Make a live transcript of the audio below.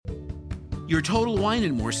Your Total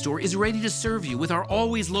Wine & More store is ready to serve you with our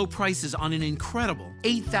always low prices on an incredible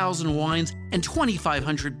 8,000 wines and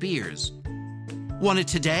 2,500 beers. Want it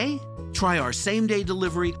today? Try our same-day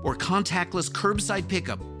delivery or contactless curbside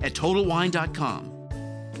pickup at TotalWine.com.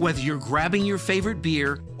 Whether you're grabbing your favorite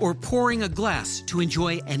beer or pouring a glass to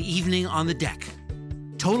enjoy an evening on the deck,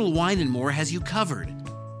 Total Wine & More has you covered.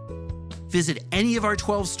 Visit any of our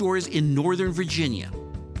 12 stores in Northern Virginia.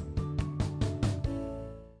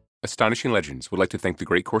 Astonishing Legends would like to thank the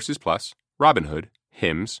Great Courses Plus, Robinhood,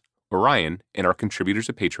 Hims, Orion, and our contributors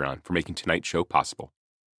at Patreon for making tonight's show possible.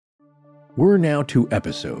 We're now 2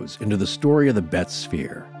 episodes into the story of the Betz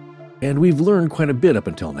sphere, and we've learned quite a bit up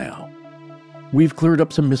until now. We've cleared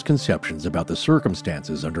up some misconceptions about the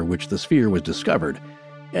circumstances under which the sphere was discovered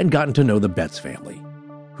and gotten to know the Betz family,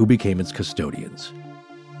 who became its custodians.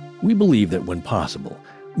 We believe that when possible,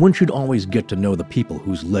 one should always get to know the people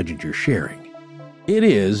whose legend you're sharing. It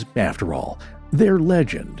is, after all, their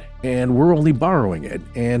legend, and we're only borrowing it,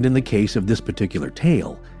 and in the case of this particular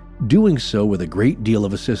tale, doing so with a great deal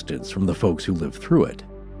of assistance from the folks who lived through it.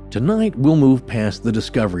 Tonight, we'll move past the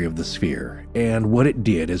discovery of the sphere and what it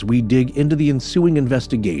did as we dig into the ensuing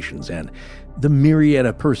investigations and the myriad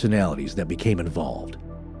of personalities that became involved,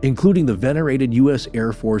 including the venerated U.S.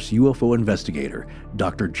 Air Force UFO investigator,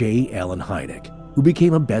 Dr. J. Allen Hynek, who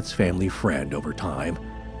became a Betz family friend over time.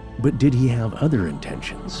 But did he have other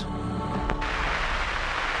intentions?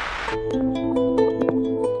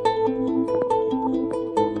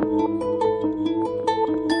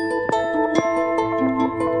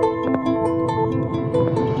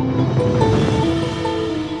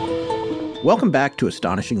 Welcome back to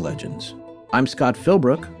Astonishing Legends. I'm Scott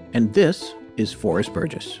Philbrook, and this is Forrest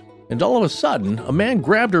Burgess. And all of a sudden, a man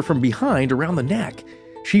grabbed her from behind around the neck.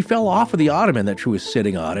 She fell off of the ottoman that she was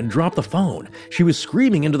sitting on and dropped the phone. She was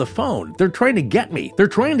screaming into the phone, "They're trying to get me! They're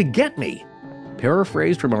trying to get me!"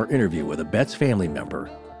 Paraphrased from our interview with a Betz family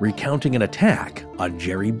member, recounting an attack on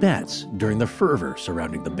Jerry Betz during the fervor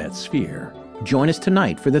surrounding the Betz sphere. Join us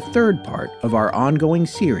tonight for the 3rd part of our ongoing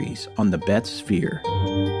series on the Betz sphere.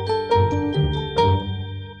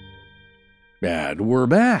 And we're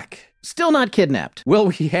back. Still not kidnapped. Well,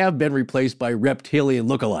 we have been replaced by reptilian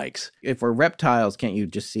lookalikes. If we're reptiles, can't you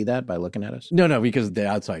just see that by looking at us? No, because the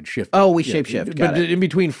outside shift. Oh, we shapeshift. But in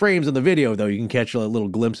between frames in the video, though, you can catch little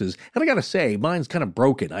glimpses. And I gotta say, mine's kind of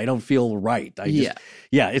broken. I don't feel right.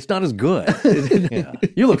 Yeah, it's not as good. Yeah.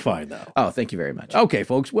 You look fine, though. Oh, thank you very much. Okay,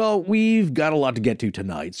 folks. Well, we've got a lot to get to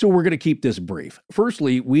tonight, so we're going to keep this brief.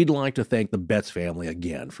 Firstly, we'd like to thank the Betz family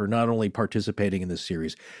again for not only participating in this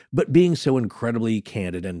series, but being so incredibly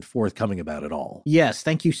candid and forthcoming about it all. Yes,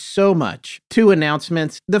 thank you so much. 2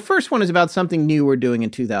 announcements. The first one is about something new we're doing in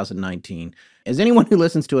 2019. As anyone who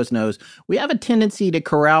listens to us knows, we have a tendency to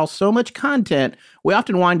corral so much content, we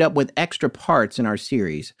often wind up with extra parts in our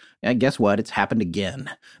series. And guess what? It's happened again.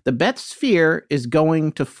 The Betz sphere is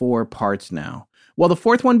going to 4 parts now. Will the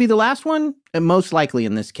 4th one be the last one? Most likely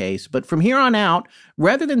in this case. But from here on out,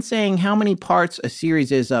 rather than saying how many parts a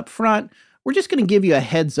series is up front, we're just going to give you a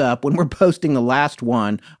heads up when we're posting the last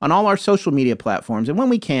one on all our social media platforms, and when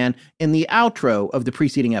we can, in the outro of the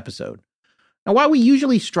preceding episode. Now, while we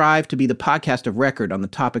usually strive to be the podcast of record on the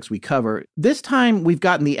topics we cover, this time we've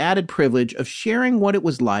gotten the added privilege of sharing what it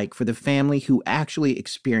was like for the family who actually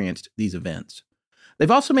experienced these events. They've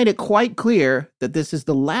also made it quite clear that this is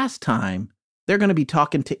the last time they're going to be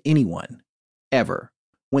talking to anyone, ever.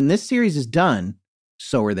 When this series is done,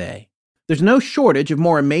 so are they. There's no shortage of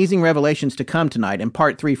more amazing revelations to come tonight in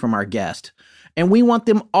part 3 from our guest, and we want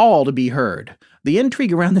them all to be heard. The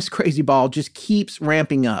intrigue around this crazy ball just keeps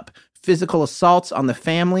ramping up. Physical assaults on the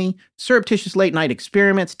family, surreptitious late-night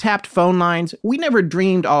experiments, tapped phone lines. We never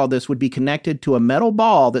dreamed all of this would be connected to a metal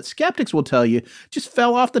ball that skeptics will tell you just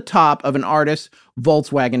fell off the top of an artist's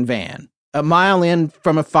Volkswagen van, a mile in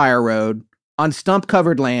from a fire road, on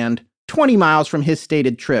stump-covered land, 20 miles from his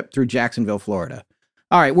stated trip through Jacksonville, Florida.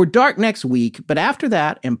 All right, we're dark next week, but after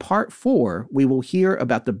that, in part 4, we will hear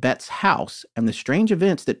about the Betz house and the strange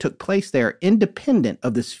events that took place there independent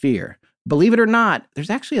of the sphere. Believe it or not, there's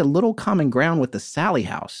actually a little common ground with the Sally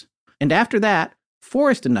house. And after that,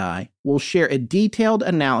 Forrest and I will share a detailed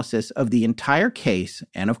analysis of the entire case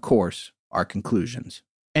and, of course, our conclusions.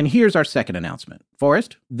 And here's our second announcement.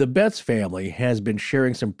 Forrest? The Betz family has been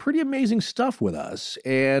sharing some pretty amazing stuff with us,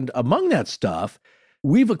 and among that stuff,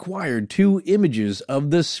 we've acquired 2 images of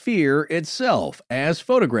the sphere itself, as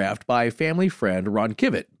photographed by family friend Ron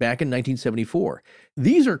Kivett back in 1974.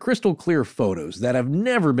 These are crystal clear photos that have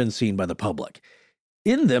never been seen by the public.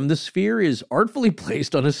 In them, the sphere is artfully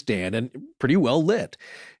placed on a stand and pretty well lit.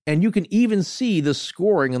 And you can even see the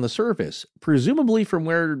scoring on the surface, presumably from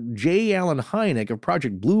where J. Allen Hynek of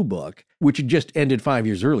Project Blue Book, which had just ended 5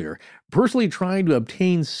 years earlier, personally trying to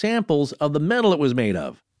obtain samples of the metal it was made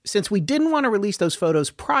of. Since we didn't want to release those photos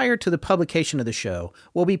prior to the publication of the show,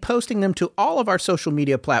 we'll be posting them to all of our social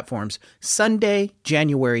media platforms Sunday,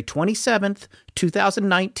 January 27th,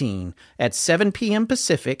 2019 at 7 p.m.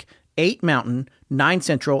 Pacific, 8 Mountain, 9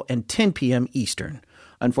 Central, and 10 p.m. Eastern.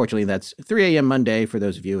 Unfortunately, that's 3 a.m. Monday for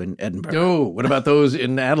those of you in Edinburgh. Oh, what about those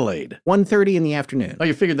in Adelaide? 1:30 in the afternoon. Oh,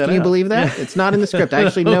 you figured that out. Can you believe that? It's not in the script. I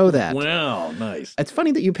actually know that. Wow, nice. It's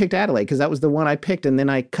funny that you picked Adelaide because that was the one I picked and then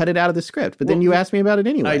I cut it out of the script. But then you asked me about it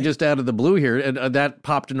anyway. I just added the blue here and that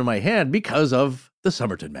popped into my head because of the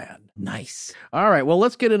Somerton Man. Nice. All right, well,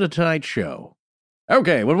 let's get into tonight's show.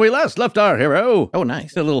 Okay, when we last left our hero. Oh,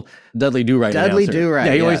 nice. A little Dudley Do-Right Dudley announcer. Do-Right,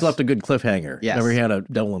 Yeah, he always yes. left a good cliffhanger. Yes. Never had a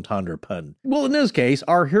double entendre pun. Well, in this case,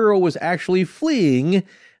 our hero was actually fleeing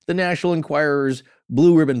the National Enquirer's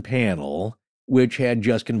Blue Ribbon panel, which had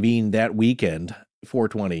just convened that weekend,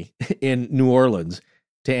 420, in New Orleans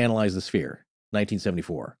to analyze the sphere,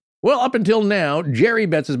 1974. Well, up until now, Jerry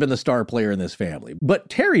Betz has been the star player in this family.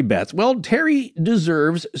 But Terry Betz, well, Terry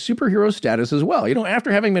deserves superhero status as well. You know,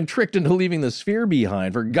 after having been tricked into leaving the sphere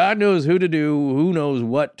behind for God knows who to do, who knows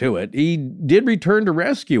what to it, he did return to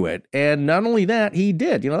rescue it. And not only that, he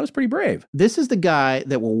did. You know, that was pretty brave. This is the guy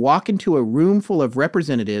that will walk into a room full of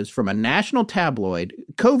representatives from a national tabloid,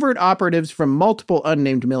 covert operatives from multiple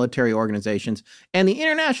unnamed military organizations, and the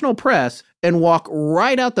international press, and walk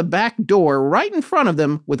right out the back door right in front of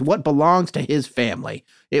them with what belongs to his family.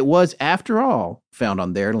 It was, after all, found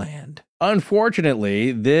on their land.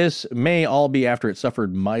 Unfortunately, this may all be after it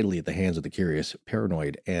suffered mightily at the hands of the curious,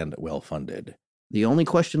 paranoid, and well-funded. The only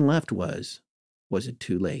question left was it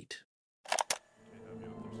too late?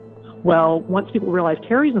 Well, once people realize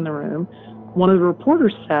Terry's in the room, one of the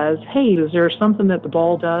reporters says, "Hey, is there something that the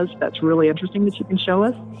ball does that's really interesting that you can show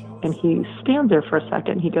us?" And he stands there for a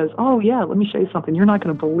second. He goes, "Oh, yeah, let me show you something. You're not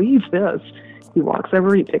going to believe this." He walks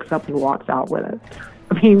over, he picks up, and he walks out with it.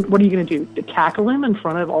 I mean, what are you going to do? To tackle him in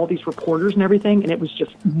front of all these reporters and everything? And it was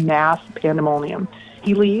just mass pandemonium.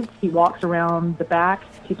 He leaves. He walks around the back.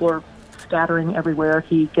 People are scattering everywhere.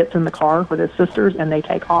 He gets in the car with his sisters, and they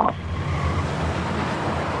take off.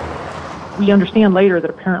 We understand later that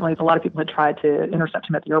apparently a lot of people had tried to intercept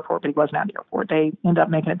him at the airport, but he wasn't at the airport. They end up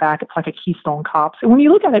making it back. It's like a Keystone Cops. And when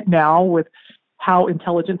you look at it now with how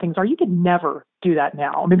intelligent things are, you could never do that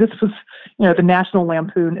now. I mean, this was, the National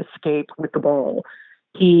Lampoon escape with the ball.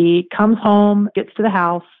 He comes home, gets to the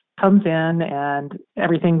house, comes in, and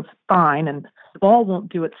everything's fine. And the ball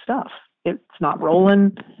won't do its stuff. It's not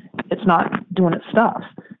rolling. It's not doing its stuff.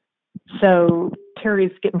 So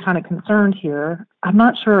Terry's getting kind of concerned here. I'm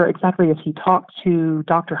not sure exactly if he talked to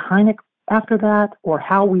Dr. Hynek after that or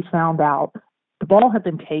how we found out. The ball had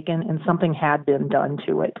been taken and something had been done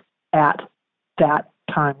to it at that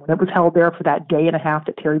time. When it was held there for that day and a half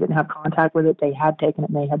that Terry didn't have contact with it, they had taken it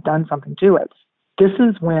and they had done something to it. This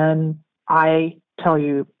is when I tell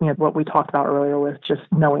you, what we talked about earlier with just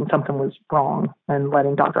knowing something was wrong and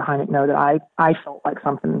letting Dr. Hynek know that I felt like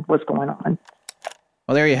something was going on.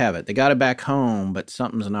 Well, there you have it. They got it back home, but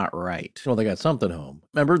something's not right. Well, they got something home.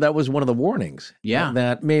 Remember, that was one of the warnings. Yeah.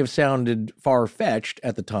 That may have sounded far-fetched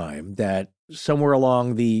at the time, that somewhere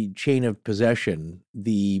along the chain of possession,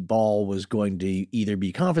 the ball was going to either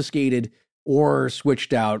be confiscated or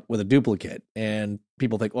switched out with a duplicate. And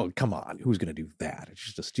people think, oh, come on, who's going to do that? It's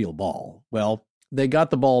just a steel ball. Well, they got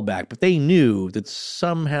the ball back, but they knew that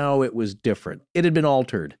somehow it was different. It had been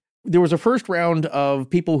altered. There was a first round of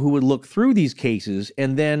people who would look through these cases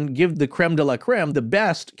and then give the creme de la creme, the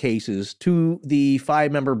best cases, to the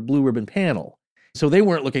 5-member Blue Ribbon panel. So they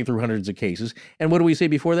weren't looking through hundreds of cases. And what do we say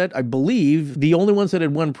before that? I believe the only ones that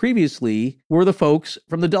had won previously were the folks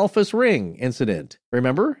from the Delphus Ring incident.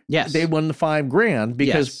 Remember? Yes. They won the $5,000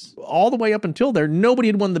 because all the way up until there, nobody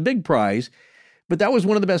had won the big prize. But that was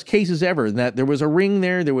one of the best cases ever, in that there was a ring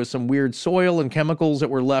there, there was some weird soil and chemicals that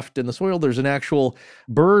were left in the soil. There's an actual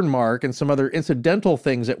burn mark and some other incidental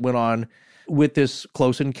things that went on with this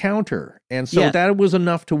close encounter. And so that was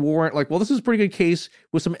enough to warrant, like, well, this is a pretty good case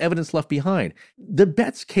with some evidence left behind. The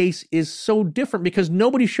Betz case is so different because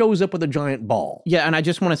nobody shows up with a giant ball. Yeah, and I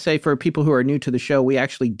just want to say for people who are new to the show, we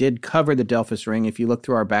actually did cover the Delphus Ring. If you look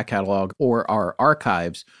through our back catalog or our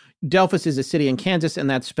archives, Delphus is a city in Kansas, and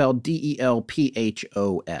that's spelled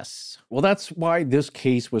Delphos. Well, that's why this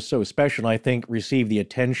case was so special, and I think received the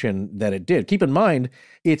attention that it did. Keep in mind,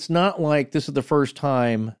 it's not like this is the first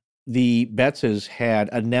time the Betzes had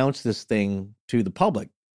announced this thing to the public.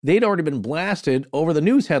 They'd already been blasted over the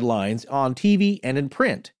news headlines on TV and in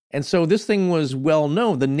print. And so this thing was well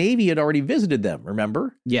known. The Navy had already visited them,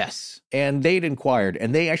 remember? Yes. And they'd inquired,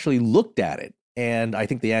 and they actually looked at it. And I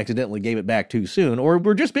think they accidentally gave it back too soon, or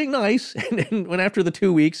were just being nice. And when after the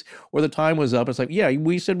 2 weeks or the time was up, it's like, yeah,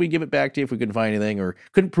 we said we'd give it back to you if we couldn't find anything or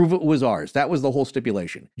couldn't prove it was ours. That was the whole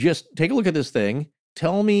stipulation. Just take a look at this thing.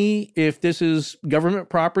 Tell me if this is government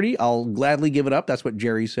property. I'll gladly give it up. That's what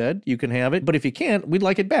Jerry said. You can have it. But if you can't, we'd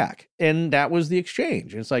like it back. And that was the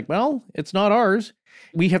exchange. And it's like, well, it's not ours.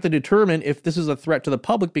 We have to determine if this is a threat to the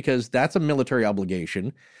public because that's a military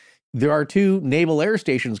obligation. There are 2 naval air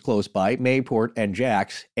stations close by, Mayport and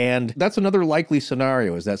Jax, and that's another likely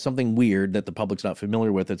scenario, is that something weird that the public's not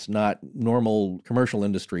familiar with, it's not normal commercial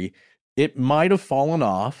industry. It might have fallen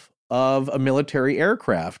off of a military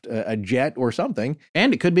aircraft, a jet or something.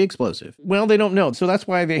 And it could be explosive. Well, they don't know, so that's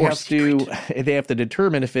why they have to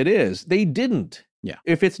determine if it is. They didn't. Yeah.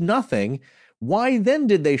 If it's nothing, why then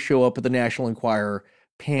did they show up at the National Enquirer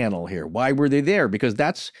panel here? Why were they there? Because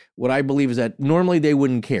that's what I believe is that normally they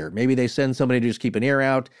wouldn't care. Maybe they send somebody to just keep an ear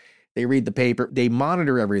out. They read the paper, they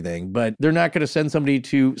monitor everything, but they're not going to send somebody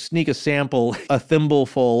to sneak a sample, a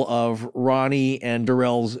thimbleful of Ronnie and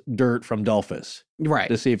Durrell's dirt from Delphus. Right.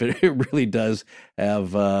 To see if it really does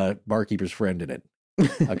have Barkeeper's Friend in it.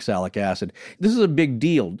 Oxalic acid. This is a big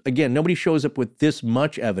deal. Again, nobody shows up with this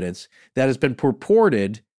much evidence that has been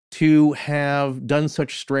purported to have done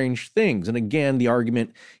such strange things. And again, the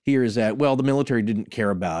argument here is that, well, the military didn't care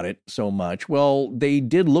about it so much. Well, they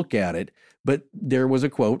did look at it, but there was a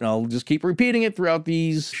quote, and I'll just keep repeating it throughout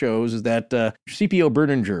these shows, is that CPO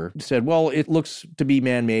Berninger said, well, it looks to be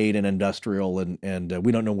man-made and industrial, and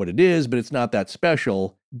we don't know what it is, but it's not that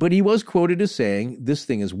special. But he was quoted as saying, this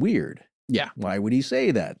thing is weird. Yeah. Why would he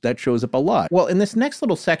say that? That shows up a lot. Well, in this next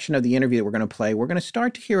little section of the interview that we're going to play, we're going to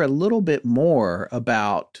start to hear a little bit more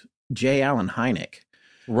about J. Allen Hynek.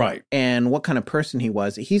 Right. And what kind of person he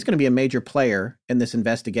was. He's going to be a major player in this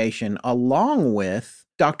investigation, along with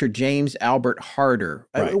Dr. James Albert Harder.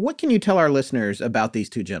 Right. What can you tell our listeners about these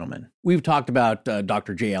 2 gentlemen? We've talked about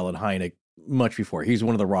Dr. J. Allen Hynek much before. He's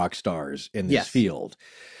one of the rock stars in this field.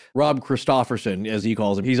 Rob Christofferson, as he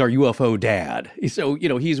calls him, he's our UFO dad. So,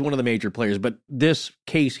 he's one of the major players. But this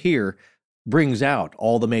case here brings out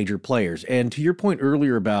all the major players. And to your point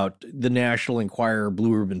earlier about the National Enquirer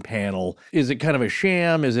Blue Ribbon panel, is it kind of a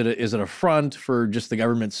sham? Is it a front for just the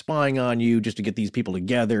government spying on you just to get these people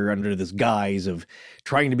together under this guise of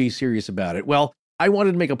trying to be serious about it? Well, I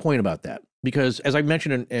wanted to make a point about that because, as I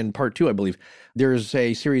mentioned in part 2, I believe, there's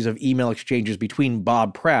a series of email exchanges between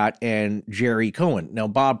Bob Pratt and Jerry Cohen. Now,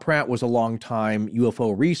 Bob Pratt was a longtime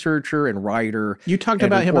UFO researcher and writer. You talked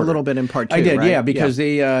about him a little bit in part 2, I did, right? yeah, because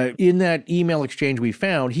they in that email exchange we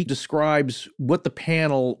found, he describes what the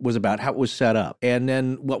panel was about, how it was set up. And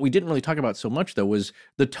then what we didn't really talk about so much, though, was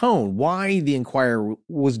the tone, why the Enquirer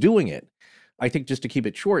was doing it. I think just to keep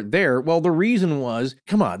it short there, well, the reason was,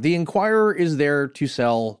 come on, the Enquirer is there to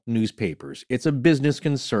sell newspapers. It's a business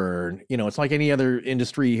concern. It's like any other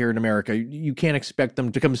industry here in America. You can't expect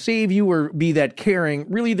them to come save you or be that caring.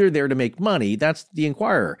 Really, they're there to make money. That's the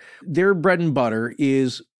Enquirer. Their bread and butter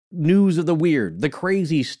is news of the weird, the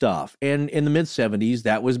crazy stuff. And in the mid-'70s,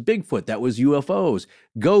 that was Bigfoot, that was UFOs,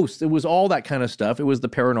 ghosts, it was all that kind of stuff. It was the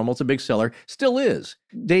paranormal. It's a big seller, still is.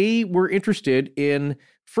 They were interested in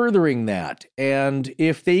furthering that. And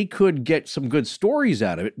if they could get some good stories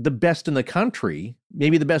out of it, the best in the country,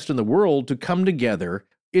 maybe the best in the world, to come together,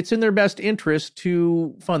 it's in their best interest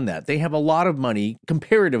to fund that. They have a lot of money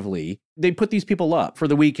comparatively. They put these people up for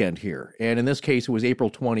the weekend here. And in this case, it was April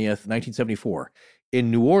 20th, 1974 in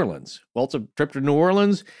New Orleans. Well, it's a trip to New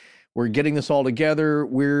Orleans. We're getting this all together.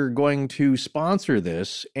 We're going to sponsor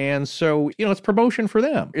this. And so, it's promotion for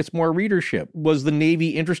them. It's more readership. Was the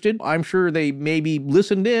Navy interested? I'm sure they maybe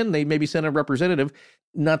listened in. They maybe sent a representative.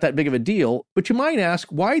 Not that big of a deal. But you might ask,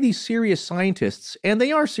 why these serious scientists? And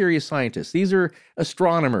they are serious scientists. These are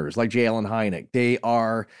astronomers like J. Allen Hynek. They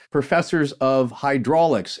are professors of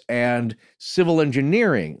hydraulics and civil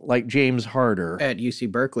engineering like James Harder. At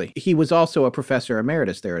UC Berkeley. He was also a professor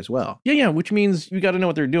emeritus there as well. Yeah, which means you got to know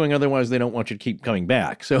what they're doing. Otherwise, they don't want you to keep coming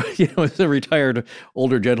back. So, as a retired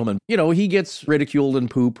older gentleman, he gets ridiculed and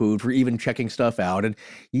poo-pooed for even checking stuff out. And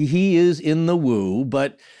he is in the woo,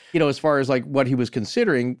 but as far as like what he was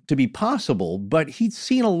considering to be possible, but he'd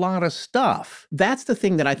seen a lot of stuff. That's the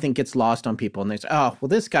thing that I think gets lost on people. And they say, oh, well,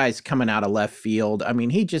 this guy's coming out of left field. I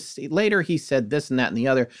mean, later he said this and that and the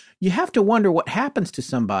other. You have to wonder what happens to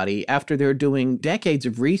somebody after they're doing decades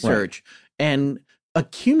of research and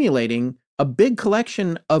accumulating a big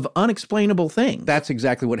collection of unexplainable things. That's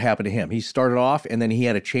exactly what happened to him. He started off and then he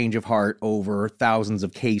had a change of heart over thousands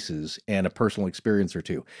of cases and a personal experience or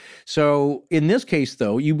two. So in this case,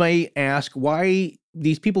 though, you may ask why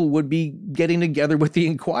these people would be getting together with the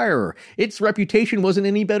Inquirer. Its reputation wasn't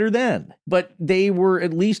any better then, but they were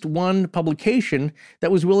at least one publication that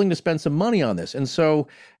was willing to spend some money on this. And so,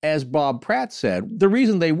 as Bob Pratt said, the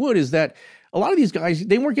reason they would is that a lot of these guys,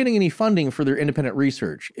 they weren't getting any funding for their independent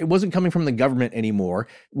research. It wasn't coming from the government anymore.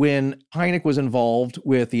 When Hynek was involved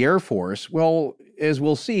with the Air Force, well, as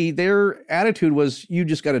we'll see, their attitude was, you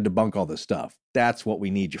just got to debunk all this stuff. That's what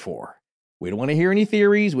we need you for. We don't want to hear any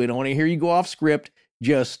theories. We don't want to hear you go off script.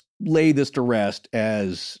 Just lay this to rest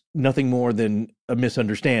as nothing more than a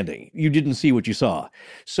misunderstanding. You didn't see what you saw.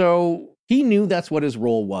 So he knew that's what his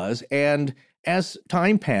role was. And as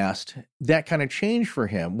time passed, that kind of changed for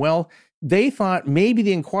him. Well, they thought maybe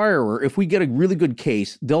the Inquirer, if we get a really good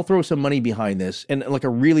case, they'll throw some money behind this and like a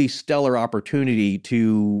really stellar opportunity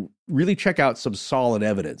to really check out some solid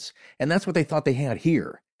evidence. And that's what they thought they had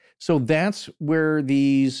here. So that's where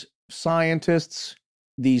these scientists,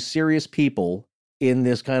 these serious people in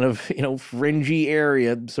this kind of, fringy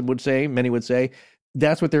area, many would say,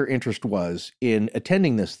 that's what their interest was in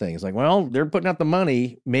attending this thing. It's like, well, they're putting out the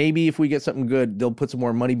money. Maybe if we get something good, they'll put some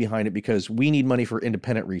more money behind it because we need money for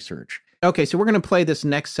independent research. Okay, so we're going to play this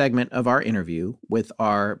next segment of our interview with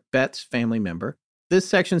our Betz family member. This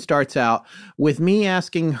section starts out with me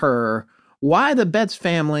asking her why the Betz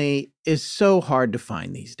family is so hard to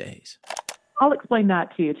find these days. I'll explain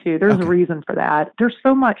that to you, too. There's a reason for that. There's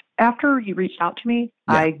so much. After you reached out to me,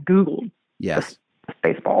 I Googled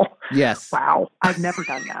baseball. Yes. Wow. I've never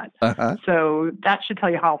done that. So that should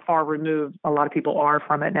tell you how far removed a lot of people are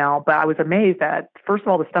from it now. But I was amazed that, first of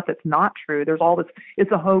all, the stuff that's not true, there's all this,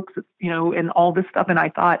 it's a hoax, and all this stuff. And I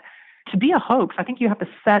thought, to be a hoax, I think you have to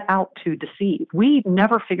set out to deceive. We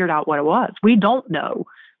never figured out what it was. We don't know.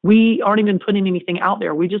 We aren't even putting anything out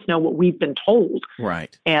there. We just know what we've been told.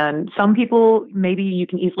 Right. And some people, maybe you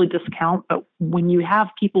can easily discount, but when you have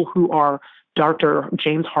people who are Dr.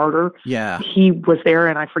 James Harder, he was there,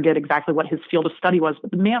 and I forget exactly what his field of study was, but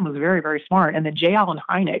the man was very, very smart. And then J. Allen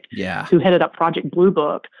Hynek, who headed up Project Blue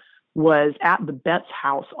Book, was at the Betz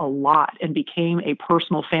house a lot and became a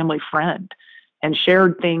personal family friend and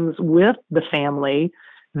shared things with the family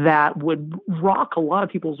that would rock a lot of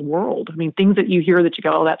people's world. I mean, things that you hear that you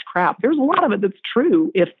go, oh, that's crap. There's a lot of it that's true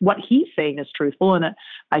if what he's saying is truthful. And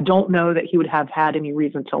I don't know that he would have had any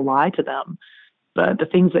reason to lie to them. But the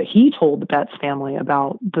things that he told the Betz family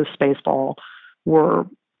about the Spaceball were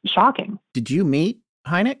shocking. Did you meet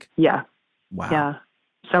Hynek? Yeah. Wow. Yeah.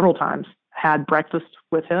 Several times. Had breakfast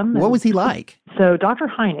with him. What was he like? So Dr.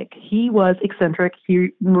 Hynek, he was eccentric. He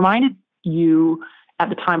reminded you at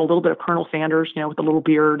the time a little bit of Colonel Sanders, with the little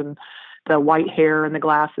beard and the white hair and the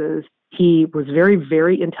glasses. He was very,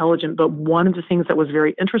 very intelligent, but one of the things that was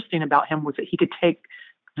very interesting about him was that he could take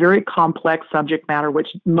very complex subject matter, which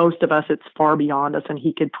most of us, it's far beyond us, and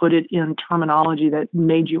he could put it in terminology that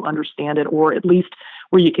made you understand it, or at least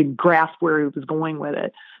where you could grasp where he was going with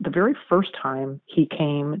it. The very first time he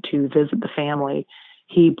came to visit the family,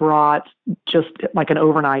 he brought just like an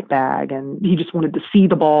overnight bag, and he just wanted to see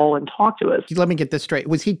the ball and talk to us. Let me get this straight.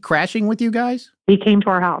 Was he crashing with you guys? He came to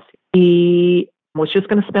our house. He was just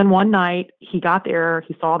going to spend one night. He got there.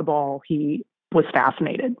 He saw the ball. He was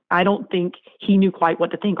fascinated. I don't think he knew quite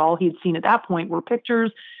what to think. All he'd seen at that point were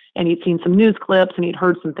pictures, and he'd seen some news clips, and he'd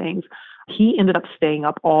heard some things. He ended up staying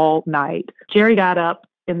up all night. Jerry got up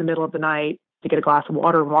in the middle of the night to get a glass of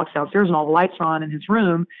water and walks downstairs, and all the lights are on in his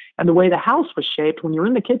room. And the way the house was shaped, when you're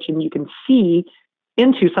in the kitchen, you can see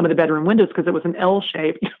into some of the bedroom windows because it was an L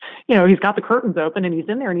shape. He's got the curtains open and he's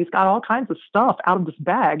in there and he's got all kinds of stuff out of this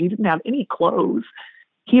bag. He didn't have any clothes.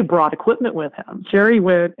 He had brought equipment with him. Jerry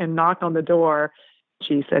went and knocked on the door.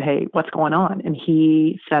 She said, "Hey, what's going on?" And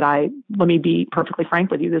he said, let me be perfectly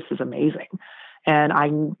frank with you. This is amazing. And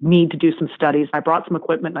I need to do some studies. I brought some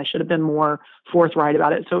equipment and I should have been more forthright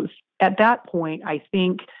about it. So it was, at that point, I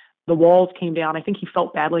think the walls came down. I think he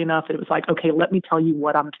felt badly enough that it was like, okay, let me tell you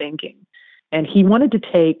what I'm thinking. And he wanted to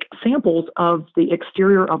take samples of the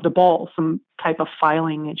exterior of the ball, some type of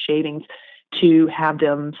filing and shavings, to have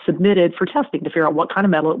them submitted for testing to figure out what kind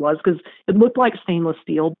of metal it was, because it looked like stainless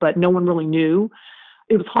steel, but no one really knew.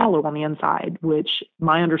 It was hollow on the inside, which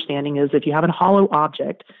my understanding is if you have a hollow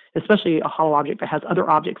object, especially a hollow object that has other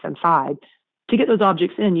objects inside, to get those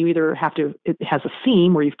objects in, you either have to, it has a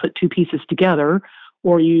seam where you've put two pieces together,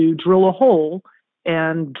 or you drill a hole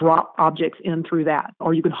and drop objects in through that,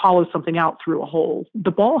 or you could hollow something out through a hole.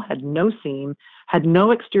 The ball had no seam, had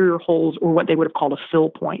no exterior holes, or what they would have called a fill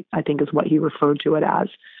point, I think is what he referred to it as.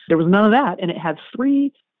 There was none of that, and it had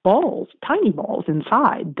 3 balls, tiny balls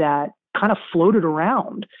inside that kind of floated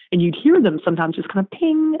around, and you'd hear them sometimes just kind of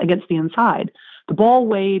ping against the inside. The ball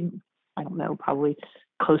weighed, I don't know, probably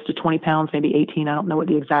close to 20 pounds, maybe 18. I don't know what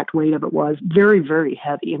the exact weight of it was. Very, very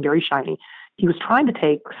heavy and very shiny. He was trying to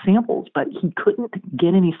take samples, but he couldn't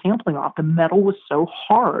get any sampling off. The metal was so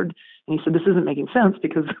hard. And he said, this isn't making sense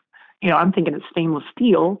because, I'm thinking it's stainless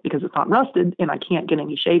steel because it's not rusted and I can't get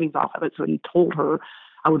any shavings off of it. So he told her,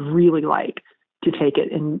 I would really like to take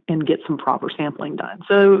it and get some proper sampling done.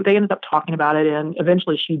 So they ended up talking about it, and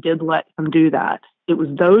eventually she did let him do that. It was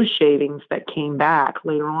those shavings that came back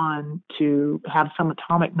later on to have some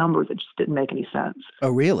atomic numbers that just didn't make any sense. Oh,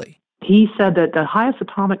 really? He said that the highest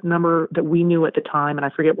atomic number that we knew at the time, and I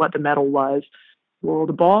forget what the metal was, well,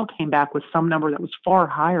 the ball came back with some number that was far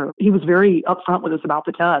higher. He was very upfront with us about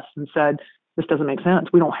the test and said, this doesn't make sense.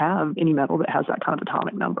 We don't have any metal that has that kind of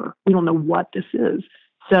atomic number. We don't know what this is.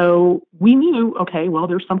 So we knew, okay, well,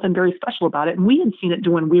 there's something very special about it. And we had seen it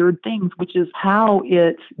doing weird things, which is how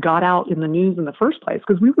it got out in the news in the first place,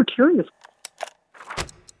 because we were curious.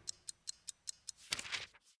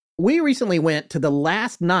 We recently went to the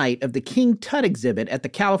last night of the King Tut exhibit at the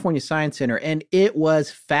California Science Center, and it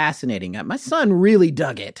was fascinating. My son really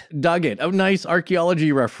dug it. A nice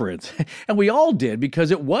archaeology reference. And we all did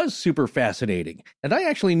because it was super fascinating. And I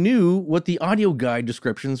actually knew what the audio guide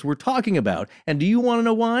descriptions were talking about. And do you want to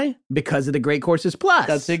know why? Because of the Great Courses Plus.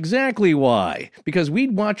 That's exactly why. Because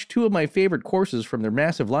we'd watched 2 of my favorite courses from their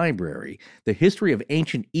massive library, The History of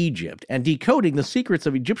Ancient Egypt and Decoding the Secrets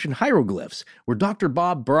of Egyptian Hieroglyphs, where Dr.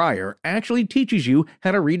 Bob Breyer actually teaches you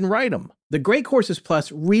how to read and write them. The Great Courses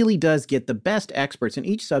Plus really does get the best experts in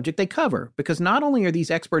each subject they cover, because not only are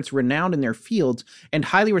these experts renowned in their fields and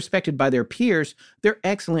highly respected by their peers, they're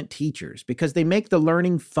excellent teachers because they make the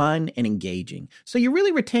learning fun and engaging. So you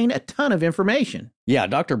really retain a ton of information. Yeah,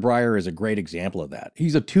 Dr. Breyer is a great example of that.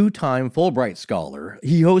 He's a 2-time Fulbright scholar.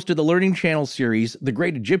 He hosted the Learning Channel series, The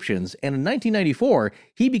Great Egyptians, and in 1994,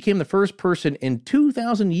 he became the first person in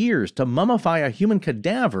 2,000 years to mummify a human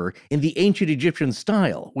cadaver in the ancient Egyptian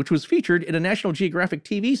style, which was featured in a National Geographic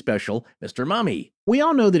TV special, Mr. Mummy. We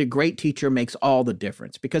all know that a great teacher makes all the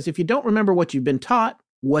difference, because if you don't remember what you've been taught,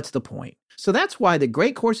 what's the point? So that's why the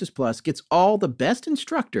Great Courses Plus gets all the best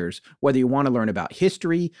instructors, whether you want to learn about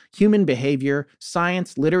history, human behavior,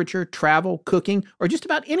 science, literature, travel, cooking, or just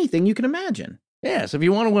about anything you can imagine. Yes, if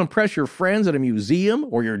you want to impress your friends at a museum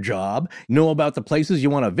or your job, know about the places you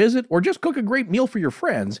want to visit, or just cook a great meal for your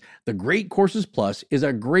friends, the Great Courses Plus is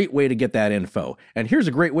a great way to get that info. And here's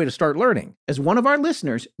a great way to start learning. As one of our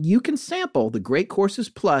listeners, you can sample the Great Courses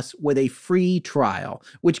Plus with a free trial,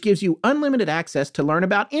 which gives you unlimited access to learn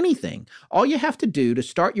about anything. All you have to do to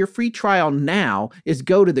start your free trial now is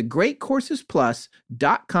go to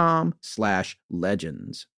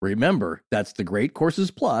thegreatcoursesplus.com/legends. Remember, that's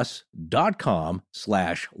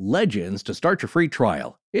thegreatcoursesplus.com/legends to start your free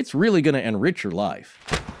trial. It's really going to enrich your life.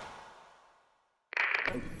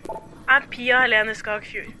 I'm Pia Helene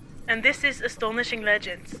Skagfjord, and this is Astonishing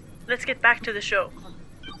Legends. Let's get back to the show.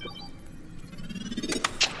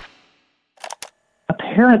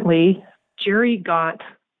 Apparently, Jerry got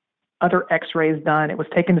other x-rays done. It was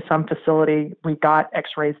taken to some facility. We got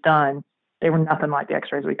x-rays done. They were nothing like the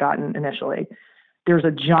x-rays we'd gotten initially. There's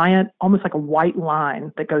a giant, almost like a white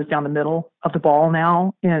line that goes down the middle of the ball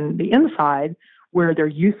now. In the inside, where there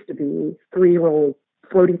used to be 3 little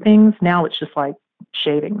floaty things, now it's just like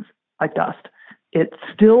shavings, like dust. It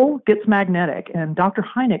still gets magnetic. And Dr.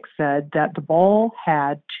 Hynek said that the ball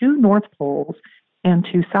had 2 north poles and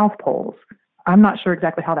 2 south poles. I'm not sure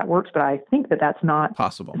exactly how that works, but I think that that's not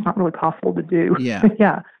possible. It's not really possible to do. Yeah.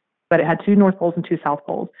 Yeah. But it had 2 north poles and 2 south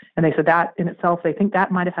poles. And they said that in itself, they think that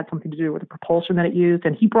might have had something to do with the propulsion that it used.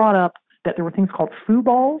 And he brought up that there were things called foo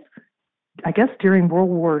balls, I guess during World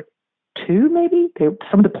War II, maybe?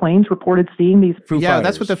 Some of the planes reported seeing these. Foo Fighters.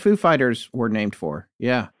 That's what the Foo Fighters were named for.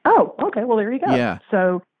 Yeah. Oh, okay. Well, there you go. Yeah.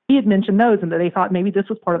 So he had mentioned those and that they thought maybe this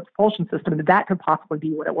was part of the propulsion system and that could possibly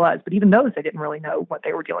be what it was. But even those, they didn't really know what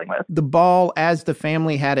they were dealing with. The ball, as the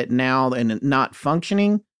family had it now and not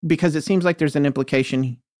functioning, because it seems like there's an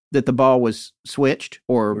implication that the ball was switched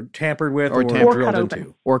or tampered with or cut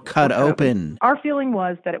open. Or cut open. Our feeling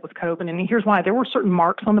was that it was cut open. And here's why. There were certain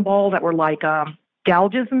marks on the ball that were like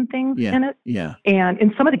gouges and things in it. Yeah. And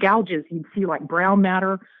in some of the gouges, you'd see like brown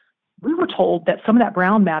matter. We were told that some of that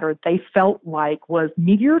brown matter they felt like was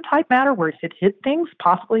meteor-type matter where it had hit things,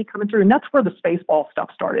 possibly coming through. And that's where the Spaceball stuff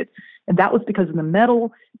started. And that was because of the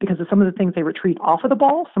metal, because of some of the things they retrieved off of the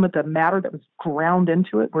ball, some of the matter that was ground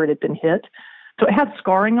into it where it had been hit. So it had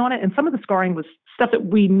scarring on it. And some of the scarring was stuff that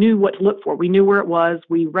we knew what to look for. We knew where it was.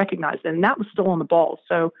 We recognized it. And that was still on the ball.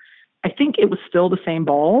 So I think it was still the same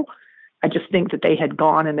ball. I just think that they had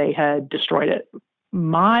gone and they had destroyed it.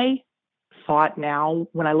 My thought now,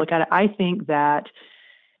 when I look at it, I think that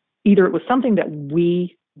either it was something that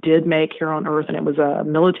we did make here on Earth and it was a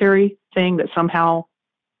military thing that somehow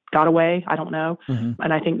got away. I don't know. Mm-hmm.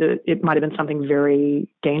 And I think that it might have been something very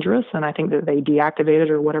dangerous. And I think that they deactivated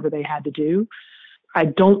or whatever they had to do. I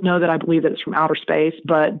don't know that I believe that it's from outer space,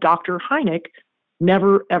 but Dr. Hynek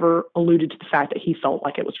never, ever alluded to the fact that he felt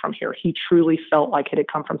like it was from here. He truly felt like it had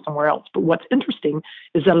come from somewhere else. But what's interesting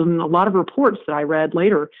is that in a lot of reports that I read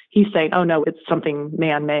later, he's saying, oh, no, it's something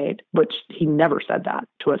man-made, which he never said that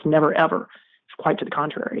to us, never, ever. It's quite to the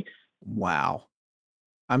contrary. Wow.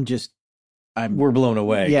 We're blown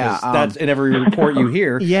away. Yeah. That's in every report you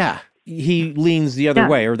hear. Yeah. He leans the other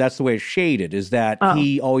way, or that's the way it's shaded, is that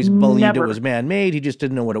he always believed it was man-made. He just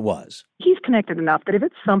didn't know what it was. He's connected enough that if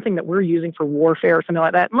it's something that we're using for warfare or something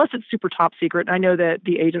like that, unless it's super top secret, I know that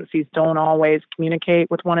the agencies don't always communicate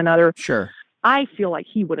with one another. Sure. I feel like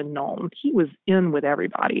he would have known. He was in with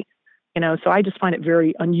everybody, so I just find it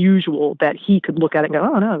very unusual that he could look at it and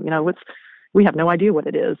go, oh, no, we have no idea what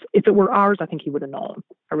it is. If it were ours, I think he would have known.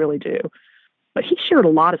 I really do. But he shared a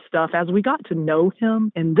lot of stuff as we got to know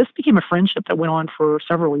him, and this became a friendship that went on for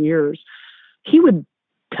several years. He would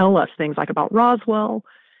tell us things like about Roswell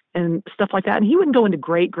and stuff like that, and he wouldn't go into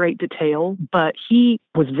great detail, but he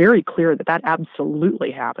was very clear that absolutely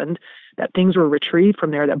happened, that things were retrieved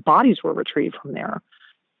from there, that bodies were retrieved from there,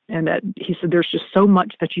 and that he said there's just so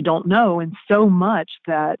much that you don't know, and so much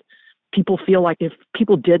that people feel like if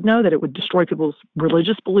people did know, that it would destroy people's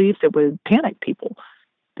religious beliefs, it would panic people.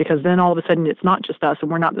 Because then all of a sudden it's not just us and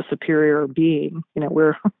we're not the superior being,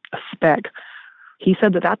 we're a speck. He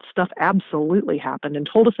said that stuff absolutely happened and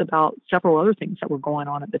told us about several other things that were going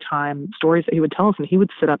on at the time, stories that he would tell us, and he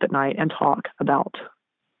would sit up at night and talk about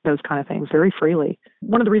those kind of things very freely.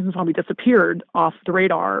 One of the reasons why we disappeared off the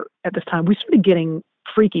radar at this time, we started getting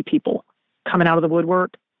freaky people coming out of the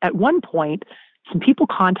woodwork. At one point, some people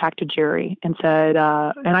contacted Jerry and said,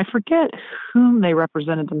 and I forget whom they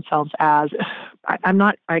represented themselves as.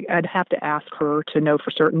 I'd have to ask her to know for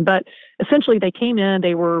certain. But essentially, they came in,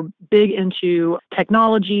 they were big into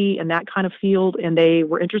technology and that kind of field, and they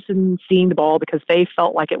were interested in seeing the ball because they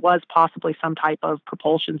felt like it was possibly some type of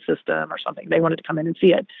propulsion system or something. They wanted to come in and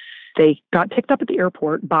see it. They got picked up at the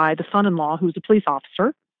airport by the son-in-law, who's a police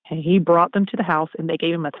officer, and he brought them to the house, and they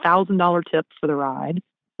gave him $1,000 tip for the ride.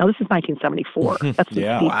 Now, this is 1974. That's a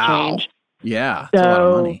steep change. Yeah, that's a lot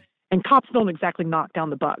of money. And cops don't exactly knock down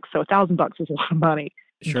the buck, so $1,000 is a lot of money.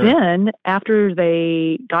 Sure. Then, after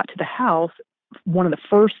they got to the house, one of the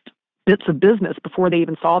first bits of business before they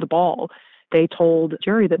even saw the ball, they told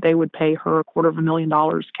Jerry that they would pay her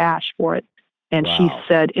 $250,000 cash for it. And she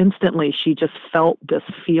said instantly she just felt this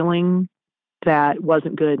feeling that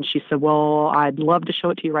wasn't good. And she said, well, I'd love to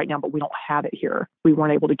show it to you right now, but we don't have it here. We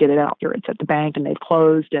weren't able to get it out here. It's at the bank and they've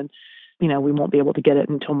closed and, we won't be able to get it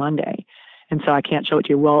until Monday. And so I can't show it to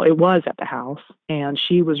you. Well, it was at the house and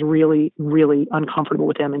she was really, really uncomfortable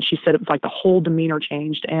with him. And she said it was like the whole demeanor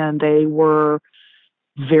changed and they were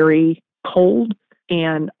very cold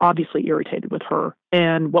and obviously irritated with her.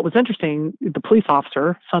 And what was interesting, the police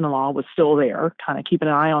officer, son-in-law, was still there, kind of keeping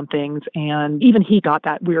an eye on things. And even he got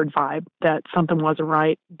that weird vibe that something wasn't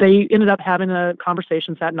right. They ended up having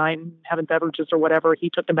conversations that night and having beverages or whatever. He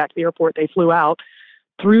took them back to the airport. They flew out.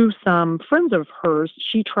 Through some friends of hers,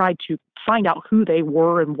 she tried to find out who they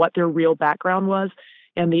were and what their real background was.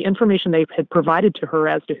 And the information they had provided to her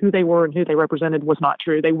as to who they were and who they represented was not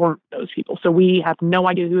true. They weren't those people. So we have no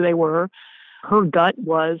idea who they were. Her gut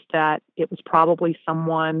was that it was probably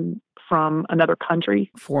someone from another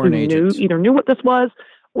country Foreign agents. Either knew what this was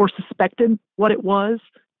or suspected what it was.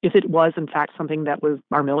 If it was, in fact, something that was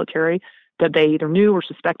our military, that they either knew or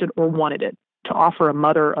suspected or wanted it. To offer a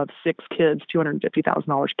mother of 6 kids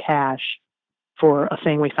 $250,000 cash for a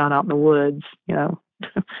thing we found out in the woods,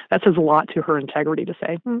 that says a lot to her integrity to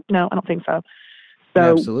say, no, I don't think so. So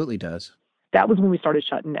it absolutely does. That was when we started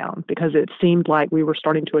shutting down because it seemed like we were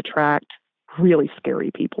starting to attract really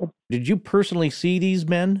scary people. Did you personally see these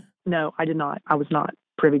men? No, I did not. I was not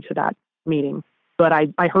privy to that meeting, but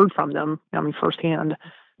I heard from them, firsthand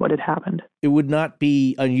what had happened. It would not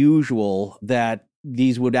be unusual that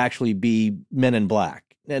these would actually be men in black.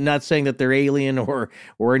 And not saying that they're alien or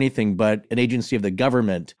anything, but an agency of the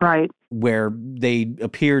government. Right. Where they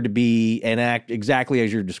appear to be and act exactly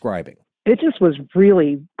as you're describing. It just was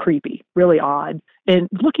really creepy, really odd. And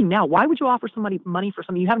looking now, why would you offer somebody money for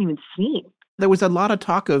something you haven't even seen? There was a lot of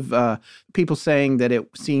talk of people saying that it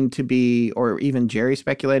seemed to be, or even Jerry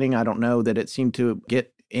speculating, I don't know, that it seemed to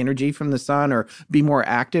get energy from the sun or be more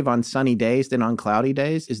active on sunny days than on cloudy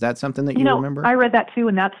days. Is that something that you remember? I read that too,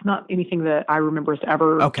 and that's not anything that I remember us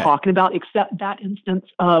ever talking about, except that instance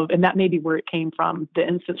of, and that may be where it came from, the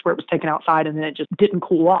instance where it was taken outside and then it just didn't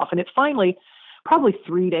cool off. And it finally, probably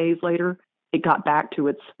 3 days later, it got back to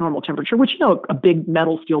its normal temperature, which, a big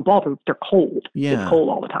metal steel ball, they're cold. Yeah. It's cold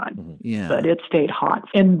all the time. Mm-hmm. Yeah. But it stayed hot.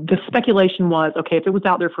 And the speculation was, okay, if it was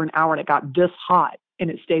out there for an hour and it got this hot and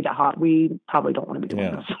it stayed that hot, we probably don't want to be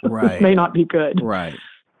doing this. Right. This may not be good. Right.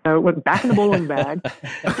 So it went back in the bowling bag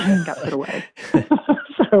and got put away.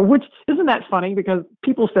 So, which isn't that funny, because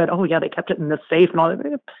people said, oh yeah, they kept it in the safe and all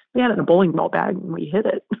that. We had it in a bowling ball bag and we hid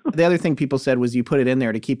it. The other thing people said was you put it in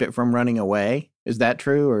there to keep it from running away. Is that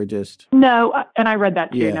true or just? No, and I read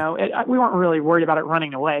that too. Yeah. No, we weren't really worried about it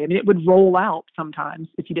running away. I mean, it would roll out sometimes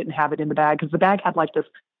if you didn't have it in the bag, because the bag had like this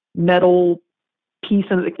metal piece,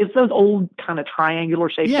 and it's those old kind of triangular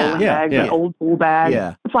shaped bowling bags, an old pool bag.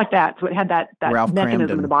 Yeah. It's like that. So it had that Ralph mechanism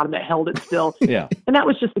Cramden. in the bottom that held it still. Yeah. And that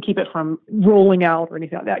was just to keep it from rolling out or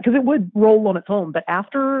anything like that, because it would roll on its own. But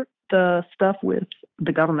after the stuff with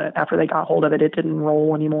the government, after they got hold of it, it didn't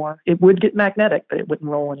roll anymore. It would get magnetic, but it wouldn't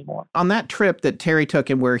roll anymore. On that trip that Terry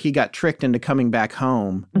took and where he got tricked into coming back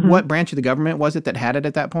home, what branch of the government was it that had it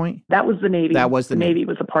at that point? That was the Navy. That was the Navy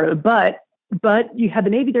was a part of it. But you had the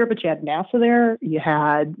Navy there, but you had NASA there. You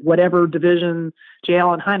had whatever division J.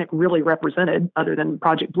 Allen Hynek really represented, other than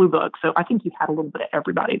Project Blue Book. So I think you had a little bit of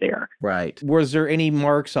everybody there. Right. Was there any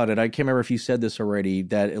marks on it? I can't remember if you said this already,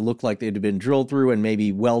 that it looked like they'd been drilled through and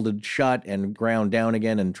maybe welded shut and ground down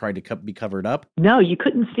again and tried to be covered up? No, you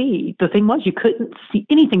couldn't see. The thing was, you couldn't see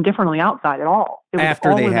anything different on the outside at all. It was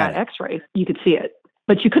After all they in had that X-ray. You could see it.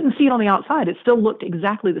 But you couldn't see it on the outside. It still looked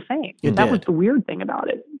exactly the same. That was the weird thing about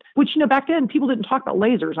it. Which, back then, people didn't talk about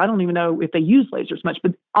lasers. I don't even know if they used lasers much.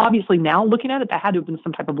 But obviously now, looking at it, that had to have been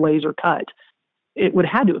some type of laser cut. It would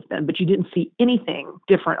have had to have been. But you didn't see anything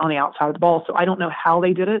different on the outside of the ball. So I don't know how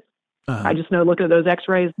they did it. I just know, looking at those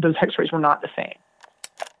X-rays were not the same.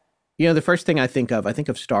 The first thing I think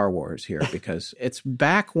of Star Wars here, because it's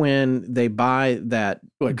back when they buy that...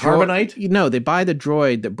 Carbonite? No, they buy the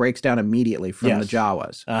droid that breaks down immediately from the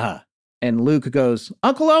Jawas. Uh-huh. And Luke goes,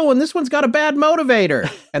 Uncle Owen, this one's got a bad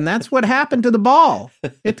motivator. And that's what happened to the ball.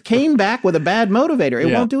 It came back with a bad motivator.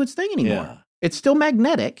 It won't do its thing anymore. Yeah. It's still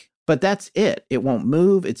magnetic, but that's it. It won't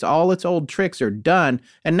move. It's all its old tricks are done.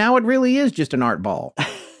 And now it really is just an art ball.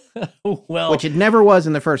 Well, which it never was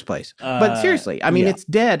in the first place. But seriously, I mean, it's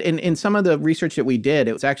dead. In some of the research that we did,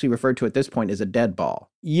 it was actually referred to at this point as a dead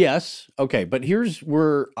ball. Yes. Okay. But here's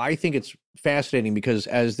where I think it's fascinating, because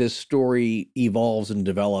as this story evolves and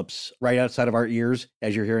develops right outside of our ears,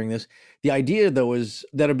 as you're hearing this, the idea, though, is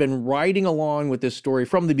that I've been riding along with this story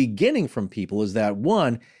from the beginning from people is that,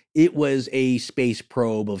 one, it was a space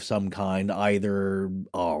probe of some kind, either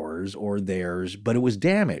ours or theirs, but it was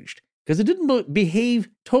damaged. Because it didn't behave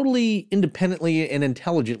totally independently and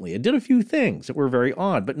intelligently. It did a few things that were very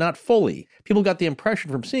odd, but not fully. People got the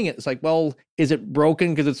impression from seeing it, it's like, well, is it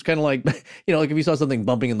broken? Because it's kind of like, like if you saw something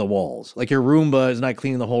bumping in the walls. Like your Roomba is not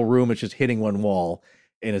cleaning the whole room, it's just hitting one wall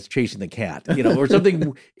and it's chasing the cat, or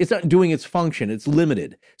something. It's not doing its function, it's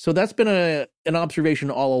limited. So that's been an observation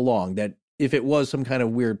all along, that if it was some kind of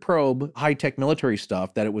weird probe, high-tech military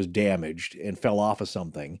stuff, that it was damaged and fell off of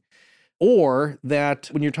something. Or that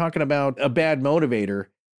when you're talking about a bad motivator,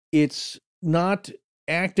 it's not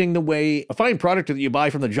acting the way a fine product that you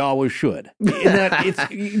buy from the Jawas should. In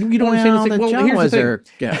that you don't understand. The Jawas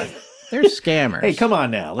they're scammers. Hey, come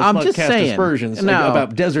on now. Let's not cast aspersions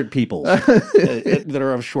about desert peoples that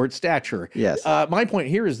are of short stature. Yes. My point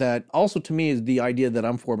here is that also, to me, is the idea that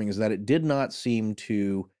I'm forming is that it did not seem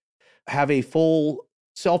to have a full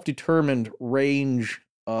self-determined range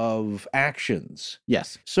of actions.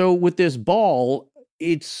 Yes. So with this ball,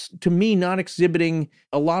 it's, to me, not exhibiting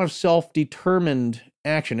a lot of self-determined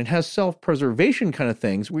action. It has self-preservation kind of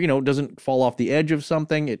things where, it doesn't fall off the edge of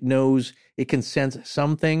something. It knows it can sense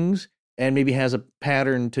some things and maybe has a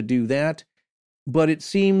pattern to do that. But it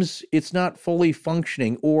seems it's not fully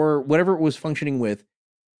functioning, or whatever it was functioning with,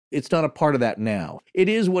 it's not a part of that now. It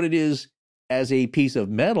is what it is as a piece of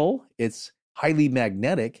metal. It's highly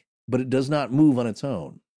magnetic, but it does not move on its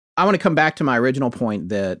own. I want to come back to my original point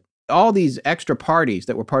that all these extra parties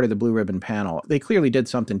that were part of the Blue Ribbon panel, they clearly did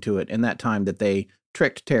something to it in that time that they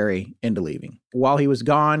tricked Terry into leaving. While he was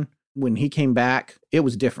gone, when he came back, it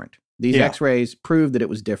was different. These x-rays proved that it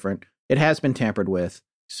was different. It has been tampered with.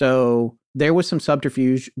 So there was some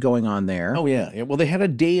subterfuge going on there. Oh, yeah. Well, they had a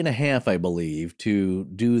day and a half, I believe, to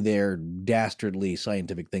do their dastardly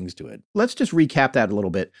scientific things to it. Let's just recap that a little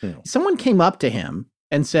bit. Yeah. Someone came up to him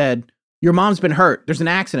and said, your mom's been hurt. There's an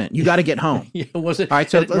accident. You got to get home. Was it? All right,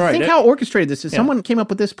 so let's think how orchestrated this is. Someone came up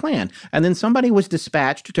with this plan, and then somebody was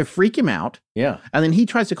dispatched to freak him out. Yeah. And then he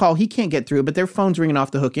tries to call. He can't get through, but their phone's ringing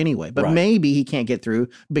off the hook anyway. But maybe he can't get through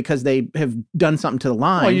because they have done something to the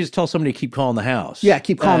line. Well, you just tell somebody to keep calling the house. Yeah,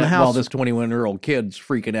 keep calling the house. While this 21-year-old kid's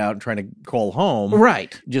freaking out and trying to call home.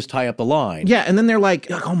 Right. Just tie up the line. Yeah, and then they're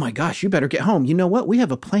like, oh my gosh, you better get home. You know what? We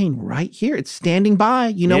have a plane right here. It's standing by.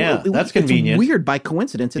 You know, that's convenient. It's weird by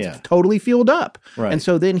coincidence. It's totally fueled up. Right. And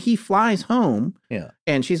so then he flies home. Yeah.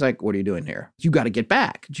 And she's like, what are you doing here? You got to get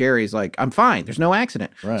back. Jerry's like, I'm fine. There's no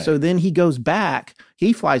accident. Right. So then he goes back.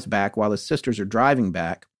 He flies back while his sisters are driving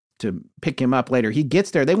back to pick him up later. He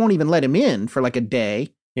gets there. They won't even let him in for like a day.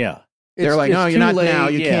 Yeah. They're like, no, you're not late. Now.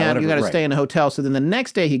 You can't. Whatever. You got to stay in a hotel. So then the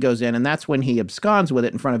next day he goes in, and that's when he absconds with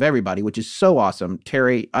it in front of everybody, which is so awesome.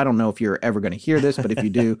 Terry, I don't know if you're ever going to hear this, but if you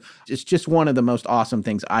do, it's just one of the most awesome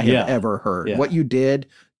things I have ever heard. Yeah. What you did,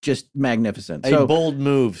 just magnificent. A bold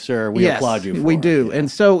move, sir. We applaud you for we do. Yeah.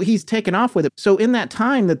 And so he's taken off with it. So in that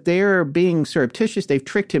time that they're being surreptitious, they've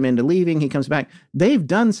tricked him into leaving. He comes back. They've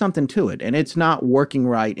done something to it, and it's not working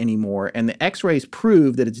right anymore. And the x-rays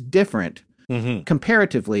prove that it's different. Mm-hmm.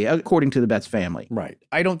 Comparatively, according to the Betz family. Right.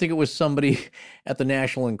 I don't think it was somebody at the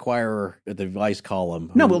National Enquirer at the Vice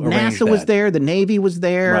column. No, well, NASA was there. The Navy was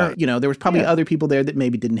there. Right. You know, there was probably other people there that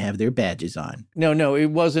maybe didn't have their badges on. No, it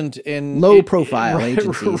wasn't in low-profile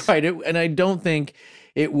agencies. Right. And I don't think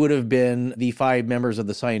it would have been the 5 members of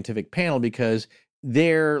the scientific panel because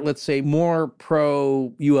they're, let's say, more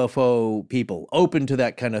pro-UFO people, open to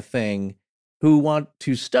that kind of thing, who want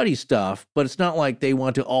to study stuff, but it's not like they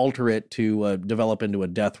want to alter it to develop into a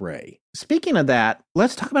death ray. Speaking of that,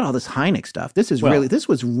 let's talk about all this Hynek stuff. This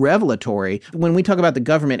was revelatory. When we talk about the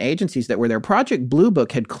government agencies that were there, Project Blue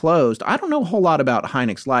Book had closed. I don't know a whole lot about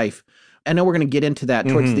Hynek's life. I know we're going to get into that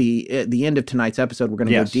towards the end of tonight's episode. We're going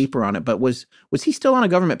to go deeper on it. But was he still on a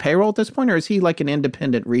government payroll at this point, or is he like an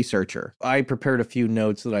independent researcher? I prepared a few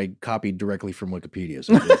notes that I copied directly from Wikipedia.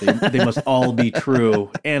 So they must all be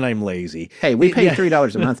true, and I'm lazy. Hey, we pay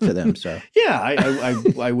 $3 a month to them. So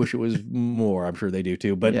I wish it was more. I'm sure they do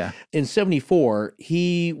too. But in 1974,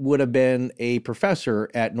 he would have been a professor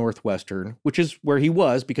at Northwestern, which is where he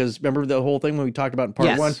was, because remember the whole thing when we talked about in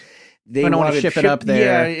part 1? They don't want to ship it up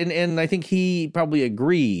there. Yeah, and I think he probably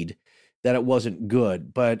agreed that it wasn't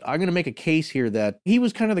good. But I'm going to make a case here that he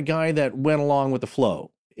was kind of the guy that went along with the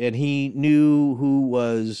flow. And he knew who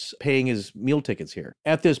was paying his meal tickets here.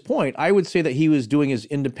 At this point, I would say that he was doing his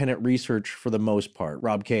independent research for the most part.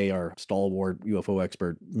 Rob Kay, our stalwart UFO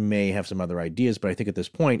expert, may have some other ideas, but I think at this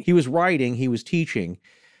point, he was writing, he was teaching.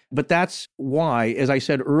 But that's why, as I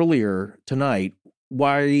said earlier tonight,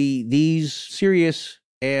 why these serious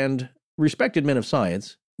and respected men of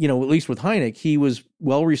science, you know, at least with Hynek, he was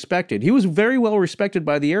well respected. He was very well respected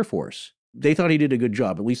by the Air Force. They thought he did a good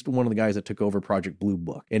job, at least one of the guys that took over Project Blue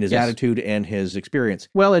Book, and his attitude and his experience.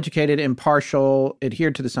 Well-educated, impartial,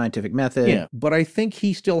 adhered to the scientific method. Yeah, but I think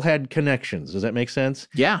he still had connections. Does that make sense?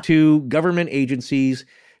 Yeah. To government agencies,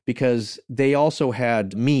 because they also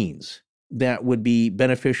had means that would be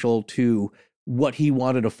beneficial to what he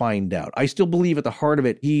wanted to find out. I still believe at the heart of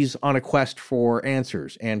it, he's on a quest for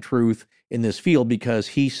answers and truth in this field because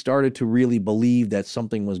he started to really believe that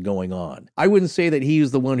something was going on. I wouldn't say that he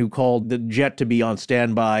was the one who called the jet to be on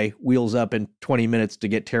standby, wheels up in 20 minutes to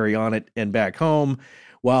get Terry on it and back home.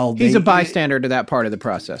 While he's a bystander to that part of the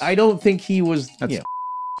process. I don't think he was. That's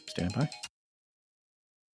standby.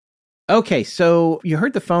 Okay, so you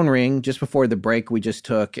heard the phone ring just before the break we just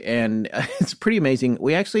took, and it's pretty amazing.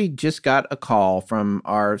 We actually just got a call from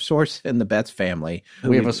our source in the Betz family.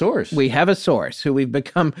 We have a source. We have a source who we've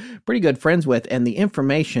become pretty good friends with, and the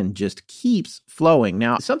information just keeps flowing.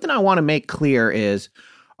 Now, something I want to make clear is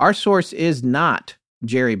our source is not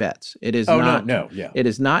Jerry Betz. It is It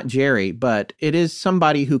is not Jerry, but it is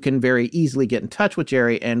somebody who can very easily get in touch with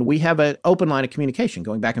Jerry, and we have an open line of communication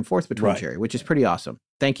going back and forth between Jerry, which is pretty awesome.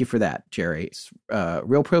 Thank you for that, Jerry. It's a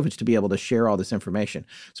real privilege to be able to share all this information.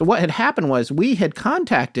 So what had happened was we had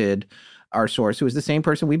contacted our source, who is the same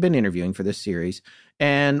person we've been interviewing for this series,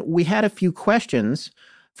 and we had a few questions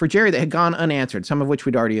for Jerry that had gone unanswered, some of which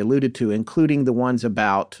we'd already alluded to, including the ones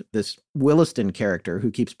about this Williston character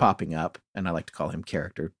who keeps popping up, and I like to call him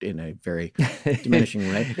character in a very diminishing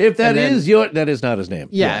way. If that is not his name.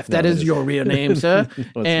 Yeah, if that is your real name, sir.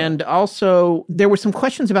 And also, there were some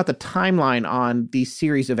questions about the timeline on these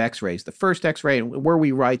series of X-rays. The first X-ray, were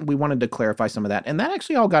we right? We wanted to clarify some of that. And that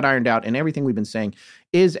actually all got ironed out, and everything we've been saying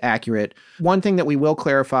is accurate. One thing that we will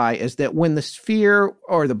clarify is that when the sphere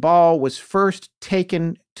or the ball was first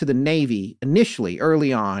taken to the Navy initially,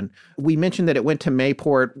 early on, we mentioned that it went to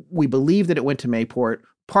Mayport. We believe that it went to Mayport.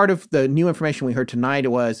 Part of the new information we heard tonight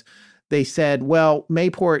was they said, well,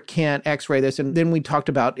 Mayport can't X-ray this. And then we talked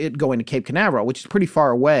about it going to Cape Canaveral, which is pretty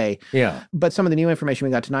far away. Yeah. But some of the new information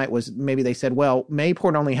we got tonight was maybe they said, well,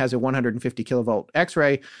 Mayport only has a 150 kilovolt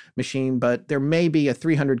X-ray machine, but there may be a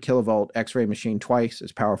 300 kilovolt X-ray machine twice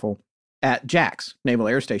as powerful at Jax Naval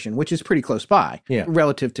Air Station, which is pretty close by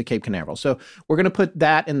relative to Cape Canaveral. So we're going to put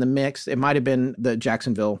that in the mix. It might have been the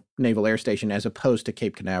Jacksonville Naval Air Station as opposed to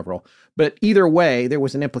Cape Canaveral. But either way, there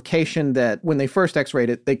was an implication that when they first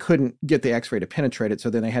X-rayed it, they couldn't get the X-ray to penetrate it,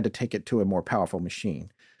 so then they had to take it to a more powerful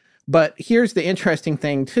machine. But here's the interesting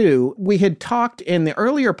thing, too. We had talked in the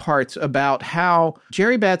earlier parts about how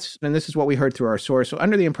Jerry Betz, and this is what we heard through our source, so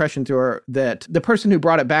under the impression that the person who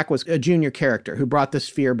brought it back was a junior character who brought the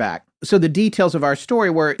sphere back. So the details of our story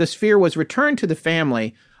were the sphere was returned to the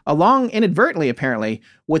family along inadvertently, apparently,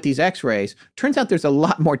 with these X-rays. Turns out there's a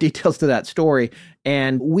lot more details to that story,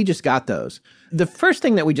 and we just got those. The first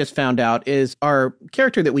thing that we just found out is our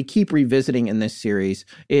character that we keep revisiting in this series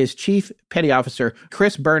is Chief Petty Officer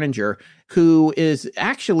Chris Berninger, who is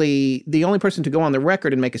actually the only person to go on the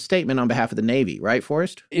record and make a statement on behalf of the Navy, right,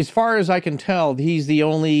 Forrest? As far as I can tell, he's the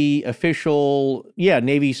only official,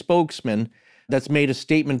 Navy spokesman that's made a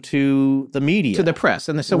statement to the media. To the press.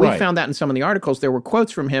 And so we found that in some of the articles. There were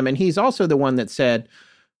quotes from him, and he's also the one that said,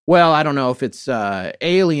 well, I don't know if it's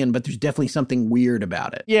alien, but there's definitely something weird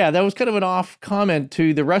about it. Yeah, that was kind of an off comment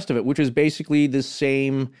to the rest of it, which is basically the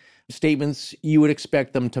same statements you would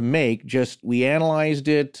expect them to make, just we analyzed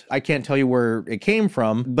it. I can't tell you where it came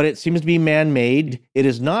from, but it seems to be man-made. It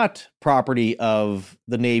is not property of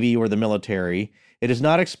the Navy or the military. It is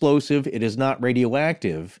not explosive. It is not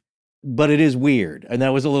radioactive. But it is weird. And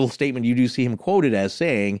that was a little statement you do see him quoted as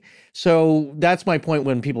saying. So that's my point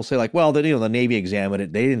when people say like, well, the Navy examined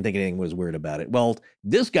it. They didn't think anything was weird about it. Well,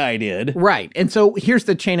 this guy did. Right. And so here's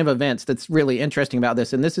the chain of events that's really interesting about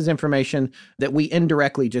this. And this is information that we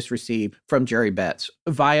indirectly just received from Jerry Betz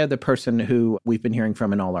via the person who we've been hearing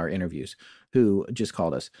from in all our interviews, who just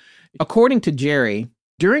called us. According to Jerry,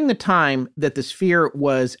 during the time that the sphere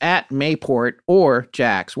was at Mayport or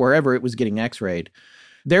Jax, wherever it was getting X-rayed,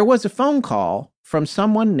 there was a phone call from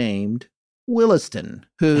someone named Williston,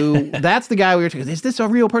 who that's the guy we were talking, is this a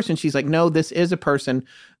real person? She's like, no, this is a person.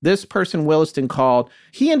 This person Williston called.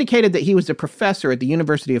 He indicated that he was a professor at the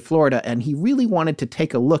University of Florida, and he really wanted to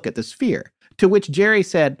take a look at the sphere, to which Jerry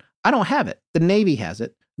said, I don't have it. The Navy has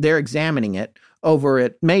it. They're examining it over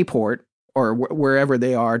at Mayport or wherever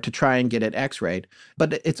they are to try and get it X-rayed,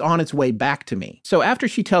 but it's on its way back to me. So after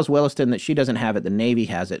she tells Williston that she doesn't have it, the Navy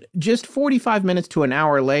has it. Just 45 minutes to an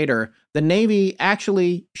hour later, the Navy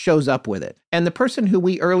actually shows up with it. And the person who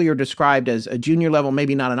we earlier described as a junior level,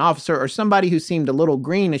 maybe not an officer, or somebody who seemed a little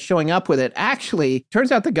green is showing up with it. Actually,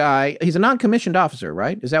 turns out the guy, he's a non-commissioned officer,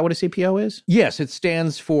 right? Is that what a CPO is? Yes, it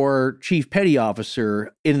stands for Chief Petty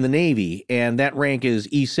Officer in the Navy, and that rank is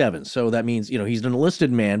E7. So that means, he's an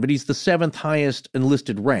enlisted man, but he's the 7th highest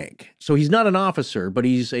enlisted rank. So he's not an officer, but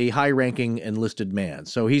he's a high-ranking enlisted man.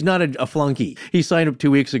 So he's not a flunky. He signed up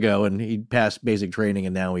 2 weeks ago, and he passed basic training,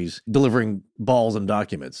 and now he's delivering balls and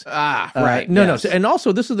documents. Right. No. And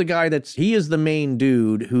also, this is the guy he is the main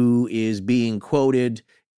dude who is being quoted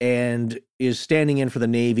and is standing in for the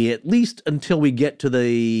Navy, at least until we get to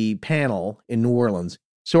the panel in New Orleans.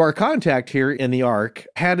 So our contact here in the ARC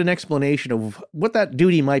had an explanation of what that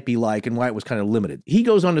duty might be like and why it was kind of limited. He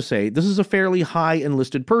goes on to say, this is a fairly high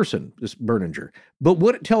enlisted person, this Berninger. But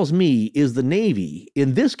what it tells me is the Navy,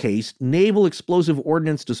 in this case, Naval Explosive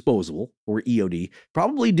Ordnance Disposal, or EOD,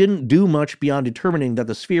 probably didn't do much beyond determining that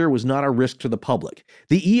the sphere was not a risk to the public.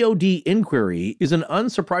 The EOD inquiry is an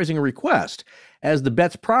unsurprising request, as the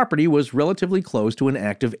Betz property was relatively close to an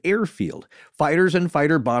active airfield. Fighters and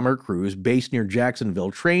fighter-bomber crews based near Jacksonville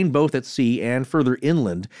trained both at sea and further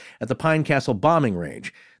inland at the Pine Castle bombing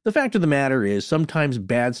range. The fact of the matter is, sometimes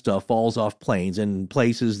bad stuff falls off planes in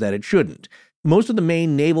places that it shouldn't. Most of the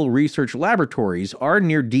main naval research laboratories are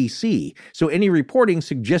near D.C., so any reporting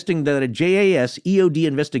suggesting that a JAS EOD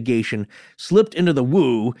investigation slipped into the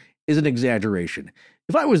WU is an exaggeration.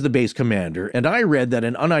 If I was the base commander and I read that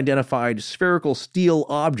an unidentified spherical steel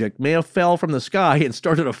object may have fell from the sky and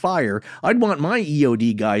started a fire, I'd want my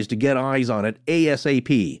EOD guys to get eyes on it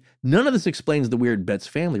ASAP. None of this explains the weird Betz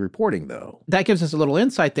family reporting, though. That gives us a little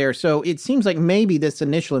insight there. So it seems like maybe this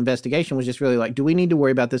initial investigation was just really like, do we need to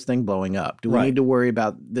worry about this thing blowing up? Do we need to worry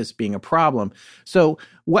about this being a problem? So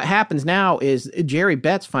what happens now is Jerry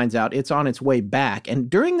Betz finds out it's on its way back. And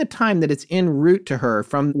during the time that it's en route to her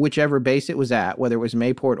from whichever base it was at, whether it was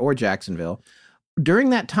Mayport or Jacksonville,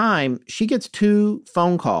 during that time, she gets 2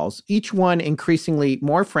 phone calls, each one increasingly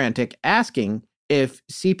more frantic, asking if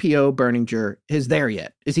CPO Berninger is there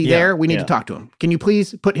yet. Is he there? We need to talk to him. Can you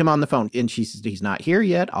please put him on the phone? And she says, he's not here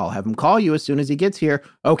yet. I'll have him call you as soon as he gets here.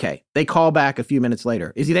 Okay. They call back a few minutes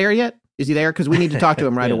later. Is he there yet? Is he there? Because we need to talk to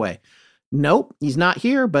him right away. Nope, he's not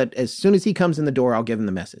here, but as soon as he comes in the door, I'll give him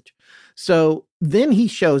the message. So then he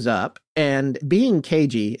shows up, and being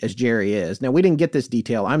cagey as Jerry is, now we didn't get this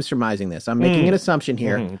detail. I'm surmising this. I'm making an assumption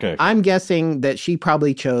here. Okay. I'm guessing that she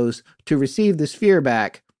probably chose to receive the sphere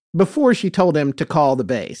back before she told him to call the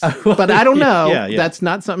base. But I don't know. That's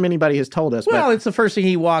not something anybody has told us. Well, it's the first thing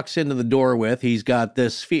he walks into the door with. He's got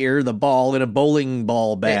this sphere, the ball, in a bowling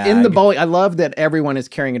ball bag. In the bowling, I love that everyone is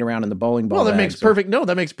carrying it around in the bowling ball that bag.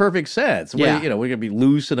 makes perfect sense. Yeah. We're going to be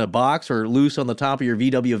loose in a box or loose on the top of your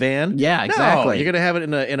VW van. Yeah, exactly. No, you're going to have it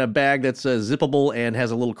in a bag that's zippable and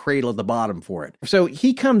has a little cradle at the bottom for it. So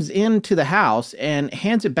he comes into the house and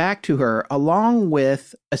hands it back to her along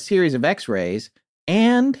with a series of x-rays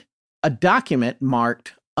and a document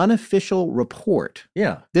marked unofficial report.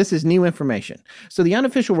 Yeah. This is new information. So the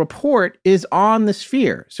unofficial report is on the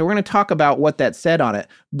sphere. So we're going to talk about what that said on it.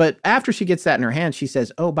 But after she gets that in her hand, she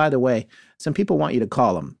says, oh, by the way, some people want you to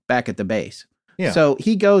call them back at the base. Yeah. So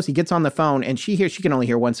he gets on the phone, and she can only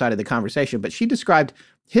hear one side of the conversation, but she described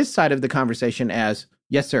his side of the conversation as,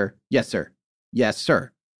 yes, sir. Yes, sir. Yes,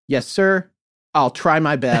 sir. Yes, sir. I'll try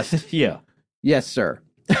my best. Yeah. Yes, sir.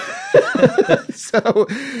 So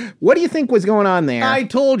what do you think was going on there? I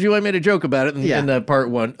told you I made a joke about it in part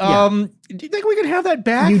 1. Do you think we could have that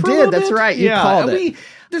back You for a did. little That's bit? right. You called it.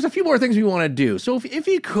 There's a few more things we want to do. So if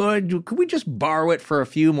you could we just borrow it for a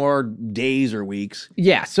few more days or weeks?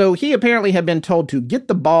 Yeah. So he apparently had been told to get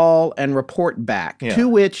the ball and report back, to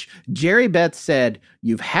which Jerry Betz said,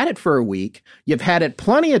 you've had it for a week. You've had it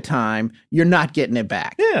plenty of time. You're not getting it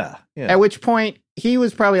back. Yeah. At which point he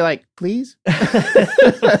was probably like, please?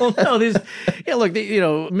 Well, no, look,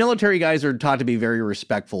 military guys are taught to be very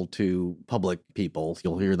respectful to public people.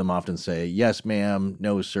 You'll hear them often say, yes, ma'am,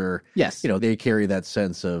 no, sir. Yes. They carry that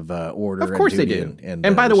sense of order. Of course and they duty do.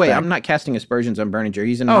 And by the way, respect. I'm not casting aspersions on Berninger.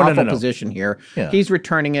 He's in an awful position here. Yeah. He's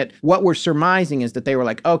returning it. What we're surmising is that they were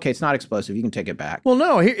like, okay, it's not explosive. You can take it back. Well,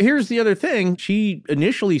 no, here's the other thing. She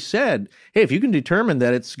initially said, hey, if you can determine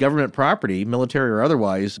that it's government property, military or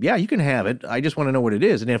otherwise, yeah, you can have it. I just want to know what it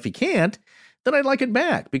is. And if you can't, then I'd like it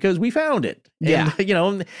back because we found it. Yeah.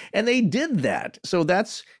 And, and they did that. So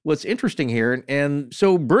that's what's interesting here. And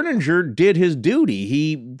so Berninger did his duty.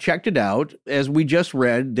 He checked it out. As we just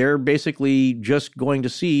read, they're basically just going to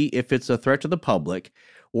see if it's a threat to the public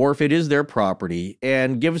or if it is their property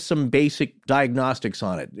and give some basic diagnostics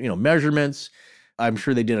on it, measurements. I'm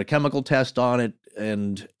sure they did a chemical test on it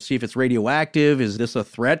and see if it's radioactive. Is this a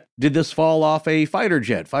threat? Did this fall off a fighter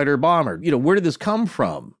jet, fighter bomber? Where did this come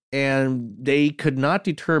from? And they could not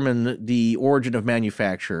determine the origin of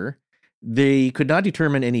manufacture. They could not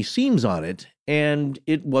determine any seams on it, and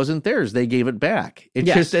it wasn't theirs. They gave it back. It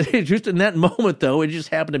just in that moment, though, it just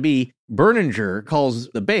happened to be Berninger calls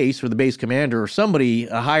the base or the base commander or somebody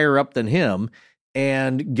higher up than him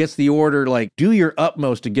and gets the order, like, do your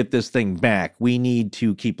utmost to get this thing back. We need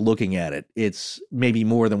to keep looking at it. It's maybe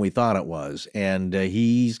more than we thought it was. And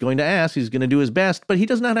he's going to ask, he's going to do his best, but he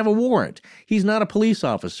does not have a warrant. He's not a police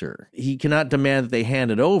officer. He cannot demand that they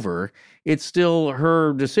hand it over. It's still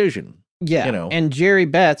her decision. Yeah, and Jerry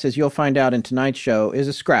Betz, as you'll find out in tonight's show, is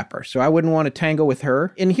a scrapper, so I wouldn't want to tangle with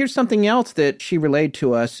her. And here's something else that she relayed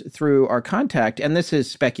to us through our contact, and this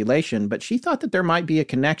is speculation, but she thought that there might be a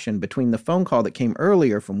connection between the phone call that came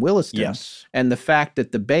earlier from Williston and the fact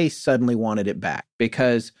that the base suddenly wanted it back,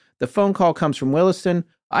 because the phone call comes from Williston.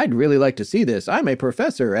 I'd really like to see this. I'm a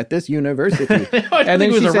professor at this university. And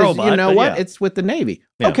then she says, robot, you know what? Yeah. It's with the Navy.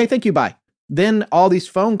 Yeah. Okay, thank you, bye. Then all these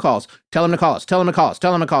phone calls, tell him to call us, tell him to call us,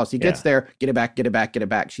 tell him to call us. He gets there, get it back, get it back, get it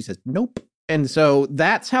back. She says, nope. And so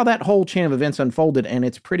that's how that whole chain of events unfolded, and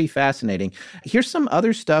it's pretty fascinating. Here's some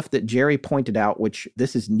other stuff that Jerry pointed out, which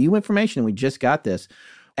this is new information. We just got this.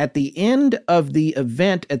 At the end of the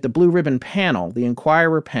event at the Blue Ribbon panel, the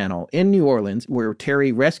Inquirer panel in New Orleans, where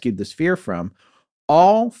Terry rescued the sphere from,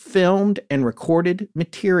 all filmed and recorded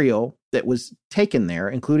material that was taken there,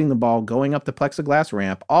 including the ball going up the plexiglass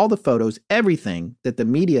ramp, all the photos, everything that the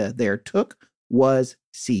media there took was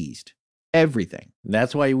seized. Everything.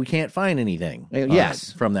 That's why we can't find anything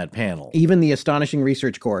yes. From that panel. Even the astonishing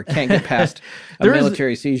research corps can't get past a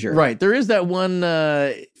military seizure. Right. There is that one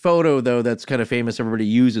photo, though, that's kind of famous everybody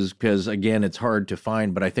uses because, again, it's hard to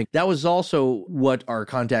find. But I think that was also what our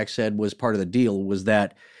contact said was part of the deal, was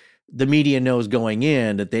that the media knows going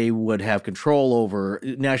in that they would have control over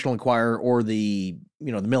National Enquirer or the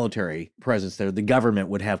military presence there. The government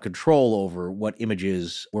would have control over what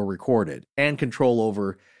images were recorded and control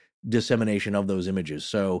over dissemination of those images.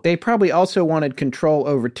 So they probably also wanted control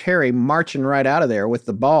over Terry marching right out of there with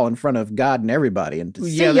the ball in front of God and everybody. And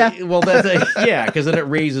because then it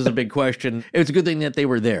raises a big question. It's a good thing that they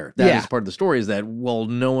were there. That is part of the story, is that, well,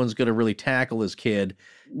 no one's going to really tackle this kid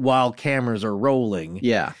while cameras are rolling.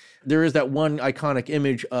 Yeah. There is that one iconic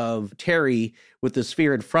image of Terry with the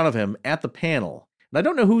sphere in front of him at the panel. And I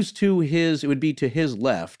don't know who's it would be to his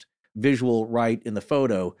left, visual right in the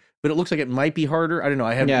photo, but it looks like it might be Harder. I don't know.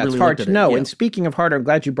 I haven't really it's hard looked to at know. it. Yeah. And speaking of Harder, I'm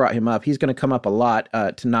glad you brought him up. He's going to come up a lot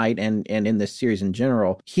tonight and in this series in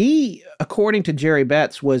general. He, according to Jerry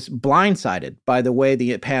Betz, was blindsided by the way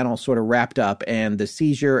the panel sort of wrapped up and the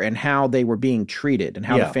seizure and how they were being treated and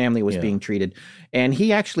how the family was being treated. And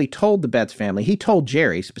he actually told the Betz family, he told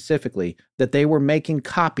Jerry specifically, that they were making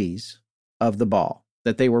copies of the ball.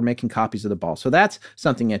 So that's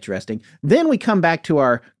something interesting. Then we come back to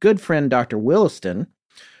our good friend, Dr. Williston,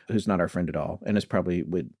 who's not our friend at all, and is probably,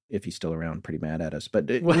 if he's still around, pretty mad at us. But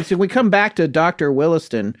so we come back to Dr.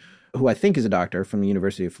 Williston, who I think is a doctor from the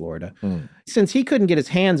University of Florida. Since he couldn't get his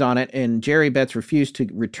hands on it and Jerry Betz refused to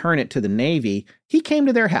return it to the Navy, he came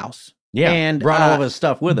to their house. Yeah, and brought all of his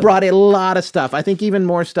stuff with him. Brought a lot of stuff. I think even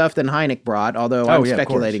more stuff than Hynek brought, although I'm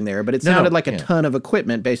speculating there. But it sounded like a ton of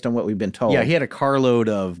equipment based on what we've been told. Yeah, he had a carload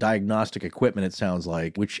of diagnostic equipment, it sounds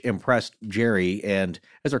like, which impressed Jerry. And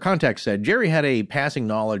as our contact said, Jerry had a passing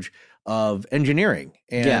knowledge of engineering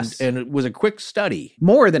and it was a quick study.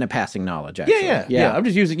 More than a passing knowledge, actually. Yeah. I'm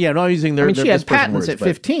just using, not using their she had patents at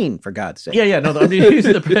 15, for God's sake. I'm just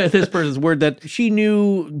using this person's word that she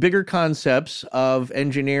knew bigger concepts of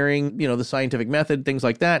engineering, the scientific method, things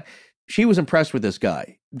like that. She was impressed with this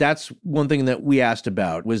guy. That's one thing that we asked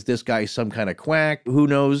about. Was this guy some kind of quack? Who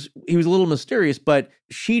knows? He was a little mysterious, but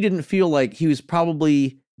she didn't feel like he was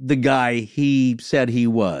probably the guy he said he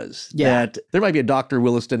was. Yeah. That there might be a Dr.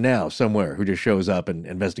 Williston now somewhere who just shows up and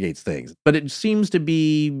investigates things. But it seems to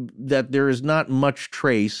be that there is not much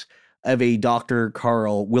trace of a Dr.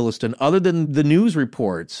 Carl Williston other than the news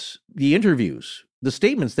reports, the interviews, the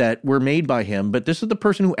statements that were made by him. But this is the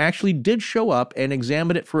person who actually did show up and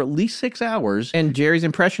examined it for at least 6 hours. And Jerry's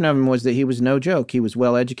impression of him was that he was no joke. He was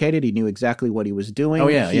well educated. He knew exactly what he was doing.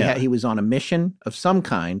 He was on a mission of some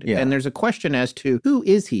kind. Yeah. And there's a question as to who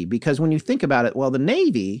is he? Because when you think about it, well, the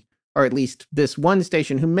Navy, or at least this one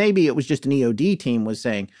station who maybe it was just an EOD team, was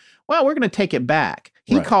saying, well, we're going to take it back.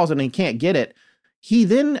 He calls it and he can't get it. He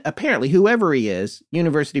then, apparently, whoever he is,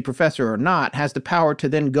 university professor or not, has the power to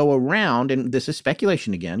then go around, and this is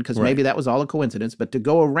speculation again, because maybe that was all a coincidence, but to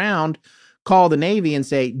go around, call the Navy and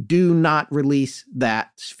say, do not release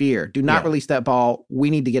that sphere. Do not release that ball.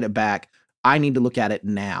 We need to get it back. I need to look at it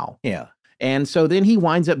now. Yeah. And so then he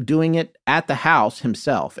winds up doing it at the house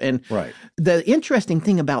himself. And the interesting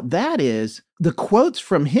thing about that is the quotes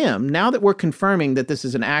from him, now that we're confirming that this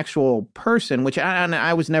is an actual person, which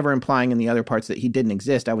I was never implying in the other parts that he didn't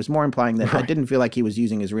exist. I was more implying that I didn't feel like he was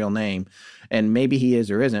using his real name. And maybe he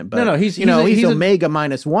is or isn't. But he's Omega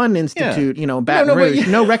 -1 Institute, Baton Rouge.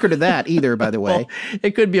 No record of that either, by the way. Well,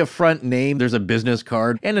 it could be a front name. There's a business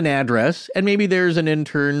card and an address. And maybe there's an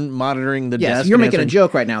intern monitoring the desk. You're making a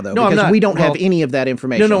joke right now, though, because we don't have any of that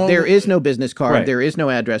information. There is no business card. There is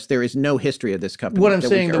no address. There is no history of this company. What I'm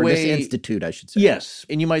saying, this institute, I should say. Yes.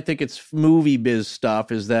 And you might think it's movie biz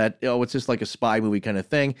stuff, is that, it's just like a spy movie kind of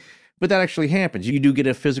thing. But that actually happens. You do get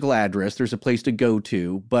a physical address. There's a place to go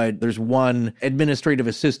to, but there's one administrative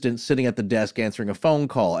assistant sitting at the desk answering a phone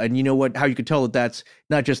call. And you know what? How you could tell that that's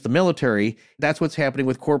not just the military. That's what's happening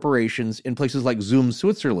with corporations in places like Zoom,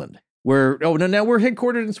 Switzerland, where, now we're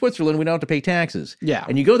headquartered in Switzerland. We don't have to pay taxes. Yeah.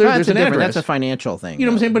 And you go there, there's an address. That's a financial thing. You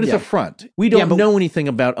know what I'm saying? But it's a front. We don't know anything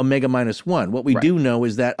about Omega -1. What we do know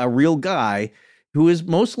is that a real guy who is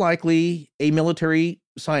most likely a military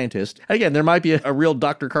scientist. Again, there might be a real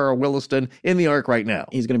Dr. Carl Williston in the Ark right now.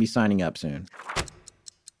 He's going to be signing up soon.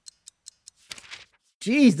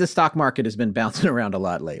 Geez, the stock market has been bouncing around a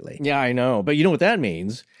lot lately. Yeah, I know. But you know what that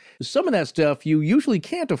means? Some of that stuff you usually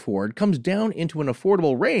can't afford comes down into an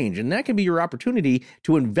affordable range, and that can be your opportunity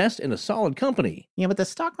to invest in a solid company. Yeah, but the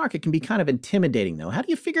stock market can be kind of intimidating, though. How do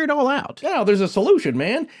you figure it all out? Now, there's a solution,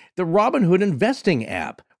 man. The Robinhood Investing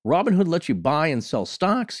app. Robinhood lets you buy and sell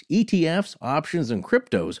stocks, ETFs, options, and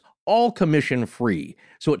cryptos, all commission-free.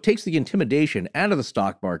 So it takes the intimidation out of the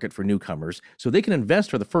stock market for newcomers so they can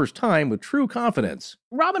invest for the first time with true confidence.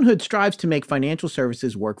 Robinhood strives to make financial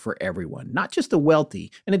services work for everyone, not just the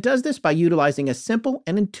wealthy, and it does this by utilizing a simple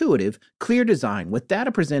and intuitive, clear design with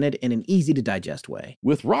data presented in an easy-to-digest way.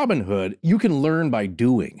 With Robinhood, you can learn by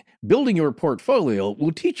doing. Building your portfolio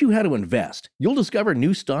will teach you how to invest. You'll discover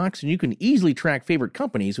new stocks, and you can easily track favorite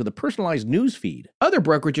companies with a personalized news feed. Other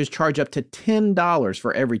brokerages charge up to $10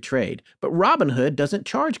 for every trade, but Robinhood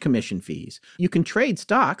doesn't charge commission fees. You can trade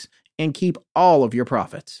stocks and keep all of your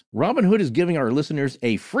profits. Robinhood is giving our listeners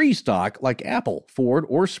a free stock like Apple, Ford,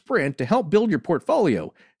 or Sprint to help build your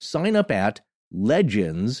portfolio. Sign up at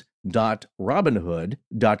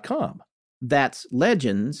legends.robinhood.com. That's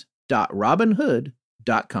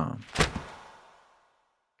legends.robinhood.com.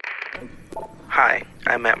 Hi,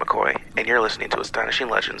 I'm Matt McCoy, and you're listening to Astonishing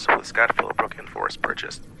Legends with Scott Philbrook and Forrest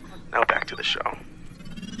Burgess. Now back to the show.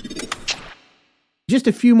 Just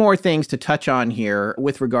a few more things to touch on here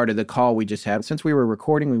with regard to the call we just had. Since we were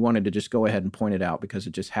recording, we wanted to just go ahead and point it out because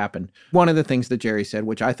it just happened. One of the things that Jerry said,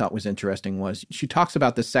 which I thought was interesting, was she talks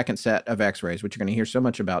about the second set of x-rays, which you're going to hear so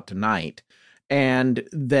much about tonight, and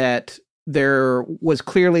that there was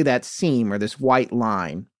clearly that seam or this white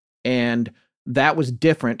line, and that was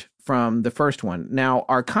different from the first one. Now,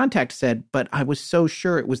 our contact said, but I was so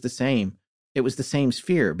sure it was the same. It was the same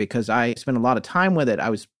sphere because I spent a lot of time with it. I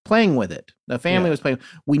was playing with it. The family was playing.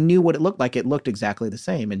 We knew what it looked like. It looked exactly the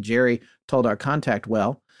same. And Jerry told our contact,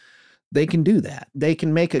 well, they can do that. They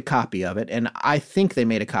can make a copy of it. And I think they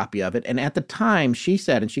made a copy of it. And at the time, she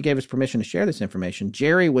said, and she gave us permission to share this information,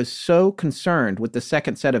 Jerry was so concerned with the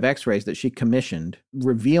second set of x-rays that she commissioned,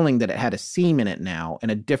 revealing that it had a seam in it now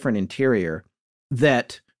and a different interior,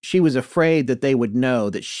 that she was afraid that they would know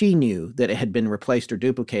that she knew that it had been replaced or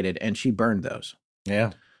duplicated, and she burned those.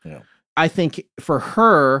 Yeah. I think for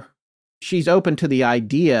her, she's open to the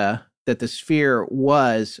idea that the sphere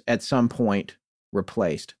was at some point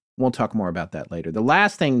replaced. We'll talk more about that later. The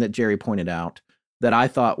last thing that Jerry pointed out that I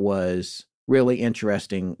thought was really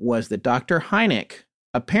interesting was that Dr. Hynek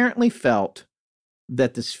apparently felt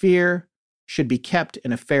that the sphere should be kept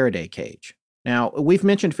in a Faraday cage. Now, we've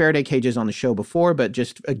mentioned Faraday cages on the show before, but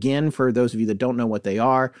just again, for those of you that don't know what they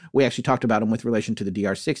are, we actually talked about them with relation to the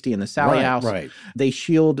DR60 and the Sally House. Right. They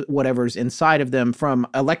shield whatever's inside of them from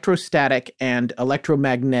electrostatic and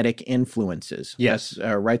electromagnetic influences. Yes.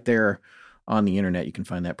 That's, right there on the internet. You can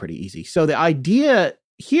find that pretty easy. So the idea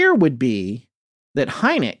here would be that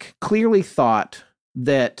Hynek clearly thought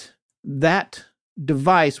that that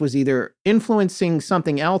device was either influencing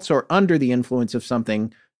something else or under the influence of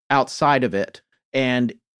something outside of it.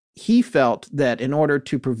 And he felt that in order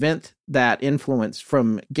to prevent that influence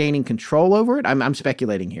from gaining control over it, I'm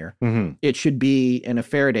speculating here, it should be in a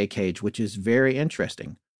Faraday cage, which is very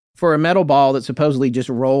interesting. For a metal ball that supposedly just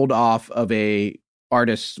rolled off of a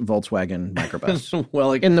artist's Volkswagen microbus.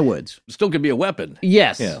 Well, in the woods. Still could be a weapon.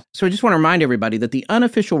 Yes. Yeah. So I just want to remind everybody that the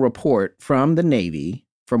unofficial report from the Navy,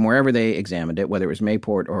 from wherever they examined it, whether it was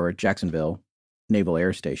Mayport or Jacksonville Naval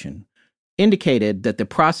Air Station, indicated that the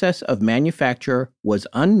process of manufacture was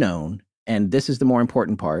unknown, and this is the more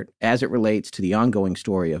important part, as it relates to the ongoing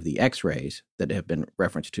story of the X-rays that have been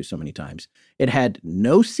referenced to so many times. It had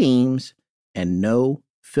no seams and no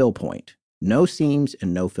fill point. No seams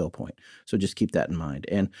and no fill point. So just keep that in mind.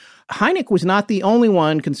 And Hynek was not the only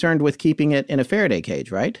one concerned with keeping it in a Faraday cage,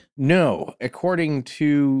 right? No. According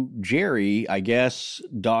to Jerry, I guess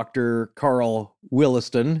Dr. Carl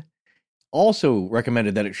Williston also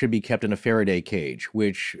recommended that it should be kept in a Faraday cage,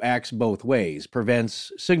 which acts both ways, prevents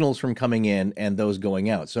signals from coming in and those going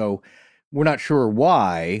out. So we're not sure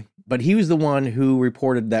why, but he was the one who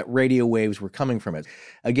reported that radio waves were coming from it.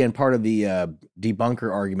 Again, part of the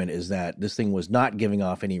debunker argument is that this thing was not giving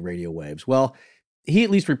off any radio waves. Well, he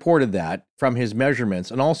at least reported that from his measurements,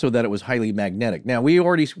 and also that it was highly magnetic. Now, we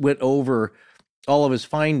already went over all of his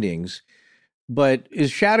findings, but as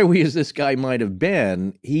shadowy as this guy might have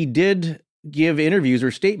been, he did give interviews or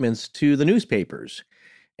statements to the newspapers.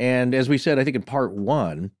 And as we said, I think in part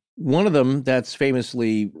one of them that's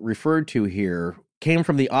famously referred to here came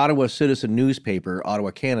from the Ottawa Citizen newspaper,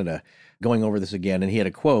 Ottawa, Canada, going over this again. And he had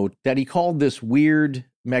a quote that he called this weird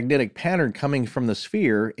magnetic pattern coming from the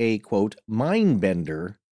sphere a, quote, mind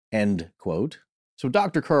bender, end quote. So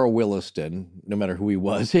Dr. Carl Williston, no matter who he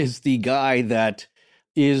was, is the guy that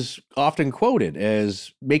is often quoted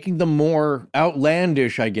as making the more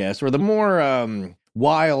outlandish, I guess, or the more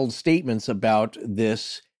wild statements about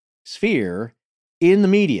this sphere in the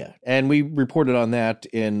media. And we reported on that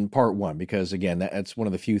in part 1, because again, that's one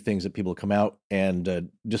of the few things that people come out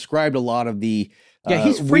and described a lot of the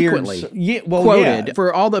he's frequently quoted.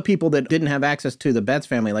 For all the people that didn't have access to the Betz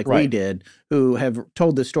family like we did, who have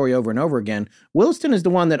told this story over and over again, Williston is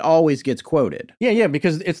the one that always gets quoted. Yeah,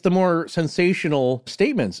 because it's the more sensational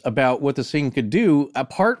statements about what this thing could do,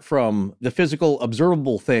 apart from the physical,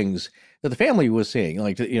 observable things that the family was seeing,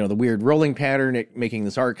 like, the weird rolling pattern, it making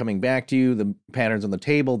this art coming back to you, the patterns on the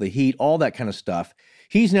table, the heat, all that kind of stuff.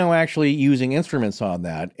 He's now actually using instruments on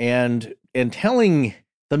that and telling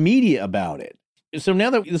the media about it. So now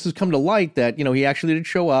that this has come to light that, he actually did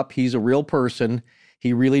show up, he's a real person,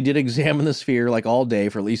 he really did examine the sphere like all day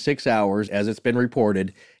for at least 6 hours, as it's been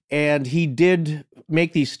reported, and he did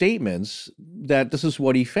make these statements that this is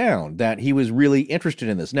what he found, that he was really interested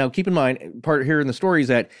in this. Now, keep in mind, part here in the story is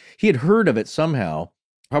that he had heard of it somehow,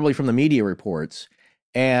 probably from the media reports,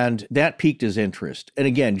 and that piqued his interest. And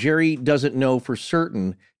again, Jerry doesn't know for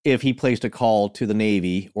certain if he placed a call to the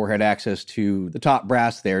Navy or had access to the top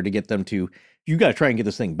brass there to get them to, you got to try and get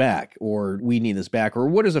this thing back, or we need this back, or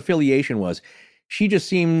what his affiliation was. She just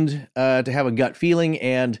seemed to have a gut feeling,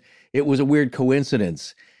 and it was a weird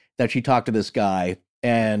coincidence that she talked to this guy,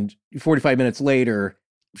 and 45 minutes later,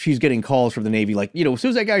 she's getting calls from the Navy like, as soon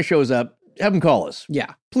as that guy shows up, have him call us.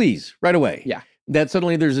 Yeah. Please, right away. Yeah. That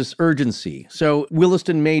suddenly there's this urgency. So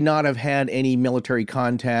Williston may not have had any military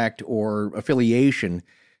contact or affiliation.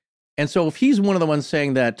 And so if he's one of the ones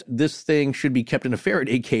saying that this thing should be kept in a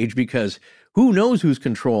Faraday cage because who knows who's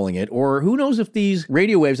controlling it, or who knows if these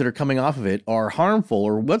radio waves that are coming off of it are harmful,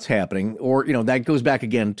 or what's happening, or, that goes back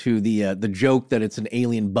again to the joke that it's an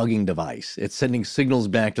alien bugging device. It's sending signals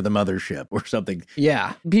back to the mothership or something.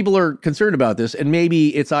 Yeah. People are concerned about this, and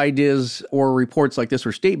maybe it's ideas or reports like this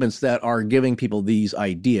or statements that are giving people these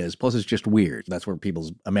ideas. Plus, it's just weird. That's where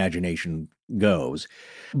people's imagination goes.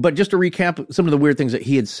 But just to recap some of the weird things that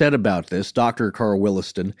he had said about this, Dr. Carl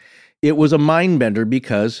Williston, it was a mind bender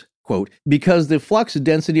because, quote, because the flux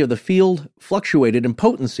density of the field fluctuated in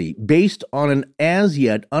potency based on an as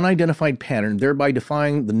yet unidentified pattern, thereby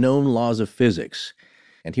defying the known laws of physics.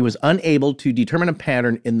 And he was unable to determine a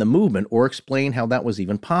pattern in the movement or explain how that was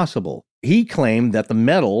even possible. He claimed that the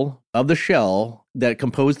metal of the shell that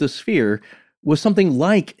composed the sphere was something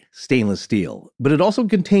like stainless steel, but it also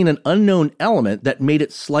contained an unknown element that made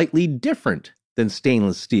it slightly different than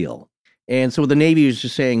stainless steel. And so the Navy is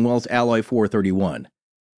just saying, well, it's alloy 431.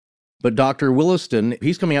 But Dr. Williston,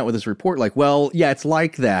 he's coming out with this report like, well, yeah, it's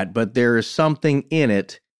like that, but there is something in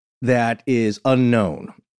it that is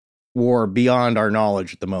unknown or beyond our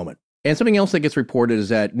knowledge at the moment. And something else that gets reported is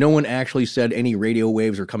that no one actually said any radio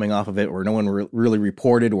waves are coming off of it, or no one really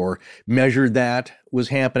reported or measured that was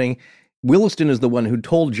happening. Williston is the one who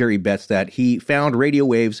told Jerry Betz that he found radio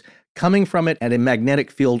waves coming from it and a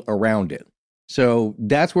magnetic field around it. So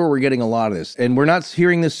that's where we're getting a lot of this. And we're not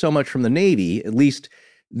hearing this so much from the Navy, at least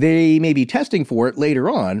they may be testing for it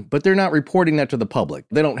later on, but they're not reporting that to the public.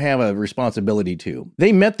 They don't have a responsibility to.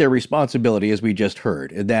 They met their responsibility, as we just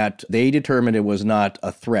heard, that they determined it was not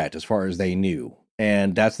a threat as far as they knew.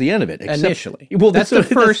 And that's the end of it. Initially. Well, that's the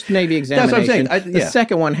first Navy examination. That's what I'm saying. The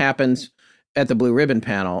second one happens at the Blue Ribbon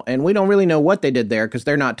panel, and we don't really know what they did there because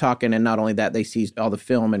they're not talking, and not only that, they seized all the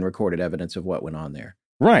film and recorded evidence of what went on there.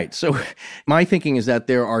 Right. So my thinking is that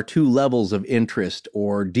there are two levels of interest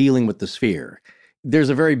or dealing with the sphere. There's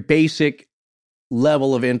a very basic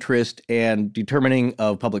level of interest and determining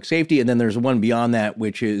of public safety, and then there's one beyond that,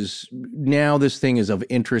 which is now this thing is of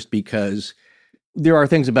interest because there are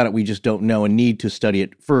things about it we just don't know and need to study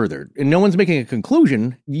it further. And no one's making a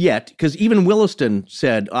conclusion yet, because even Williston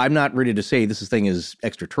said, I'm not ready to say this thing is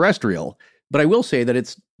extraterrestrial, but I will say that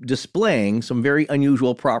it's displaying some very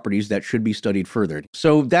unusual properties that should be studied further.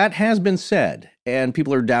 So that has been said, and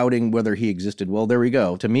people are doubting whether he existed. Well, there we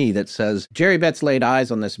go. To me, that says Jerry Betz laid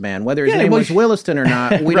eyes on this man. Whether his name was Williston or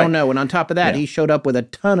not, we don't know. And on top of that, he showed up with a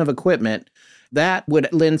ton of equipment that would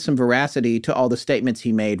lend some veracity to all the statements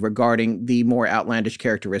he made regarding the more outlandish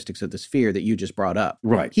characteristics of the sphere that you just brought up.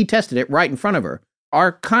 Right. He tested it right in front of her.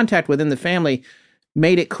 Our contact within the family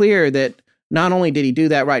made it clear that not only did he do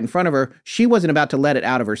that right in front of her, she wasn't about to let it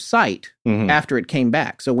out of her sight after it came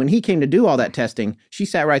back. So when he came to do all that testing, she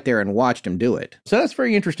sat right there and watched him do it. So that's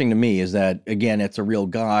very interesting to me, is that, again, it's a real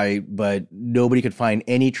guy, but nobody could find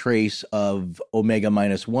any trace of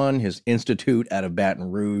Omega-1, his institute out of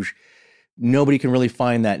Baton Rouge. Nobody can really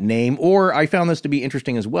find that name. Or I found this to be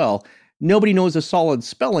interesting as well. nobody knows a solid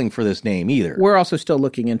spelling for this name either. We're also still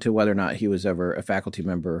looking into whether or not he was ever a faculty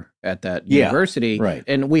member at that university. Right.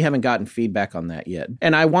 And we haven't gotten feedback on that yet.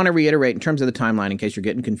 And I want to reiterate, in terms of the timeline, in case you're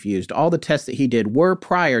getting confused, all the tests that he did were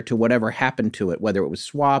prior to whatever happened to it, whether it was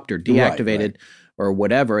swapped or deactivated. Right. Or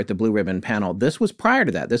whatever at the Blue Ribbon panel. This was prior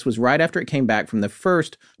to that. This was right after it came back from the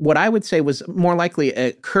first, what I would say was more likely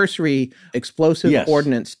a cursory explosive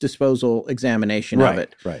ordnance disposal examination of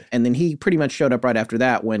it. Right. And then he pretty much showed up right after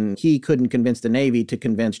that when he couldn't convince the Navy to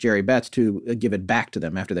convince Jerry Betz to give it back to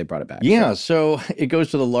them after they brought it back. Yeah, so it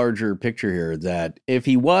goes to the larger picture here that if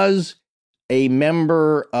he was a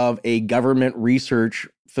member of a government research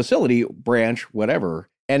facility, branch, whatever,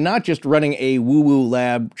 and not just running a woo-woo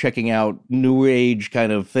lab checking out new age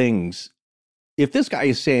kind of things. If this guy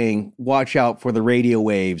is saying, watch out for the radio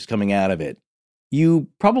waves coming out of it, you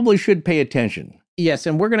probably should pay attention. Yes,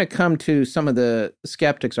 and we're going to come to some of the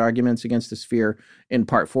skeptics' arguments against the sphere in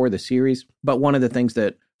part 4 of the series. But one of the things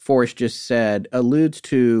that Forrest just said alludes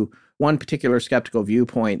to one particular skeptical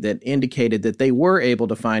viewpoint that indicated that they were able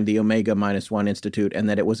to find the Omega-1 Institute and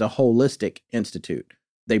that it was a holistic institute.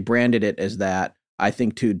 They branded it as that. I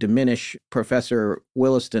think to diminish Professor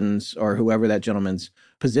Williston's or whoever that gentleman's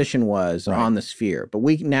position was on the sphere. But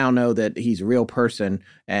we now know that he's a real person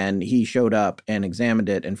and he showed up and examined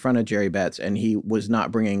it in front of Jerry Betz and he was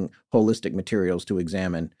not bringing holistic materials to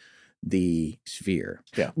examine the sphere.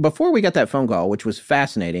 Yeah. Before we got that phone call, which was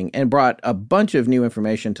fascinating and brought a bunch of new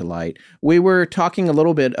information to light, we were talking a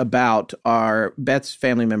little bit about our Betz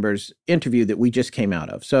family members interview that we just came out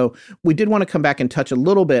of. So we did want to come back and touch a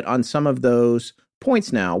little bit on some of those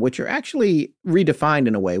points now, which are actually redefined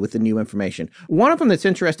in a way with the new information. One of them that's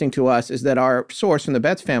interesting to us is that our source from the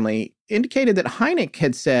Betz family indicated that Hynek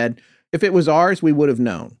had said, if it was ours, we would have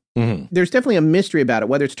known. Mm-hmm. There's definitely a mystery about it,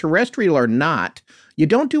 whether it's terrestrial or not. You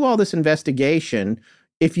don't do all this investigation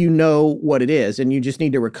if you know what it is and you just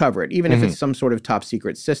need to recover it, even if it's some sort of top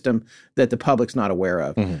secret system that the public's not aware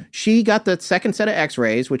of. She got the second set of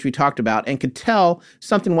x-rays, which we talked about, and could tell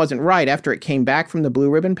something wasn't right after it came back from the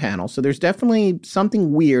Blue Ribbon panel. So there's definitely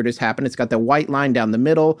something weird has happened. It's got the white line down the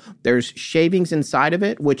middle. There's shavings inside of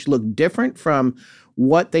it, which look different from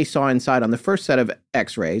what they saw inside on the first set of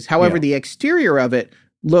x-rays. However, the exterior of it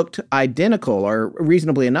looked identical or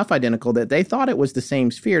reasonably enough identical that they thought it was the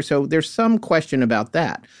same sphere. So there's some question about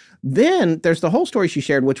that. Then there's the whole story she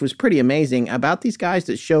shared, which was pretty amazing, about these guys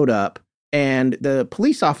that showed up and the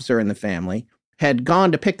police officer in the family had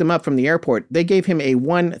gone to pick them up from the airport. They gave him a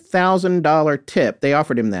 $1,000 tip. They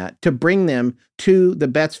offered him that to bring them to the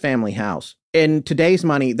Betz family house. In today's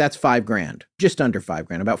money, that's $5,000, just under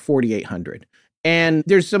 $5,000, about $4,800. And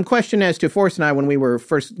there's some question as to Forrest and I, when we were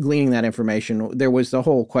first gleaning that information, there was the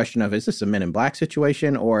whole question of, is this a Men in Black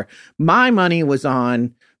situation? Or my money was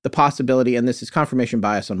on the possibility, and this is confirmation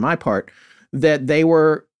bias on my part, that they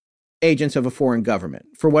were agents of a foreign government,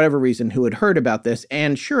 for whatever reason, who had heard about this.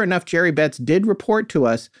 And sure enough, Jerry Betz did report to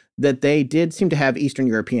us that they did seem to have Eastern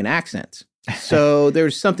European accents. So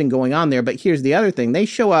there's something going on there. But here's the other thing. They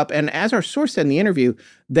show up, and as our source said in the interview,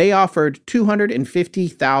 they offered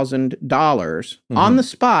 $250,000 on the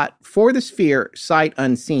spot for the sphere, sight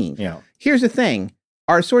unseen. Yeah. Here's the thing.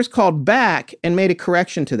 Our source called back and made a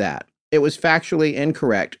correction to that. It was factually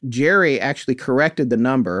incorrect. Jerry actually corrected the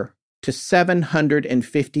number to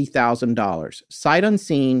 $750,000, sight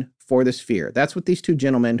unseen for the sphere. That's what these two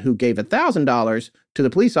gentlemen who gave $1,000 to the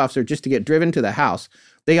police officer just to get driven to the house,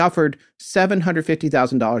 they offered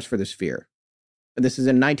 $750,000 for the sphere. This is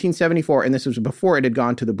in 1974, and this was before it had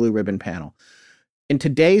gone to the Blue Ribbon panel. In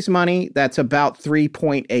today's money, that's about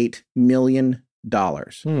 $3.8 million.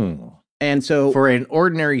 And so for an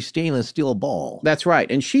ordinary stainless steel ball. That's right.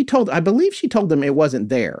 And I believe she told them it wasn't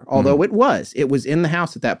there, although it was in the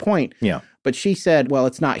house at that point. Yeah. But she said, well,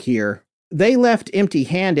 it's not here. They left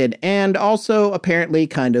empty-handed and also apparently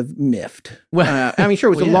kind of miffed. Well, I mean,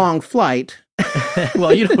 sure, it was a long flight.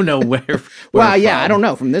 Well, you don't know where well, yeah, from. I don't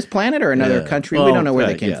know, from this planet or another country. We don't know where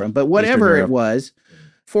they came from. But whatever it was,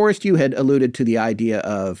 Forrest, you had alluded to the idea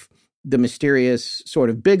of the mysterious sort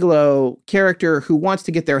of Bigelow character who wants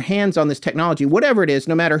to get their hands on this technology, whatever it is,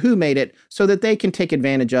 no matter who made it, so that they can take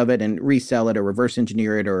advantage of it and resell it or reverse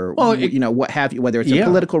engineer it or, what have you, whether it's a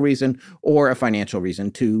political reason or a financial reason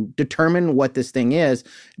to determine what this thing is.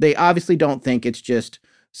 They obviously don't think it's just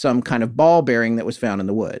some kind of ball bearing that was found in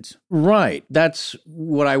the woods. Right. That's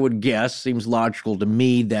what I would guess. Seems logical to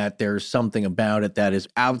me that there's something about it that is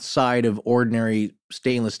outside of ordinary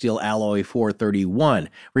stainless steel alloy 431.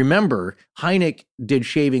 Remember, Hynek did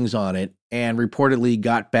shavings on it and reportedly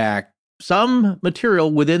got back some material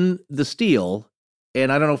within the steel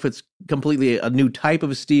And I don't know if it's completely a new type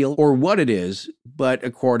of steel or what it is, but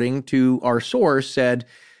according to our source said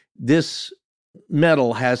this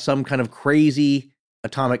metal has some kind of crazy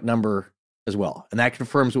atomic number as well. And that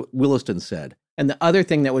confirms what Williston said. And the other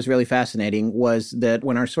thing that was really fascinating was that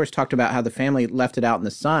when our source talked about how the family left it out in the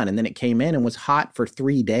sun and then it came in and was hot for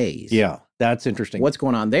 3 days. Yeah, that's interesting. What's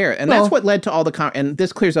going on there? And that's what led to all the and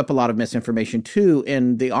this clears up a lot of misinformation too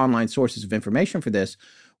in the online sources of information for this,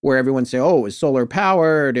 where everyone say, oh, it was solar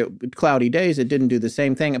powered, cloudy days, it didn't do the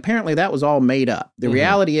same thing. Apparently that was all made up. The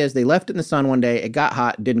reality is they left it in the sun one day, it got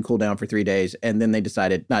hot, didn't cool down for 3 days, and then they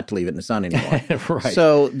decided not to leave it in the sun anymore. Right.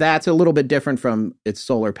 So that's a little bit different from it's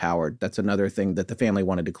solar powered. That's another thing that the family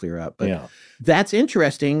wanted to clear up. But that's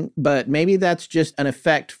interesting, but maybe that's just an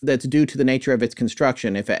effect that's due to the nature of its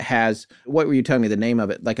construction. If it has, what were you telling me the name of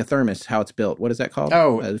it? Like a thermos, how it's built. What is that called?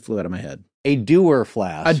 Oh. It flew out of my head. A Dewar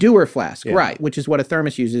flask. A Dewar flask, right, which is what a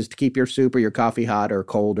thermos uses to keep your soup or your coffee hot or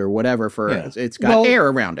cold or whatever. It's got air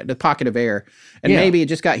around it, a pocket of air. And maybe it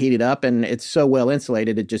just got heated up and it's so well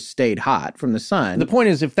insulated it just stayed hot from the sun. The point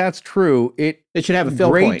is, if that's true, it should have a fill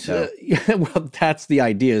point, though. Well, that's the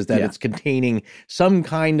idea, is that it's containing some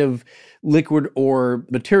kind of liquid or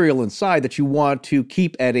material inside that you want to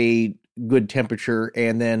keep at a good temperature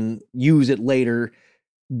and then use it later.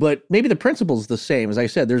 But maybe the principle is the same. As I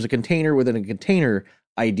said, there's a container within a container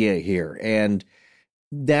idea here. And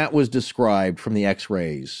that was described from the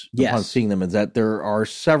X-rays upon seeing them, is that there are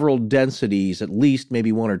several densities, at least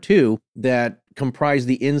maybe one or two, that comprise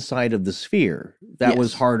the inside of the sphere. That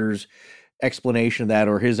was Harder's explanation of that,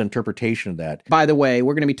 or his interpretation of that. By the way,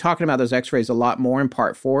 we're going to be talking about those X-rays a lot more in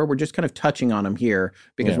part 4. We're just kind of touching on them here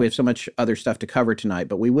because we have so much other stuff to cover tonight,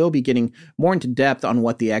 but we will be getting more into depth on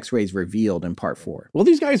what the X-rays revealed in part 4. Well,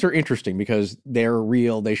 these guys are interesting because they're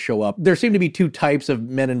real. They show up. There seem to be 2 types of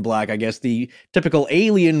men in black, I guess. The typical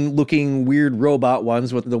alien-looking weird robot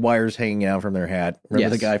ones with the wires hanging out from their hat.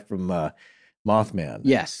 Remember the guy from Mothman?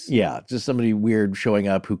 Yes. Yeah, just somebody weird showing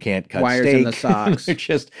up who can't cut wires steak. in the socks.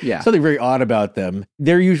 Just something very odd about them.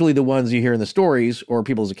 They're usually the ones you hear in the stories or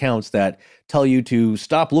people's accounts that tell you to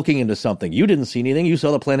stop looking into something. You didn't see anything. You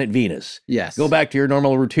saw the planet Venus. Yes. Go back to your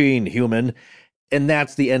normal routine, human. And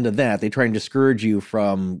that's the end of that. They try and discourage you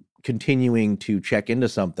from continuing to check into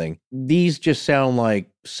something. These just sound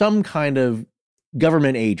like some kind of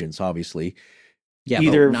government agents, obviously. Yeah, I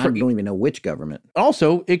don't even know which government.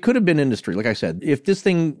 Also, it could have been industry. Like I said, if this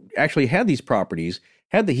thing actually had these properties,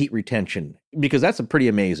 had the heat retention, because that's pretty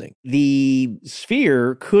amazing. The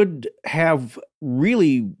sphere could have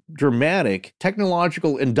really dramatic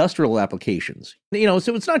technological industrial applications.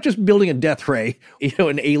 So it's not just building a death ray,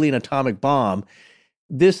 an alien atomic bomb.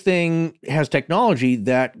 This thing has technology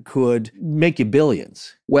that could make you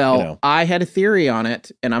billions. Well, I had a theory on it,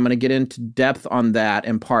 and I'm going to get into depth on that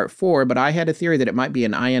in part 4, but I had a theory that it might be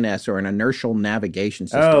an INS or an inertial navigation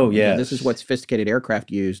system. Oh, yes. This is what sophisticated aircraft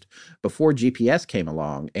used before GPS came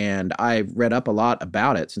along, and I've read up a lot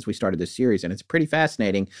about it since we started this series, and it's pretty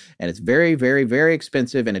fascinating, and it's very, very, very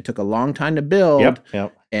expensive, and it took a long time to build.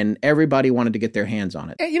 Yep. And everybody wanted to get their hands on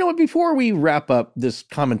it. And you know what? Before we wrap up this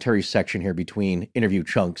commentary section here between interview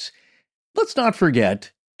chunks, let's not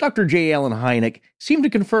forget Dr. J. Allen Hynek seemed to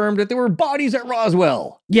confirm that there were bodies at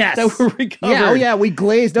Roswell. Yes. That were recovered. Yeah, we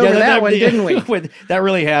glazed over that one, didn't we? That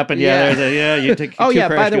really happened. You take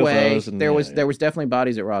by the way, there was definitely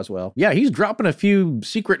bodies at Roswell. Yeah, he's dropping a few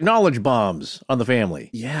secret knowledge bombs on the family.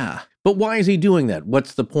 Yeah. But why is he doing that?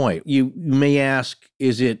 What's the point? You may ask,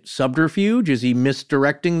 is it subterfuge? Is he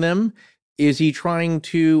misdirecting them? Is he trying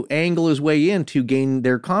to angle his way in to gain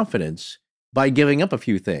their confidence by giving up a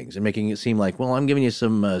few things and making it seem like, well, I'm giving you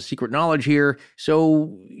some secret knowledge here,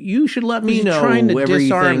 so you should let me know trying to everything.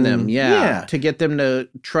 Disarm them, to get them to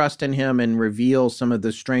trust in him and reveal some of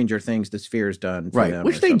the stranger things the sphere's done for them.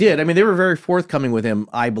 Which they did. I mean, they were very forthcoming with him,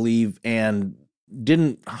 I believe, and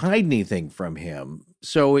didn't hide anything from him.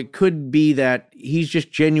 So it could be that he's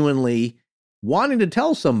just genuinely wanting to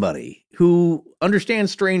tell somebody who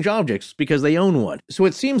understands strange objects because they own one. So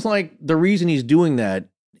it seems like the reason he's doing that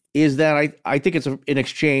is that I think it's an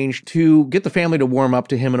exchange to get the family to warm up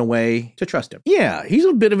to him in a way. To trust him. Yeah, he's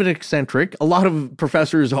a bit of an eccentric. A lot of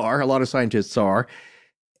professors are, a lot of scientists are.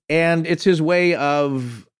 And it's his way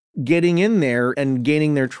of getting in there and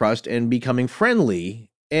gaining their trust and becoming friendly.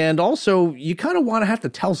 And also, you kind of want to have to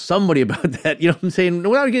tell somebody about that, you know what I'm saying,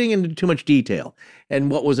 without getting into too much detail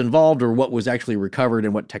and what was involved or what was actually recovered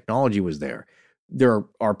and what technology was there. There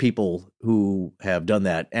are people who have done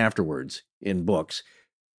that afterwards in books.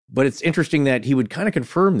 But it's interesting that he would kind of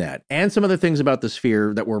confirm that and some other things about the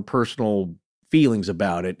sphere that were personal feelings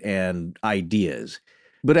about it and ideas.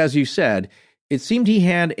 But as you said, it seemed he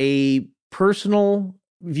had a personal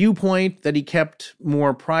viewpoint that he kept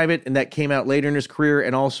more private and that came out later in his career,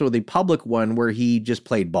 and also the public one where he just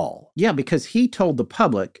played ball. Yeah, because he told the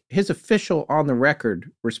public, his official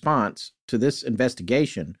on-the-record response to this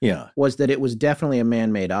investigation was that it was definitely a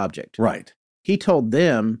man-made object. Right. He told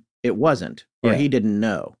them it wasn't, or he didn't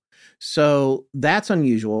know. So that's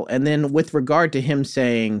unusual. And then with regard to him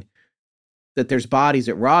saying that there's bodies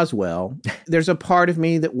at Roswell, there's a part of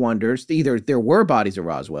me that wonders, either there were bodies at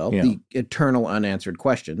Roswell, the eternal unanswered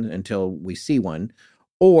question until we see one,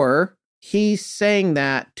 or he's saying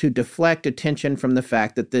that to deflect attention from the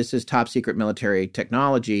fact that this is top secret military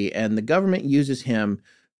technology and the government uses him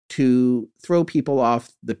to throw people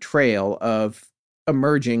off the trail of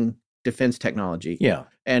emerging defense technology. Yeah.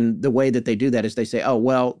 And the way that they do that is they say, oh,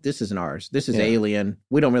 well, this isn't ours. This is alien.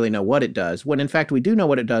 We don't really know what it does. When in fact, we do know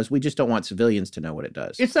what it does. We just don't want civilians to know what it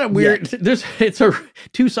does. It's that weird. It's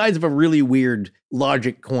two sides of a really weird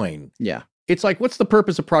logic coin. Yeah. It's like, what's the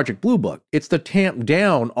purpose of Project Blue Book? It's to tamp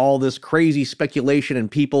down all this crazy speculation and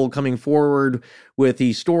people coming forward with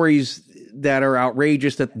these stories that are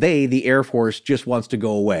outrageous that the Air Force, just wants to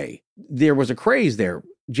go away. There was a craze there.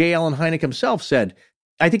 J. Allen Hynek himself said,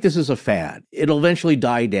 I think this is a fad. It'll eventually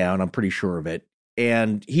die down. I'm pretty sure of it.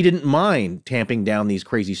 And he didn't mind tamping down these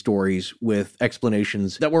crazy stories with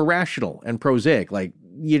explanations that were rational and prosaic, like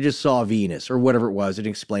you just saw Venus or whatever it was, and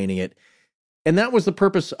explaining it. And that was the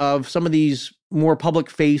purpose of some of these more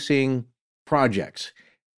public-facing projects.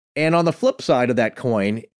 And on the flip side of that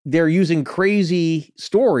coin, they're using crazy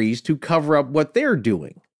stories to cover up what they're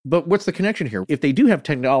doing. But what's the connection here? If they do have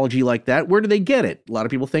technology like that, where do they get it? A lot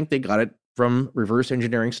of people think they got it from reverse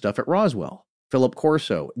engineering stuff at Roswell. Philip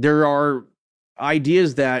Corso. There are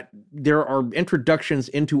ideas that there are introductions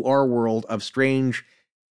into our world of strange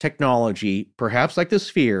technology, perhaps like the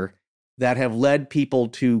sphere, that have led people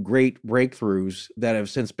to great breakthroughs that have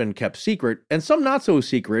since been kept secret, and some not so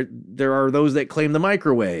secret. There are those that claim the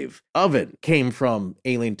microwave oven came from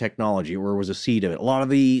alien technology or was a seed of it. A lot of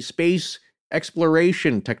the space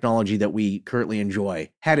exploration technology that we currently enjoy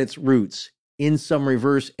had its roots in some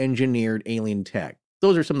reverse engineered alien tech.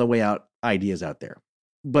 Those are some of the way out ideas out there.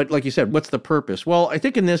 But like you said, what's the purpose? Well, I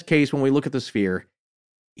think in this case, when we look at the sphere,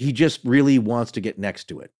 he just really wants to get next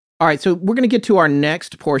to it. All right, so we're going to get to our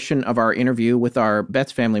next portion of our interview with our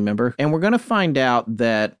Betz family member, and we're going to find out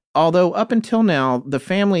that although up until now, the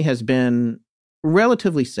family has been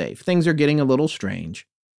relatively safe, things are getting a little strange.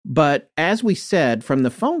 But as we said from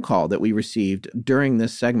the phone call that we received during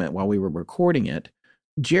this segment while we were recording it,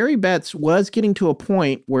 Jerry Betz was getting to a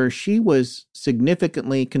point where she was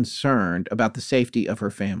significantly concerned about the safety of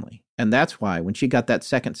her family. And that's why when she got that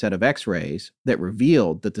second set of x-rays that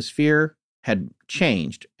revealed that the sphere had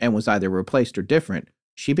changed and was either replaced or different,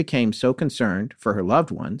 she became so concerned for her loved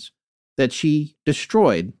ones that she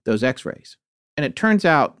destroyed those x-rays. And it turns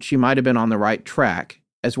out she might have been on the right track,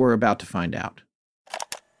 as we're about to find out.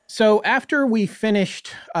 So after we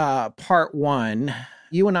finished part one,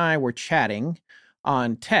 you and I were chatting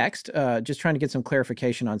on text, just trying to get some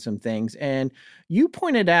clarification on some things. And you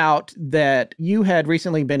pointed out that you had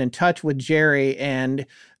recently been in touch with Jerry, and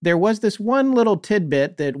there was this one little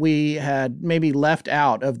tidbit that we had maybe left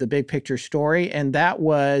out of the big picture story, and that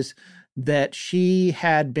was that she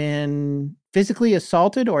had been physically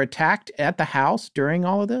assaulted or attacked at the house during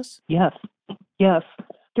all of this? Yes.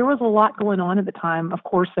 There was a lot going on at the time, of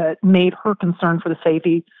course, that made her concerned for the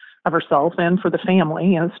safety of herself and for the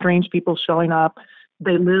family. Strange people showing up.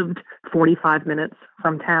 They lived 45 minutes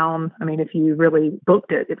from town. I mean, if you really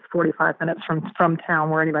booked it, it's 45 minutes from town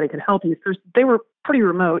where anybody could help you. So they were pretty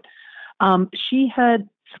remote. She had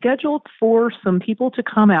scheduled for some people to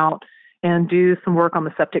come out and do some work on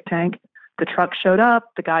the septic tank. The truck showed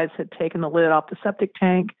up. The guys had taken the lid off the septic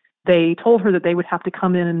tank. They told her that they would have to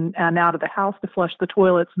come in and out of the house to flush the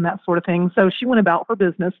toilets and that sort of thing. So she went about her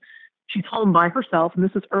business. She's home by herself, and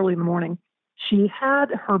this is early in the morning. She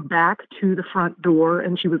had her back to the front door,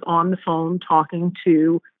 and she was on the phone talking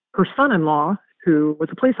to her son-in-law, who was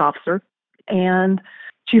a police officer. And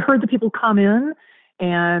she heard the people come in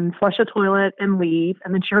and flush a toilet and leave,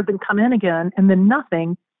 and then she heard them come in again, and then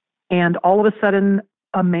nothing. And all of a sudden,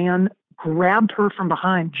 a man grabbed her from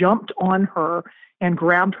behind, jumped on her, and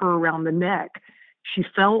grabbed her around the neck. She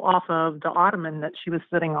fell off of the ottoman that she was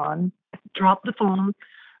sitting on, dropped the phone.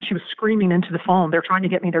 She was screaming into the phone, "They're trying to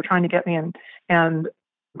get me, they're trying to get me." And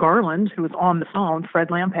Garland, who was on the phone, Fred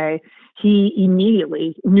Lampe, he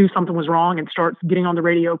immediately knew something was wrong and starts getting on the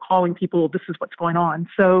radio, calling people, "This is what's going on."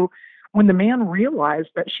 So when the man realized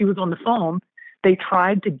that she was on the phone, they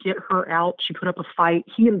tried to get her out. She put up a fight.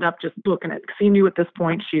 He ended up just booking it because he knew at this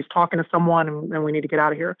point she's talking to someone and we need to get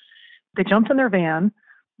out of here. They jumped in their van.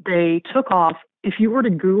 They took off. If you were to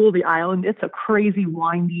Google the island, it's a crazy,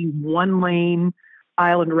 windy, one-lane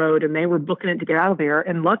island road, and they were booking it to get out of there.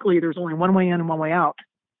 And luckily, there's only one way in and one way out.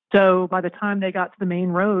 So by the time they got to the main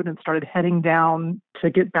road and started heading down to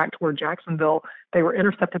get back toward Jacksonville, they were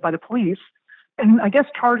intercepted by the police. And I guess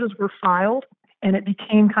charges were filed, and it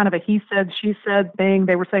became kind of a he said, she said thing.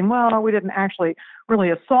 They were saying, well, we didn't actually really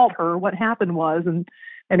assault her. What happened was, and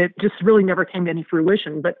it just really never came to any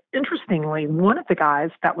fruition. But interestingly, one of the guys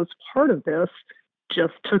that was part of this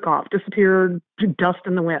just took off, disappeared, dust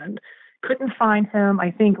in the wind. Couldn't find him.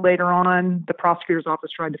 I think later on, the prosecutor's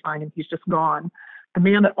office tried to find him. He's just gone. The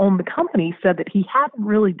man that owned the company said that he hadn't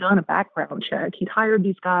really done a background check. He'd hired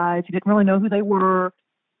these guys. He didn't really know who they were.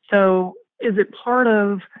 So is it part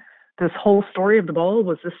of this whole story of the ball?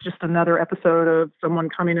 Was this just another episode of someone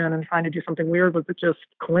coming in and trying to do something weird? Was it just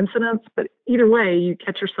coincidence? But either way, you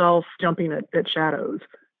catch yourself jumping at shadows,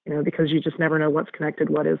 because you just never know what's connected,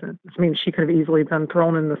 what isn't. I mean, she could have easily been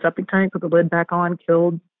thrown in the septic tank with the lid back on,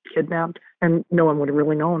 killed, kidnapped, and no one would have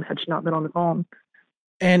really known had she not been on the phone.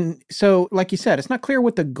 And so, like you said, it's not clear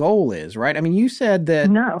what the goal is, right? I mean, you said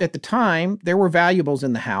that at the time, there were valuables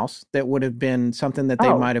in the house that would have been something that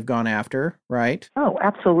they might have gone after, right? Oh,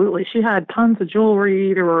 absolutely. She had tons of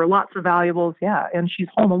jewelry. There were lots of valuables, yeah. And she's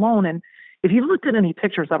home alone. And if you looked at any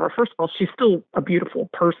pictures of her, first of all, she's still a beautiful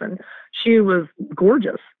person. She was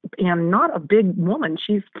gorgeous and not a big woman.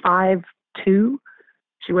 She's 5'2".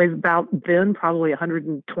 She weighs about then probably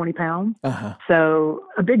 120 pounds. Uh-huh. So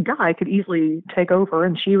a big guy could easily take over.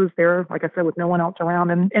 And she was there, like I said, with no one else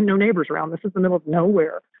around and no neighbors around. This is the middle of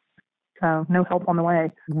nowhere. So no help on the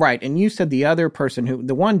way. Right. And you said the other person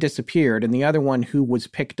the one disappeared and the other one who was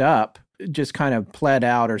picked up just kind of pled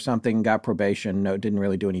out or something, got probation, didn't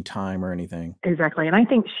really do any time or anything. Exactly. And I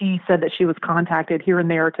think she said that she was contacted here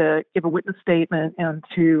and there to give a witness statement and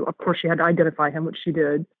of course, she had to identify him, which she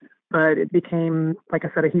did. But it became, like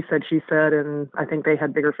I said, a he said, she said, and I think they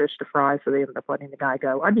had bigger fish to fry, so they ended up letting the guy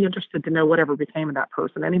go. I'd be interested to know whatever became of that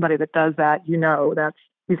person. Anybody that does that,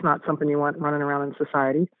 he's not something you want running around in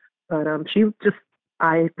society. But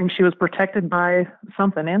I think she was protected by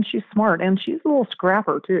something, and she's smart, and she's a little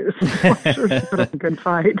scrapper, too. So I'm sure she put up a good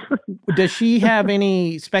fight. Does she have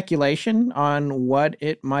any speculation on what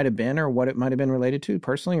it might have been or what it might have been related to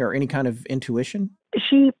personally, or any kind of intuition?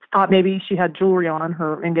 She thought maybe she had jewelry on,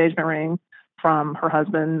 her engagement ring from her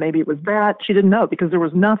husband. Maybe it was that. She didn't know because there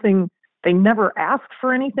was nothing. They never asked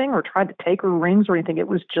for anything or tried to take her rings or anything. It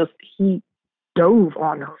was just he dove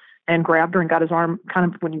on her and grabbed her and got his arm,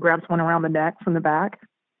 kind of when you grab someone around the neck from the back,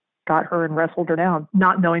 got her and wrestled her down,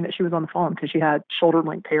 not knowing that she was on the phone because she had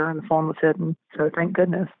shoulder-length hair and the phone was hidden. So thank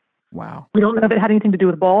goodness. Wow. We don't know if it had anything to do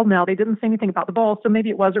with the ball. Now, they didn't say anything about the ball, so maybe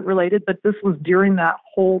it wasn't related, but this was during that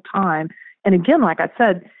whole time. And again, like I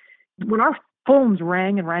said, when our phones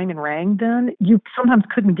rang and rang and rang then, you sometimes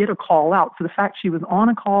couldn't get a call out. So the fact she was on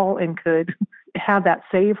a call and could have that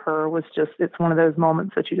save her was just, it's one of those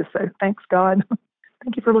moments that you just say, thanks, God.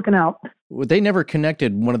 Thank you for looking out. Well, they never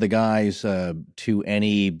connected one of the guys to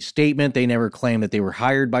any statement. They never claimed that they were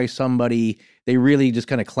hired by somebody. They really just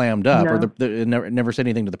kind of clammed up, No. or never said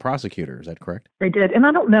anything to the prosecutor. Is that correct? They did. And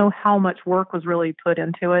I don't know how much work was really put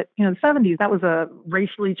into it. The 70s, that was a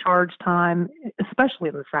racially charged time, especially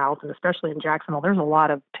in the South and especially in Jacksonville. There's a lot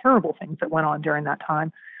of terrible things that went on during that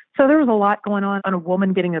time. So there was a lot going on a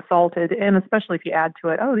woman getting assaulted, and especially if you add to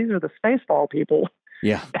it, these are the Spaceball people.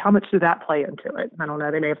 Yeah. How much did that play into it? I don't know.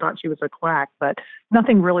 They may have thought she was a quack, but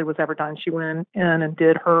nothing really was ever done. She went in and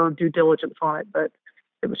did her due diligence on it, but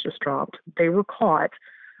it was just dropped. They were caught,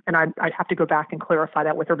 and I'd have to go back and clarify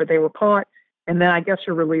that with her, but they were caught, and then I guess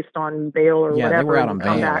you're released on bail or whatever. Yeah, they were out on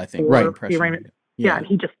bail, I think. Right. The arraignment. Yeah, and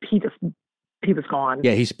he was gone.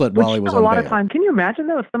 Yeah, he split while he was on bail. A lot of time. Can you imagine,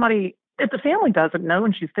 though, if the family doesn't know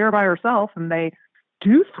and she's there by herself and they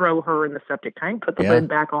do throw her in the septic tank, put the lid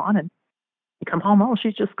back on, and you come home,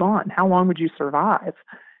 she's just gone. How long would you survive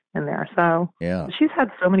in there? So she's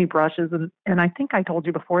had so many brushes. And I think I told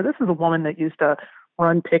you before, this is a woman that used to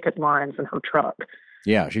run picket lines in her truck.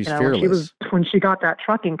 Yeah, she's fearless. When she got that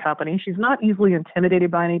trucking company, she's not easily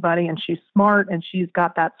intimidated by anybody, and she's smart, and she's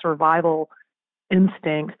got that survival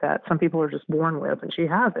instinct that some people are just born with, and she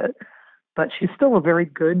has it. But she's still a very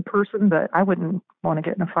good person, but I wouldn't want to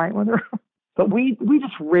get in a fight with her. But we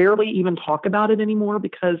just rarely even talk about it anymore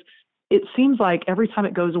because it seems like every time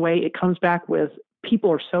it goes away, it comes back with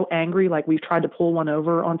people are so angry, like we've tried to pull one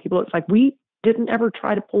over on people. It's like we didn't ever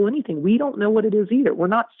try to pull anything. We don't know what it is either. We're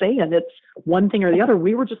not saying it's one thing or the other.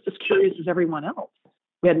 We were just as curious as everyone else.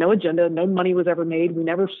 We had no agenda. No money was ever made. We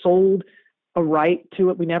never sold a right to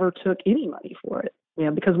it. We never took any money for it.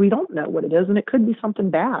 And because we don't know what it is, and it could be something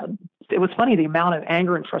bad. It was funny, the amount of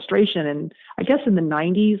anger and frustration. And I guess in the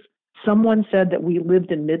 90s, someone said that we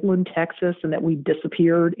lived in Midland, Texas, and that we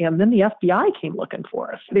disappeared. And then the FBI came looking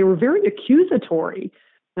for us. They were very accusatory.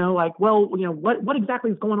 Like, well, what exactly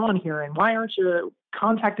is going on here? And why aren't you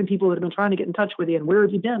contacting people that have been trying to get in touch with you? And where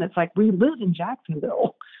have you been? It's like, we live in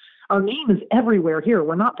Jacksonville. Our name is everywhere here.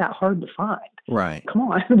 We're not that hard to find. Right. Come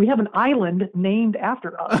on. We have an island named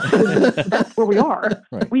after us. That's where we are.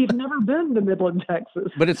 Right. We've never been to Midland,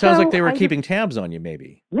 Texas. But it sounds like they were keeping tabs on you,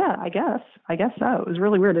 maybe. Yeah, I guess so. It was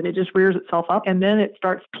really weird. And it just rears itself up. And then it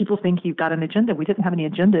starts, people think you've got an agenda. We didn't have any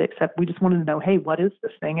agenda, except we just wanted to know, hey, what is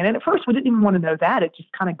this thing? And at first, we didn't even want to know that. It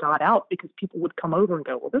just kind of got out because people would come over and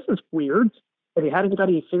go, well, this is weird. Have you had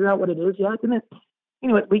anybody figure out what it is yet? And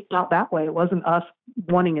it leaked out that way. It wasn't us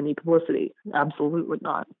wanting any publicity. Absolutely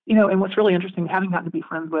not. And what's really interesting, having gotten to be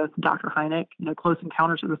friends with Dr. Hynek, Close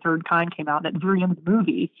Encounters of the Third Kind came out, and at the very end of the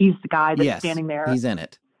movie, he's the guy that's standing there. He's in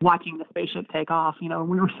it. Watching the spaceship take off, and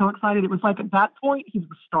we were so excited. It was like at that point, he was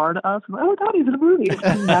the star to us. Like, oh my God, he's in a movie. It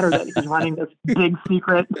doesn't matter that he's running this big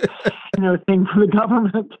secret, thing for the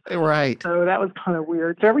government. Right. So that was kind of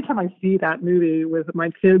weird. So every time I see that movie with my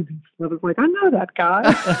kids, I was like, I know that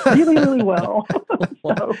guy really, really well.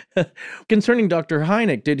 So. Concerning Dr.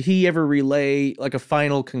 Hynek, did he ever relay like a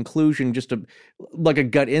final conclusion, just like a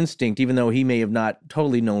gut instinct, even though he may have not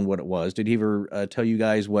totally known what it was? Did he ever tell you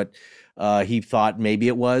guys what he thought maybe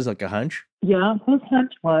it was, like a hunch? Yeah, his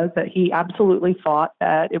hunch was that he absolutely thought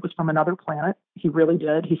that it was from another planet. He really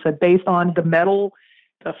did. He said based on the metal,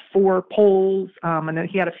 the 4 poles, and then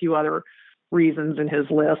he had a few other reasons in his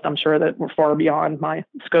list, I'm sure, that were far beyond my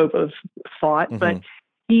scope of thought. Mm-hmm. But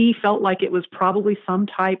he felt like it was probably some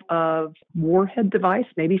type of warhead device,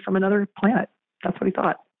 maybe from another planet. That's what he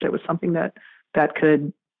thought. It was something that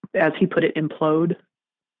could, as he put it, implode.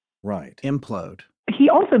 Right. Implode. He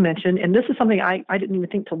also mentioned, and this is something I didn't even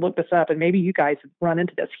think to look this up, and maybe you guys have run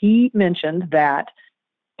into this. He mentioned that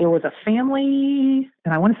there was a family,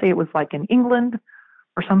 and I want to say it was like in England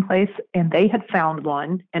or someplace, and they had found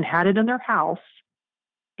one and had it in their house,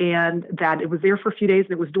 and that it was there for a few days,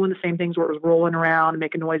 and it was doing the same things where it was rolling around and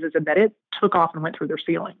making noises, and that it took off and went through their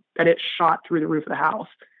ceiling, that it shot through the roof of the house.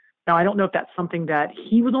 Now, I don't know if that's something that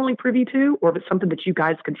he was only privy to or if it's something that you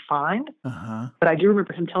guys could find. Uh-huh. But I do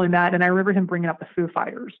remember him telling that, and I remember him bringing up the Foo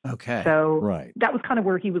Fighters. Okay. So that was kind of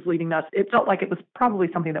where he was leading us. It felt like it was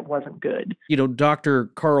probably something that wasn't good.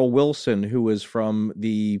 Dr. Carl Wilson, who was from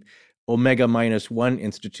the Omega-1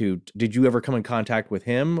 Institute, did you ever come in contact with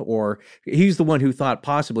him? Or he's the one who thought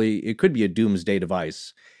possibly it could be a doomsday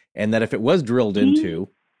device, and that if it was drilled into...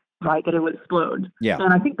 Right, that it would explode. Yeah.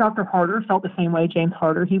 And I think Dr. Harder felt the same way, James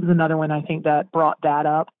Harder. He was another one, I think, that brought that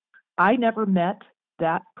up. I never met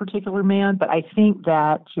that particular man, but I think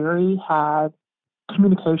that Jerry had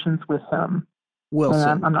communications with him.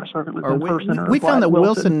 Wilson. I'm not sure if it was in person or we found the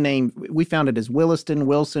Wilson name. We found it as Williston,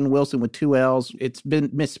 Wilson with 2 L's. It's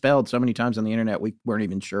been misspelled so many times on the internet, we weren't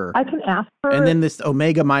even sure. I can ask her. And then this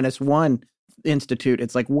Omega-1 Institute.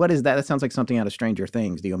 It's like, what is that? That sounds like something out of Stranger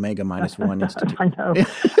Things, the Omega-1 Institute. I know.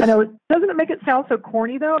 Doesn't it make it sound so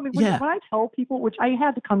corny, though? I mean, when I tell people, which I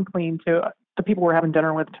had to come clean to the people we're having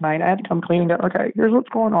dinner with tonight, I had to come clean and go, okay, here's what's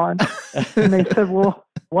going on. And they said, well,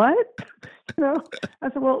 what? I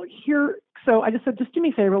said, well, here. So I just said, just do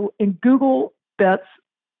me a favor and Google Betz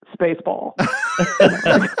Spaceball.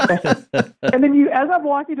 And then as I'm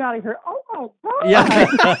walking out of here, oh my God. Yeah.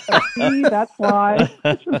 See, that's why.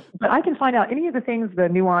 But I can find out any of the things, the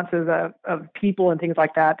nuances of people and things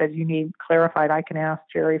like that you need clarified. I can ask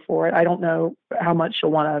Jerry for it. I don't know how much she'll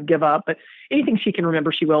want to give up, but anything she can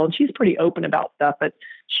remember, she will. And she's pretty open about stuff, but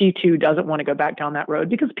she too doesn't want to go back down that road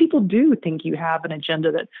because people do think you have an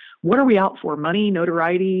agenda that, what are we out for? Money,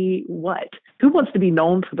 notoriety, what? Who wants to be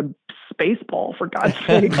known for the Spaceball, for God's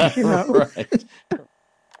sake, Right.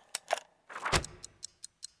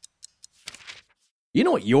 You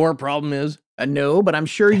know what your problem is? No, but I'm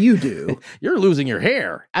sure you do. You're losing your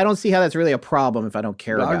hair. I don't see how that's really a problem if I don't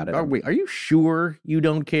care about it. Are you sure you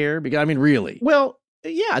don't care? Because, I mean, really? Well,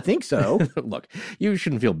 yeah, I think so. Look, you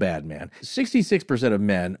shouldn't feel bad, man. 66% of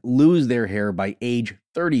men lose their hair by age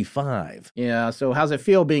 35. Yeah, so how's it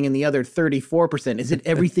feel being in the other 34%? Is it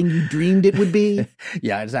everything you dreamed it would be?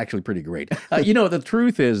 Yeah, it's actually pretty great. The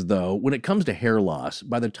truth is, though, when it comes to hair loss,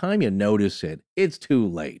 by the time you notice it, it's too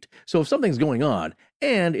late. So if something's going on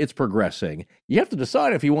and it's progressing, you have to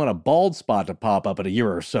decide if you want a bald spot to pop up in a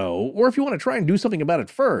year or so, or if you want to try and do something about it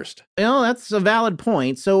first. Well, that's a valid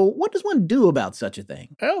point. So what does one do about such a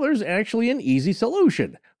thing? Well, there's actually an easy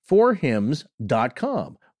solution.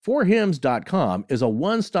 4hims.com. 4hims.com is a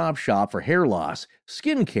one-stop shop for hair loss,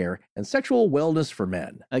 skincare, and sexual wellness for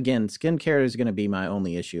men. Again, skincare is going to be my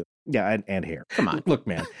only issue. Yeah, and hair. Come on. Look,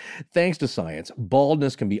 man, thanks to science,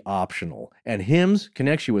 baldness can be optional, and Hims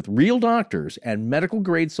connects you with real doctors and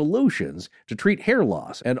medical-grade solutions to treat hair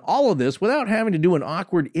loss, and all of this without having to do an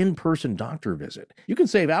awkward in-person doctor visit. You can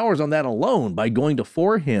save hours on that alone by going to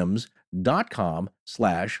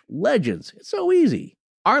 4hims.com/legends. It's so easy.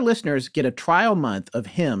 Our listeners get a trial month of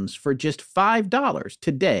Hims for just $5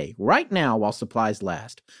 today, right now, while supplies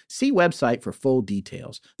last. See website for full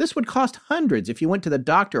details. This would cost hundreds if you went to the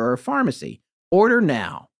doctor or a pharmacy. Order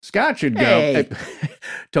now. Scott should go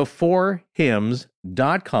to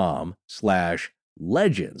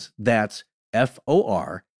 4hims.com/legends. That's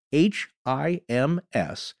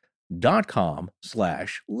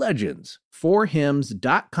FORHIMS.com/legends.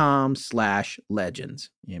 4hims.com/legends.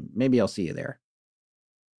 Yeah, maybe I'll see you there.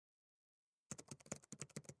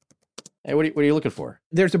 Hey, what are you looking for?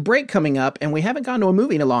 There's a break coming up, and we haven't gone to a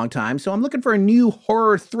movie in a long time, so I'm looking for a new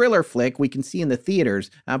horror thriller flick we can see in the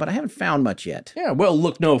theaters, but I haven't found much yet. Yeah, well,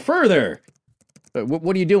 look no further.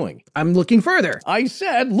 What are you doing? I'm looking further. I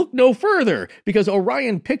said look no further, because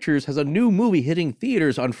Orion Pictures has a new movie hitting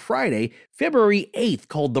theaters on Friday, February 8th,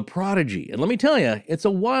 called The Prodigy. And let me tell you, it's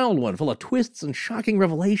a wild one, full of twists and shocking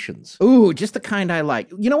revelations. Ooh, just the kind I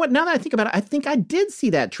like. You know what? Now that I think about it, I think I did see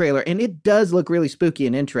that trailer, and it does look really spooky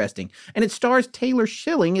and interesting. And it stars Taylor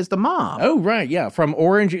Schilling as the mom. Oh, right, yeah. From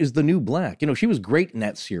Orange is the New Black. You know, she was great in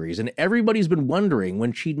that series, and everybody's been wondering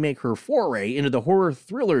when she'd make her foray into the horror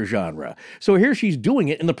thriller genre. So here she's doing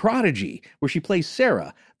it in The Prodigy, where she plays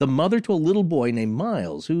Sarah, the mother to a little boy named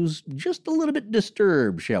Miles, who's just a little bit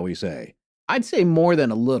disturbed, shall we say. I'd say more than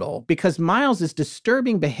a little, because Miles'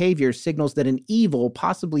 disturbing behavior signals that an evil,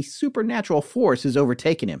 possibly supernatural force has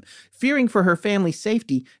overtaken him. Fearing for her family's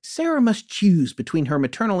safety, Sarah must choose between her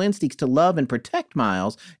maternal instincts to love and protect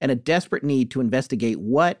Miles and a desperate need to investigate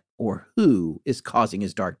what or who is causing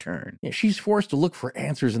his dark turn. Yeah, she's forced to look for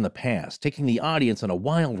answers in the past, taking the audience on a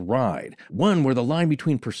wild ride, one where the line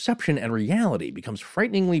between perception and reality becomes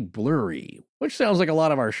frighteningly blurry, which sounds like a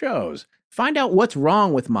lot of our shows. Find out what's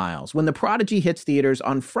wrong with Miles when The Prodigy hits theaters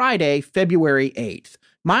on Friday, February 8th.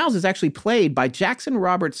 Miles is actually played by Jackson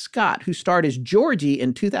Robert Scott, who starred as Georgie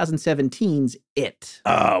in 2017's It.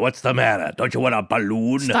 What's the matter? Don't you want a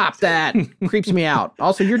balloon? Stop that. Creeps me out.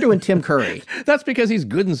 Also, you're doing Tim Curry. That's because he's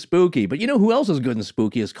good and spooky. But you know who else is good and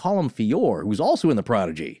spooky is Colin Feore, who's also in The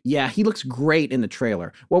Prodigy. Yeah, he looks great in the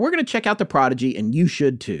trailer. Well, we're going to check out The Prodigy, and you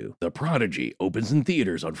should too. The Prodigy opens in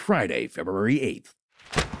theaters on Friday, February 8th.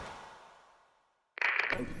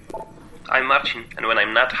 I'm Marcin, and when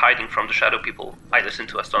I'm not hiding from the shadow people, I listen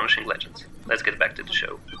to Astonishing Legends. Let's get back to the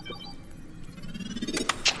show.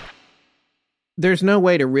 There's no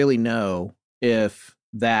way to really know if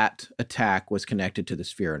that attack was connected to the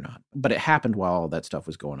sphere or not, but it happened while all that stuff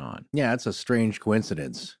was going on. Yeah, it's a strange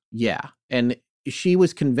coincidence. Yeah, and she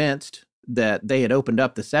was convinced that they had opened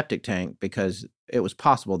up the septic tank because it was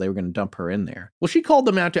possible they were going to dump her in there. Well, she called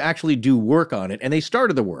them out to actually do work on it, and they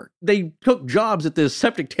started the work. They took jobs at this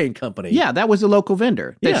septic tank company. Yeah, that was a local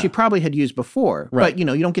vendor that Yeah. she probably had used before. Right. But, you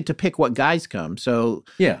don't get to pick what guys come. So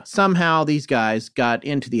Yeah. somehow these guys got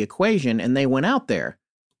into the equation and they went out there.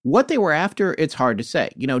 What they were after, it's hard to say.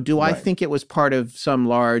 Do I Right. think it was part of some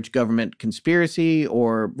large government conspiracy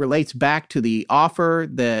or relates back to the offer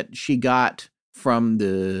that she got from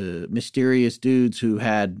the mysterious dudes who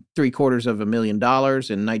had $750,000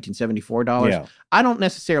 in 1974 dollars? Yeah. I don't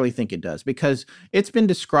necessarily think it does, because it's been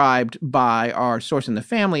described by our source in the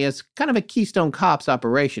family as kind of a Keystone Cops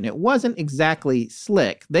operation. It wasn't exactly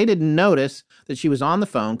slick. They didn't notice that she was on the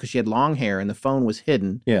phone because she had long hair and the phone was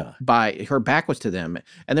hidden Yeah. by her back was to them.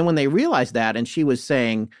 And then when they realized that and she was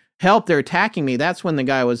saying, "Help, they're attacking me," that's when the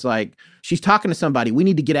guy was like, "She's talking to somebody. We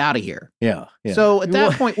need to get out of here." Yeah. So at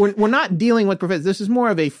that point, we're not dealing with professors. This is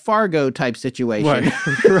more of a Fargo type situation. Right.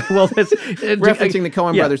 Well, that's Referencing the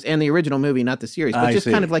Coen yeah. brothers and the original movie, not the series, but I just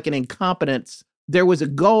see. kind of like an incompetence. There was a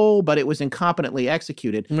goal, but it was incompetently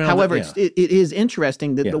executed. Well, However, yeah. it is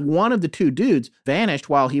interesting that Yeah. the one of the two dudes vanished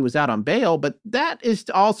while he was out on bail, but that is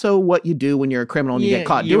also what you do when you're a criminal and you get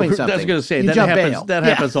caught doing something. That's going to say You that jump happens. bail. That Yeah.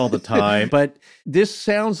 happens all the time. But this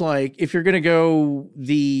sounds like if you're going to go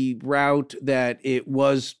the route that it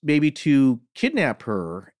was maybe to kidnap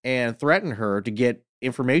her and threaten her to get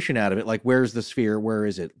information out of it, like where's the sphere, where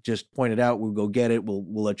is it? Just point it out. We'll go get it. We'll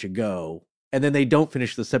let you go. And then they don't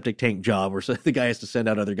finish the septic tank job, or so the guy has to send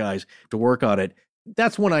out other guys to work on it.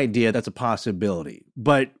 That's one idea. That's a possibility.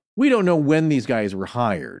 But we don't know when these guys were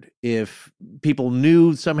hired. If people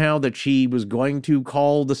knew somehow that she was going to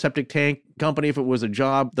call the septic tank company, if it was a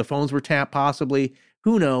job, the phones were tapped possibly.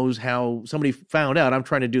 who knows how somebody found out. I'm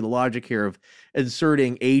trying to do the logic here of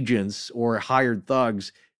inserting agents or hired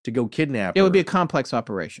thugs to go kidnap her. It would be a complex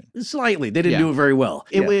operation. Slightly. They didn't do it very well.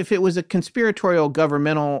 If it was a conspiratorial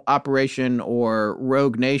governmental operation or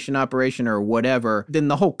rogue nation operation or whatever, then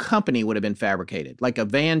the whole company would have been fabricated. Like a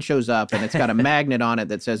van shows up and it's got a magnet on it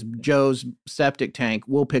that says Joe's septic tank,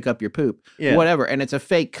 we'll pick up your poop, whatever. And it's a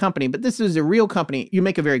fake company, but this is a real company. You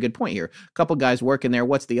make a very good point here. A couple guys working there.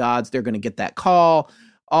 What's the odds they're going to get that call?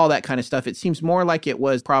 All that kind of stuff. It seems more like it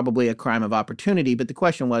was probably a crime of opportunity. But the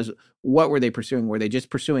question was, what were they pursuing? Were they just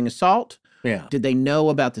pursuing assault? Yeah. Did they know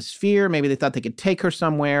about the sphere? Maybe they thought they could take her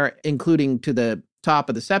somewhere, including to the top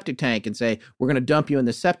of the septic tank, and say, we're going to dump you in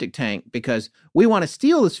the septic tank because we want to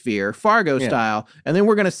steal the sphere, Fargo style, and then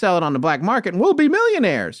we're going to sell it on the black market and we'll be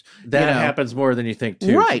millionaires. That happens more than you think,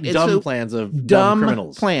 too. Right. Dumb plans of dumb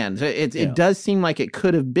criminals. Plans. It does seem like it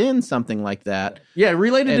could have been something like that. Yeah,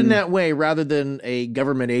 related in that way rather than a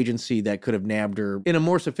government agency that could have nabbed her in a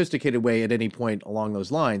more sophisticated way at any point along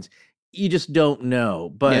those lines. You just don't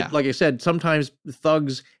know. But like I said, sometimes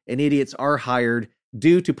thugs and idiots are hired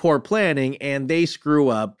due to poor planning and they screw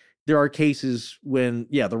up. There are cases when,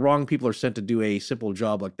 the wrong people are sent to do a simple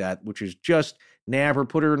job like that, which is just nab her,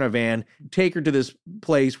 put her in a van, take her to this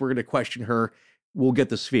place. We're going to question her. We'll get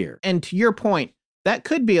the sphere. And to your point, that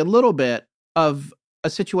could be a little bit of a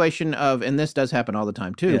situation of, and this does happen all the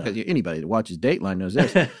time too, because anybody that watches Dateline knows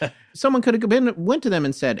this. Someone could have went to them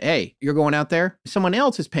and said, hey, you're going out there. Someone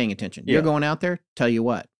else is paying attention. You're going out there. Tell you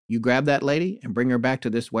what. You grab that lady and bring her back to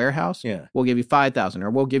this warehouse. We'll give you $5,000 or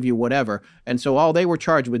we'll give you whatever. And so all they were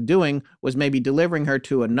charged with doing was maybe delivering her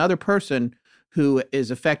to another person who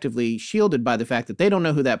is effectively shielded by the fact that they don't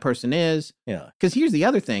know who that person is. Because here's the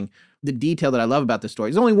other thing. The detail that I love about this story.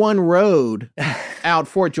 There's only one road out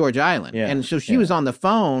Fort George Island. And so she was on the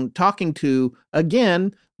phone talking to,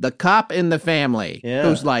 again, the cop in the family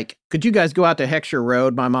who's like, could you guys go out to Heckscher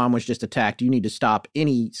Road? My mom was just attacked. You need to stop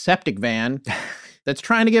any septic van that's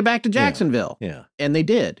trying to get back to Jacksonville. And they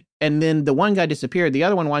did. And then the one guy disappeared. The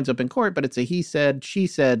other one winds up in court, but it's a he said, she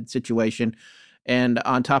said situation. And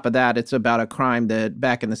on top of that, it's about a crime that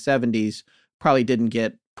back in the 70s probably didn't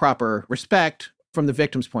get proper respect from the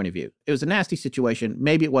victim's point of view. It was a nasty situation.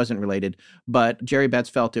 Maybe it wasn't related, but Jerry Betz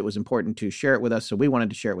felt it was important to share it with us. So we wanted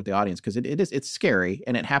to share it with the audience because it's scary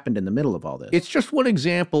and it happened in the middle of all this. It's just one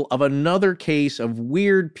example of another case of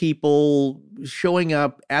weird people showing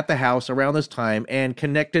up at the house around this time and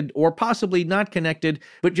connected or possibly not connected,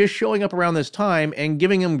 but just showing up around this time and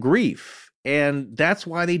giving them grief. And that's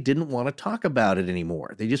why they didn't want to talk about it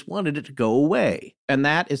anymore. They just wanted it to go away. And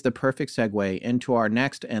that is the perfect segue into our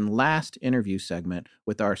next and last interview segment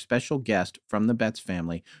with our special guest from the Betz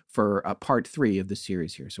family for part 3 of the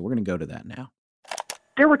series here. So we're going to go to that now.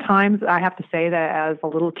 There were times, I have to say, that as a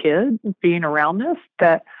little kid being around this,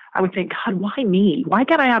 that I would think, God, why me? Why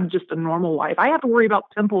can't I have just a normal life? I have to worry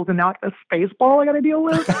about pimples and now a space ball I got to deal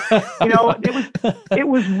with. It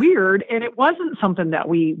was weird, and it wasn't something that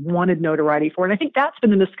we wanted notoriety for. And I think that's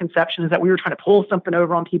been the misconception, is that we were trying to pull something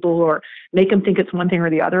over on people or make them think it's one thing or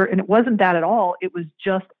the other. And it wasn't that at all. It was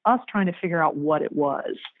just us trying to figure out what it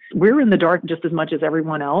was. We're in the dark just as much as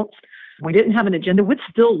everyone else. We didn't have an agenda. We'd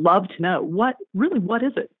still love to know. What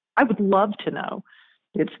is it? I would love to know.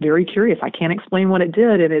 It's very curious. I can't explain what it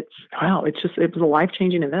did. And it was a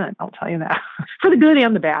life-changing event. I'll tell you that, for the good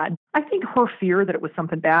and the bad. I think her fear that it was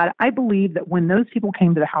something bad, I believe that when those people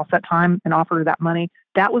came to the house that time and offered her that money,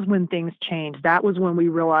 that was when things changed. That was when we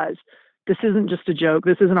realized this isn't just a joke.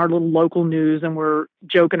 This isn't our little local news and we're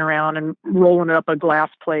joking around and rolling it up a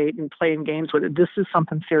glass plate and playing games with it. This is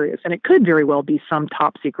something serious. And it could very well be some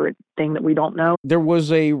top secret thing that we don't know. There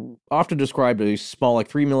was often described a small, like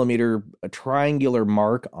 3mm, a triangular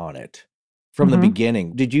mark on it from the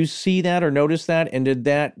beginning. Did you see that or notice that? And did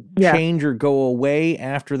that change or go away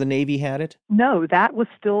after the Navy had it? No, that was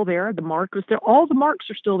still there. The mark was there. All the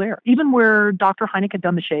marks are still there. Even where Dr. Hynek had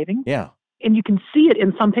done the shaving. Yeah. And you can see it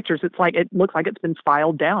in some pictures. It looks like it's been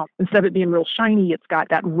filed down. Instead of it being real shiny, it's got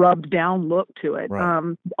that rubbed down look to it.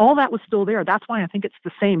 Right. All that was still there. That's why I think it's the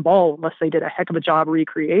same ball, unless they did a heck of a job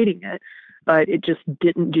recreating it. But it just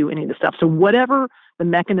didn't do any of the stuff. So whatever the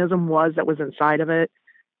mechanism was that was inside of it,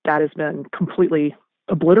 that has been completely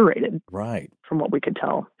obliterated. Right. From what we could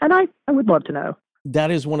tell. And I would love to know.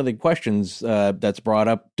 That is one of the questions that's brought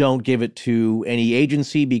up. Don't give it to any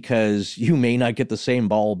agency because you may not get the same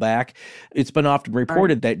ball back. It's been often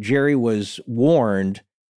reported that Jerry was warned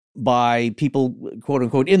by people, quote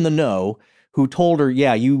unquote, in the know, who told her,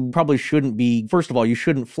 you probably shouldn't be, first of all, you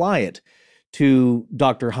shouldn't fly it to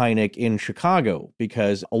Dr. Hynek in Chicago,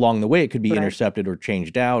 because along the way it could be intercepted or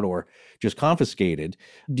changed out or just confiscated.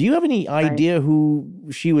 Do you have any idea who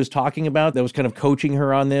she was talking about that was kind of coaching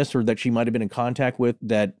her on this, or that she might have been in contact with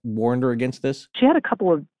that warned her against this? She had a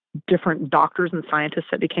couple of different doctors and scientists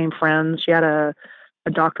that became friends. She had a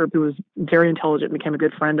doctor who was very intelligent, became a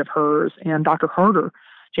good friend of hers, and Dr. Harder,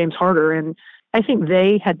 James Harder. And I think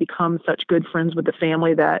they had become such good friends with the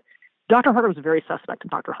family that Dr. Harder was very suspect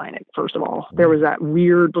of Dr. Hynek, first of all. There was that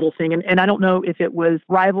weird little thing. And I don't know if it was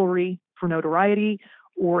rivalry for notoriety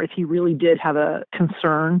or if he really did have a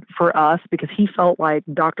concern for us, because he felt like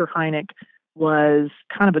Dr. Hynek was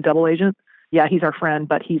kind of a double agent. Yeah, he's our friend,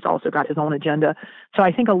 but he's also got his own agenda. So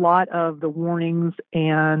I think a lot of the warnings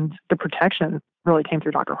and the protection really came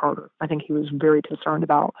through Dr. Harder. I think he was very concerned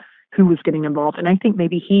about who was getting involved. And I think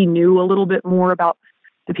maybe he knew a little bit more about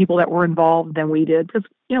the people that were involved than we did, because,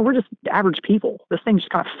 we're just average people. This thing just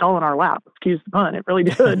kind of fell in our lap. Excuse the pun. It really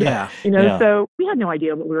did. So we had no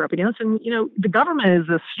idea what we were up against. And, the government is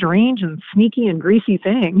a strange and sneaky and greasy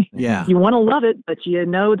thing. Yeah. You want to love it, but you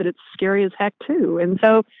know that it's scary as heck too. And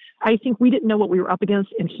so I think we didn't know what we were up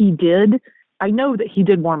against, and he did. I know that he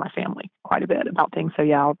did warn my family quite a bit about things. So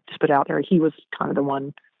yeah, I'll just put it out there. He was kind of the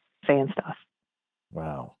one saying stuff.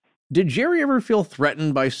 Wow. Did Jerry ever feel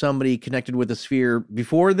threatened by somebody connected with the sphere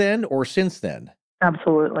before then or since then?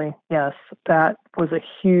 Absolutely. Yes. That was a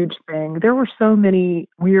huge thing. There were so many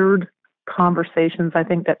weird conversations, I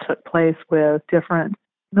think, that took place with different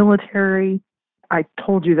military. I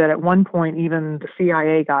told you that at one point, even the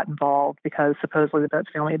CIA got involved because supposedly the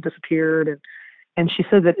Betz family had disappeared. And she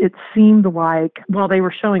said that it seemed like while they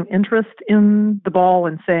were showing interest in the ball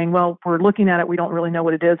and saying, well, we're looking at it, we don't really know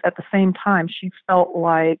what it is, at the same time, she felt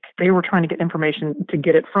like they were trying to get information to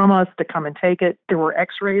get it from us, to come and take it. There were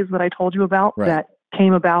x-rays that I told you about that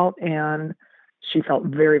came about, and she felt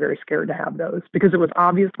very, very scared to have those, because it was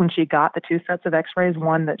obvious when she got the two sets of x-rays,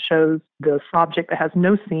 one that shows the object that has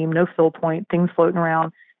no seam, no fill point, things floating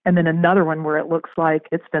around, and then another one where it looks like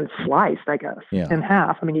it's been sliced, I guess, in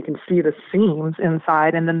half. I mean, you can see the seams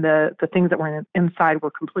inside, and then the things that were inside were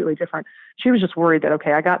completely different. She was just worried that,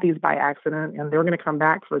 okay, I got these by accident, and they're going to come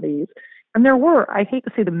back for these. And there were, I hate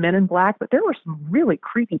to say the men in black, but there were some really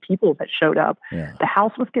creepy people that showed up. Yeah. The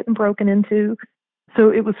house was getting broken into. So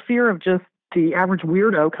it was fear of just the average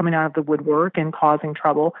weirdo coming out of the woodwork and causing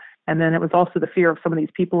trouble. And then it was also the fear of some of these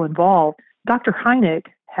people involved. Dr. Hynek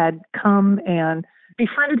had come and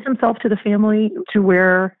befriended himself to the family, to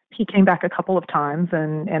where he came back a couple of times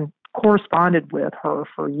and corresponded with her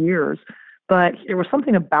for years. But there was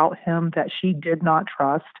something about him that she did not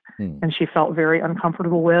trust and she felt very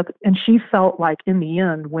uncomfortable with. And she felt like in the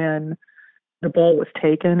end, when the ball was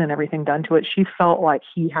taken and everything done to it, she felt like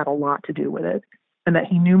he had a lot to do with it and that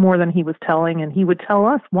he knew more than he was telling. And he would tell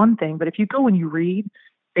us one thing, but if you go and you read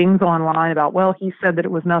things online about, well, he said that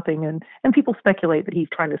it was nothing, and people speculate that he's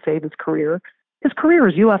trying to save his career. His career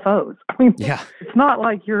is UFOs. I mean, It's not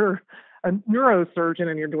like you're a neurosurgeon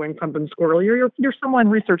and you're doing something squirrely. You're someone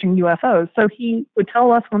researching UFOs. So he would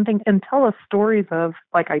tell us one thing and tell us stories of,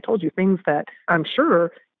 like I told you, things that I'm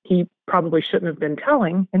sure he probably shouldn't have been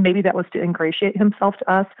telling. And maybe that was to ingratiate himself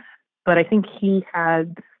to us. But I think he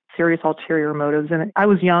had serious ulterior motives. And I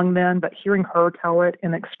was young then, but hearing her tell it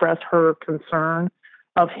and express her concern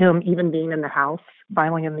of him even being in the house,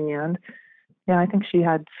 finally in the end, yeah, I think she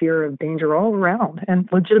had fear of danger all around, and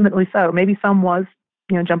legitimately so. Maybe some was,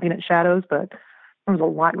 jumping at shadows, but there was a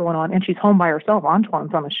lot going on. And she's home by herself.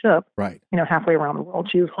 Antoine's on a ship, halfway around the world.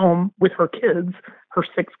 She was home with her kids, her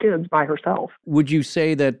 6 kids, by herself. Would you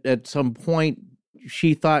say that at some point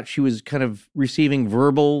she thought she was kind of receiving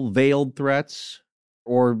verbal, veiled threats?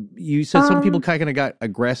 Or you said some people kind of got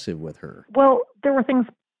aggressive with her. Well, there were things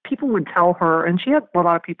people would tell her, and she had a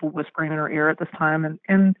lot of people whispering in her ear at this time,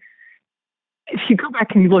 and if you go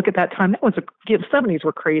back and you look at that time, the 70s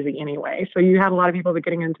were crazy anyway. So you had a lot of people that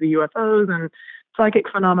getting into the UFOs and psychic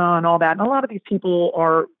phenomena and all that. And a lot of these people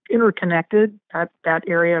are interconnected at that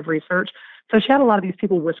area of research. So she had a lot of these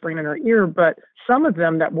people whispering in her ear, but some of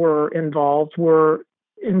them that were involved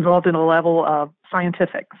in a level of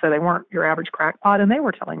scientific. So they weren't your average crackpot. And they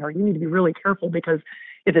were telling her, you need to be really careful, because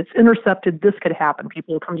if it's intercepted, this could happen.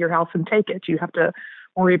 People will come to your house and take it. You have to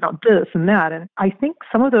worry about this and that. And I think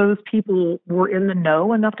some of those people were in the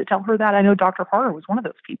know enough to tell her that. I know Dr. Harder was one of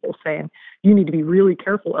those people saying, you need to be really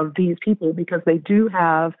careful of these people because they do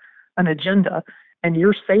have an agenda, and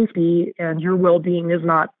your safety and your well-being is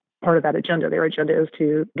not part of that agenda. Their agenda is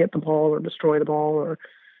to get the ball or destroy the ball or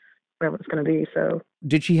whatever it's going to be. So,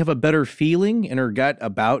 did she have a better feeling in her gut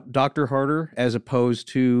about Dr. Harder as opposed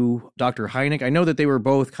to Dr. Hynek? I know that they were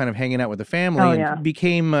both kind of hanging out with the family and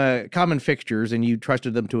became common fixtures, and you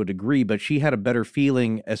trusted them to a degree, but she had a better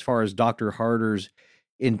feeling as far as Dr. Harder's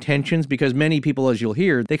intentions, because many people, as you'll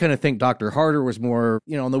hear, they kind of think Dr. Harder was more,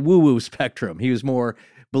 on the woo-woo spectrum. He was more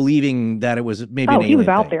believing that it was maybe an alien he was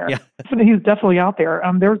out thing. there. Yeah. He was definitely out there.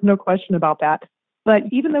 There's no question about that. But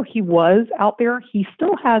even though he was out there, he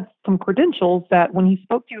still had some credentials that when he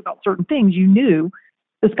spoke to you about certain things, you knew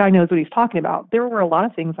this guy knows what he's talking about. There were a lot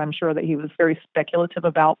of things I'm sure that he was very speculative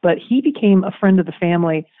about, but he became a friend of the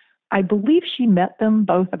family. I believe she met them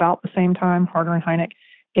both about the same time, Harder and Hynek,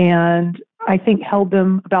 and I think held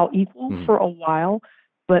them about equal for a while.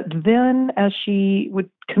 But then as she would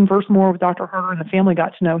converse more with Dr. Harder and the family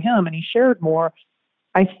got to know him and he shared more,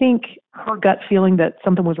 I think her gut feeling that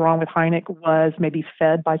something was wrong with Hynek was maybe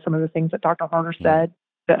fed by some of the things that Dr. Harder said,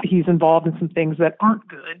 that he's involved in some things that aren't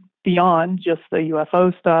good beyond just the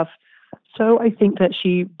UFO stuff. So I think that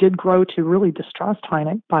she did grow to really distrust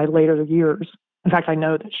Hynek by later years. In fact, I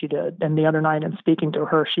know that she did. And the other night in speaking to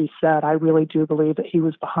her, she said, I really do believe that he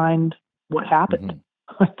was behind what happened.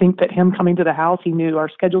 I think that him coming to the house, he knew our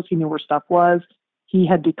schedules, he knew where stuff was. He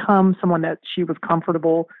had become someone that she was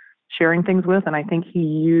comfortable sharing things with. And I think he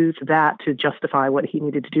used that to justify what he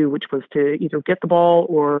needed to do, which was to either get the ball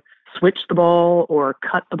or switch the ball or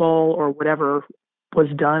cut the ball or whatever was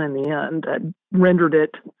done in the end that rendered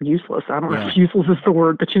it useless. I don't know if useless is the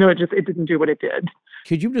word, but it didn't do what it did.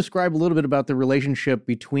 Could you describe a little bit about the relationship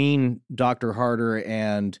between Dr. Harder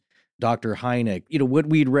and Dr. Hynek? What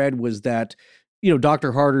we'd read was that,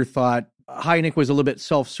 Dr. Harder thought Hynek was a little bit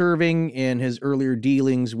self-serving in his earlier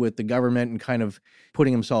dealings with the government and kind of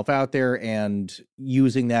putting himself out there and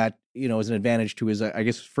using that, as an advantage to his, I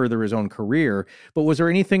guess, further his own career. But was there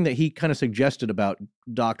anything that he kind of suggested about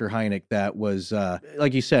Dr. Hynek that was,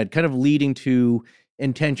 like you said, kind of leading to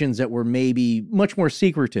intentions that were maybe much more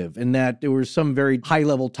secretive and that there was some very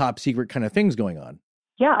high-level, top-secret kind of things going on?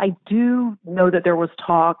 Yeah, I do know that there was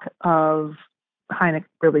talk of Hynek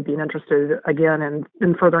really being interested again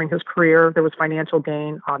in furthering his career. There was financial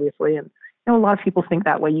gain, obviously, and a lot of people think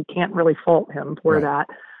that way. You can't really fault him for that.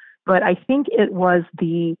 But I think it was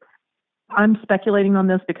I'm speculating on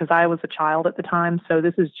this because I was a child at the time, so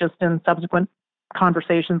this is just in subsequent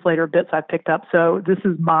conversations later, bits I've picked up. So this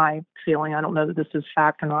is my feeling. I don't know that this is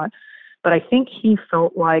fact or not, but I think he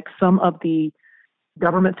felt like some of the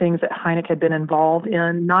government things that Hynek had been involved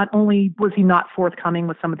in, not only was he not forthcoming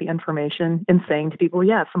with some of the information and saying to people,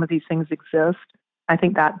 yeah, some of these things exist. I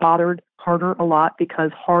think that bothered Harder a lot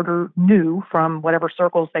because Harder knew from whatever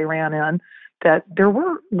circles they ran in that there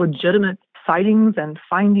were legitimate sightings and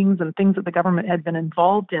findings and things that the government had been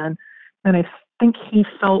involved in. And I think he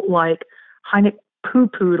felt like Hynek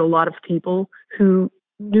poo-pooed a lot of people who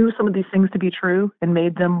knew some of these things to be true and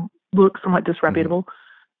made them look somewhat disreputable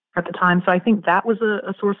at the time. So I think that was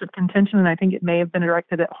a source of contention, and I think it may have been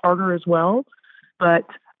directed at Harder as well. But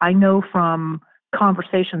I know from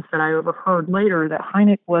conversations that I overheard later that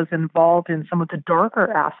Hynek was involved in some of the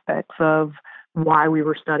darker aspects of why we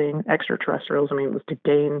were studying extraterrestrials. I mean, it was to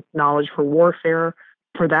gain knowledge for warfare,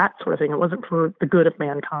 for that sort of thing. It wasn't for the good of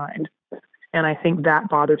mankind. And I think that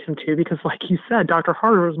bothered him too, because like you said, Dr.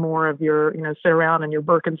 Harder was more of your, sit around in your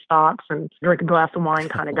Birkenstocks and drink a glass of wine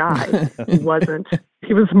kind of guy.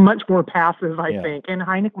 He was much more passive, I think. And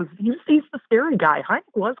Hynek he's the scary guy. Hynek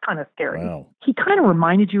was kind of scary. Wow. He kind of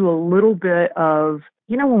reminded you a little bit of,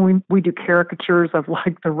 when we do caricatures of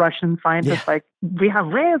like the Russian scientists, like we have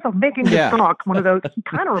ways of making you talk, one of those, he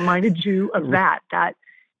kind of reminded you of that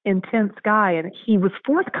intense guy. And he was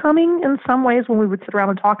forthcoming in some ways when we would sit around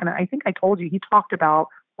and talk. And I think I told you, he talked about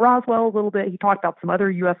Roswell a little bit. He talked about some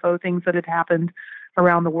other UFO things that had happened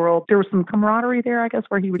around the world. There was some camaraderie there, I guess,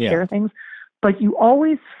 where he would share things. But you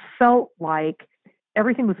always felt like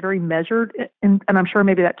everything was very measured. And I'm sure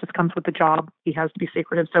maybe that just comes with the job. He has to be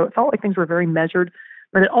secretive. So it felt like things were very measured.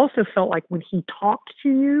 But it also felt like when he talked to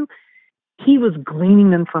you, he was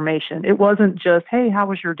gleaning information. It wasn't just, hey, how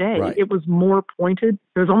was your day? Right. It was more pointed.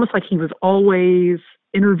 It was almost like he was always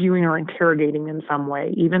interviewing or interrogating in some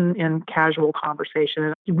way, even in casual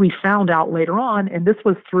conversation. And we found out later on, and this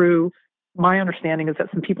was through my understanding, is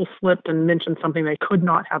that some people slipped and mentioned something they could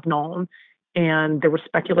not have known. And there was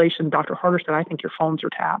speculation. Dr. Harder said, I think your phones are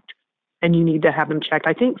tapped and you need to have them checked.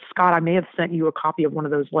 I think, Scott, I may have sent you a copy of one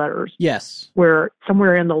of those letters. Yes. Where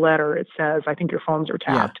somewhere in the letter it says, I think your phones are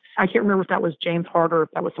tapped. Yeah. I can't remember if that was James Harder or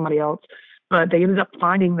if that was somebody else. But they ended up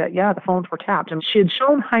finding that, the phones were tapped. And she had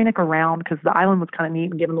shown Hynek around because the island was kind of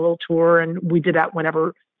neat and given a little tour. And we did that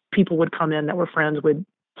whenever people would come in that were friends. We'd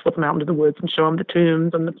flip them out into the woods and show them the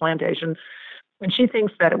tombs and the plantation. And she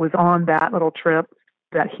thinks that it was on that little trip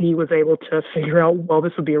that he was able to figure out, well,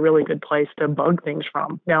 this would be a really good place to bug things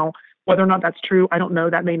from. Now, whether or not that's true, I don't know.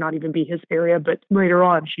 That may not even be his area, but later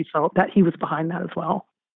on, she felt that he was behind that as well.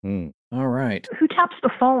 All right. Who taps the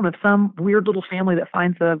phone of some weird little family that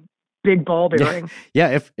finds a big ball bearing? Yeah,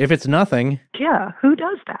 if it's nothing. Yeah, who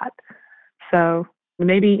does that? So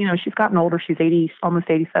maybe, she's gotten older. She's almost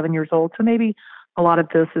 87 years old. So maybe a lot of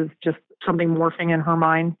this is just something morphing in her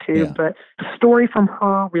mind too. Yeah. But the story from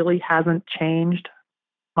her really hasn't changed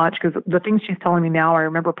much, because the things she's telling me now, I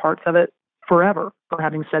remember parts of it forever for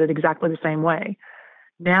having said it exactly the same way.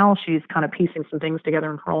 Now she's kind of piecing some things together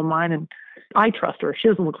in her own mind, and I trust her. She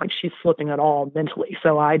doesn't look like she's slipping at all mentally,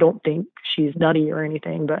 so I don't think she's nutty or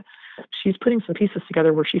anything, but she's putting some pieces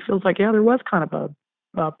together where she feels like, yeah, there was kind of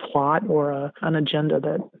a plot or an agenda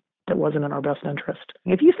that wasn't in our best interest.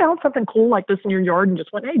 If you found something cool like this in your yard and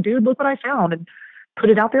just went, hey, dude, look what I found, and put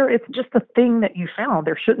it out there, it's just the thing that you found.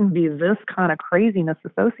 There shouldn't be this kind of craziness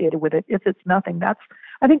associated with it if it's nothing.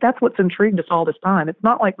 I think that's what's intrigued us all this time. It's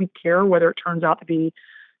not like we care whether it turns out to be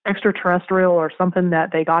extraterrestrial or something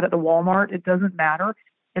that they got at the Walmart. It doesn't matter.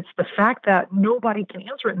 It's the fact that nobody can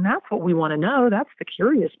answer it, and that's what we want to know. That's the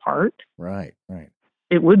curious part. Right.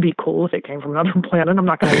 It would be cool if it came from another planet. I'm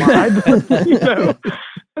not going to lie,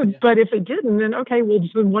 but, but if it didn't, then okay, well,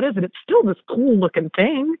 then what is it? It's still this cool-looking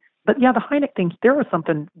thing. But yeah, the Hynek thing, there was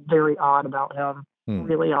something very odd about him,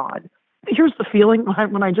 really odd. Here's the feeling.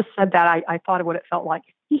 When I just said that, I thought of what it felt like.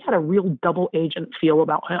 He had a real double agent feel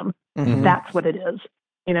about him. Mm-hmm. That's what it is.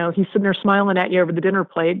 He's sitting there smiling at you over the dinner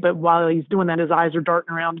plate, but while he's doing that, his eyes are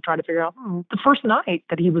darting around to try to figure out. The first night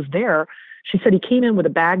that he was there, she said he came in with a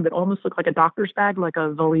bag that almost looked like a doctor's bag, like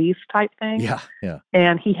a valise type thing. Yeah.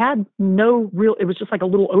 And he had it was just like a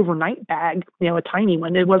little overnight bag, a tiny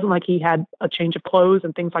one. It wasn't like he had a change of clothes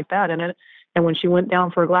and things like that in it. And when she went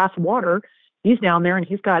down for a glass of water, he's down there and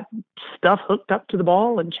he's got stuff hooked up to the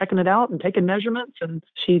ball and checking it out and taking measurements. And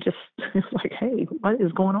she just was like, hey, what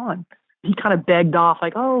is going on? He kind of begged off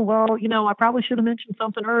like, oh, well, I probably should have mentioned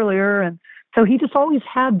something earlier. And so he just always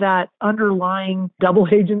had that underlying double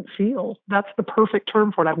agent feel. That's the perfect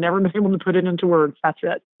term for it. I've never been able to put it into words. That's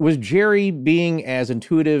it. Was Jerry being as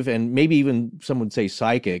intuitive and maybe even some would say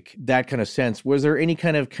psychic, that kind of sense? Was there any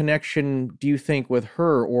kind of connection, do you think, with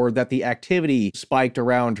her, or that the activity spiked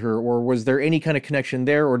around her, or was there any kind of connection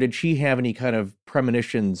there, or did she have any kind of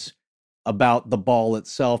premonitions about the ball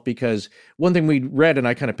itself? Because one thing we read, and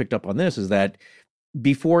I kind of picked up on this, is that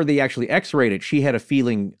before they actually x-rayed it, she had a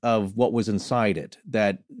feeling of what was inside it,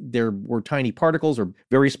 that there were tiny particles or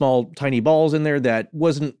very small, tiny balls in there that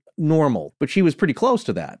wasn't normal. But she was pretty close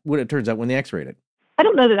to that, when it turns out, when they x-rayed it. I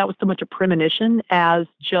don't know that was so much a premonition as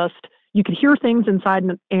just you could hear things inside.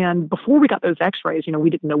 And before we got those x-rays, we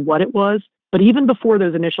didn't know what it was. But even before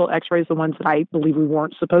those initial x-rays, the ones that I believe we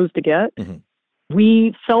weren't supposed to get,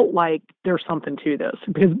 we felt like there's something to this.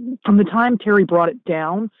 Because from the time Terry brought it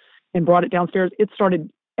down and brought it downstairs, it started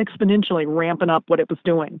exponentially ramping up what it was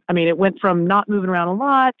doing. I mean, it went from not moving around a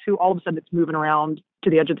lot to all of a sudden it's moving around to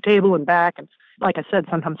the edge of the table and back. And like I said,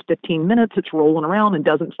 sometimes 15 minutes, it's rolling around and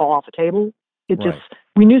doesn't fall off the table.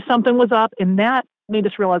 We knew something was up, and that made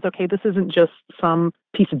us realize, okay, this isn't just some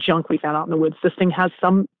piece of junk we found out in the woods. This thing has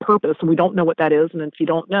some purpose, and we don't know what that is. And if you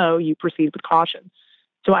don't know, you proceed with caution.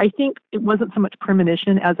 So I think it wasn't so much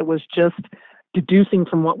premonition as it was just deducing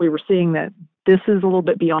from what we were seeing that this is a little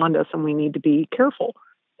bit beyond us and we need to be careful.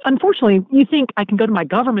 Unfortunately, you think I can go to my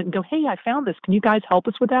government and go, hey, I found this. Can you guys help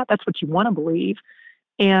us with that? That's what you want to believe.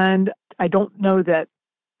 And I don't know that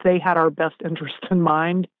they had our best interest in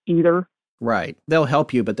mind either. Right. They'll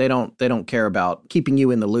help you, but they don't care about keeping you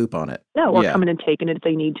in the loop on it. No, or coming and taking it if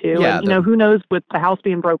they need to. Yeah, and, who knows with the house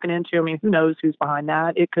being broken into? I mean, who knows who's behind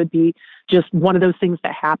that? It could be just one of those things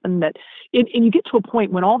that happen and you get to a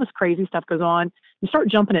point when all this crazy stuff goes on, you start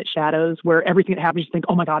jumping at shadows where everything that happens, you think,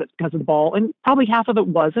 oh my God, it's because of the ball. And probably half of it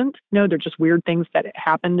wasn't. They're just weird things that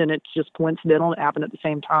happened and it's just coincidental. It happened at the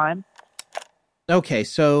same time. Okay,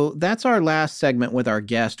 so that's our last segment with our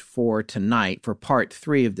guest for tonight, for part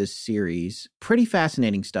 3 of this series. Pretty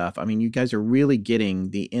fascinating stuff. I mean, you guys are really getting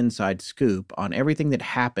the inside scoop on everything that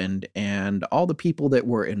happened and all the people that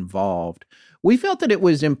were involved. We felt that it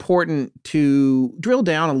was important to drill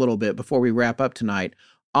down a little bit before we wrap up tonight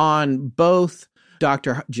on both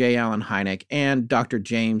Dr. J. Allen Hynek and Dr.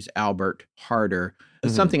 James Albert Harder.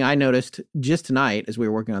 Something I noticed just tonight as we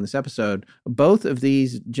were working on this episode, both of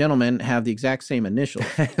these gentlemen have the exact same initials.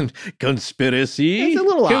 Conspiracy? It's a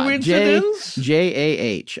little coincidence? odd.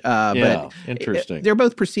 J-A-H. But interesting. They're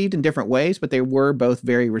both perceived in different ways, but they were both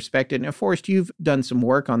very respected. Now, Forrest, you've done some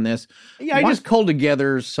work on this. Yeah, I just culled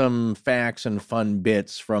together some facts and fun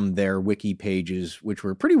bits from their wiki pages, which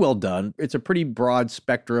were pretty well done. It's a pretty broad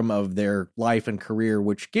spectrum of their life and career,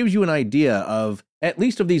 which gives you an idea of at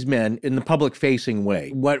least of these men in the public-facing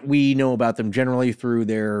way. What we know about them generally through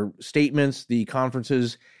their statements, the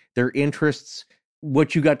conferences, their interests.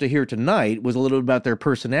 What you got to hear tonight was a little about their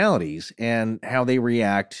personalities and how they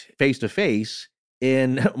react face-to-face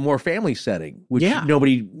in a more family setting, which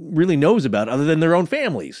nobody really knows about other than their own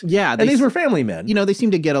families. Yeah. And these were family men. You know, they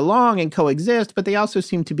seem to get along and coexist, but they also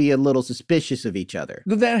seem to be a little suspicious of each other.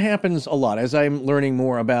 That happens a lot. As I'm learning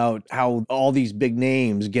more about how all these big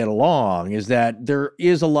names get along, is that there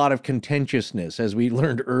is a lot of contentiousness, as we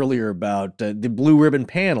learned earlier about the Blue Ribbon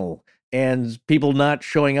panel and people not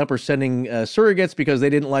showing up or sending surrogates because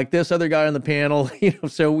they didn't like this other guy on the panel.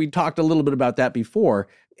 So we talked a little bit about that before.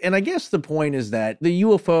 And I guess the point is that the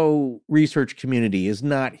UFO research community is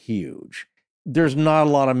not huge. There's not a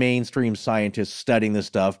lot of mainstream scientists studying this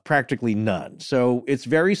stuff, practically none. So it's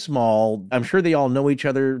very small. I'm sure they all know each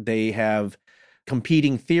other. They have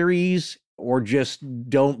competing theories or just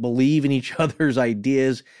don't believe in each other's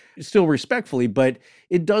ideas, still respectfully, but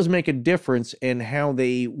it does make a difference in how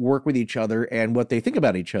they work with each other and what they think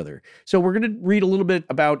about each other. So we're going to read a little bit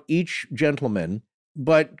about each gentleman.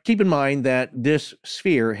 But keep in mind that this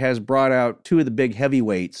sphere has brought out two of the big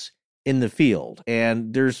heavyweights in the field.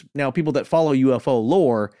 And there's now people that follow UFO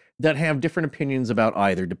lore that have different opinions about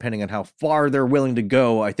either, depending on how far they're willing to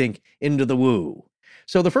go, I think, into the woo.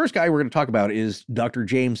 So the first guy we're going to talk about is Dr.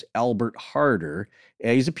 James Albert Harder.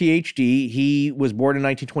 He's a PhD. He was born in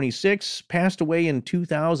 1926, passed away in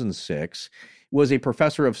 2006, was a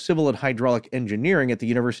professor of civil and hydraulic engineering at the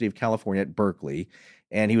University of California at Berkeley.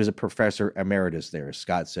 And he was a professor emeritus there, as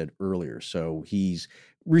Scott said earlier. So he's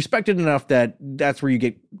respected enough that that's where you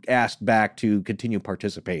get asked back to continue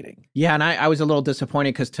participating. Yeah, and I was a little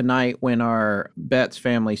disappointed because tonight when our Betz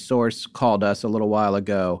family source called us a little while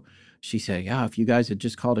ago, she said, yeah, if you guys had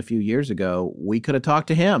just called a few years ago, we could have talked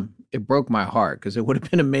to him. It broke my heart because it would have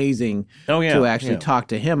been amazing to actually talk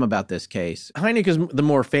to him about this case. Hynek is the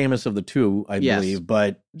more famous of the two, I believe,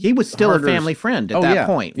 but he was still a family friend at that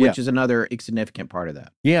point, which is another significant part of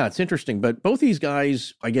that. Yeah, it's interesting. But both these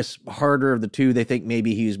guys, I guess, Harder of the two, they think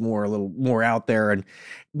maybe he's a little more out there. And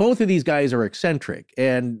both of these guys are eccentric.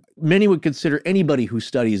 And many would consider anybody who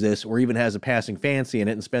studies this or even has a passing fancy in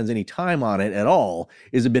it and spends any time on it at all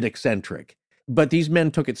is a bit eccentric. But these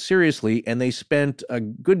men took it seriously, and they spent a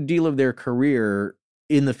good deal of their career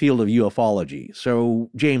in the field of ufology. So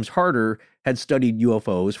James Harder had studied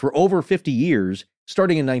UFOs for over 50 years,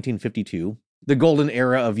 starting in 1952. The golden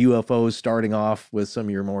era of UFOs, starting off with some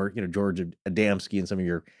of your more, George Adamski and some of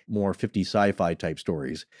your more 50 sci-fi type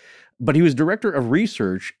stories. But he was director of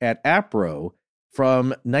research at APRO from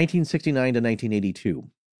 1969 to 1982.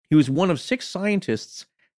 He was one of 6 scientists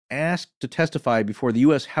asked to testify before the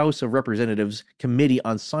U.S. House of Representatives Committee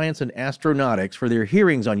on Science and Astronautics for their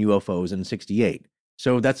hearings on UFOs in 1968.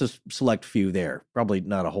 So that's a select few there. Probably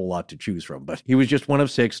not a whole lot to choose from, but he was just one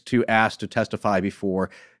of 6 to ask to testify before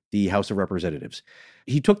the House of Representatives.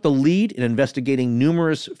 He took the lead in investigating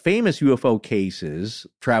numerous famous UFO cases,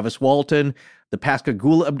 Travis Walton, the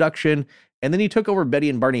Pascagoula abduction, and then he took over Betty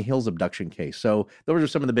and Barney Hill's abduction case. So those are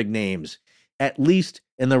some of the big names, at least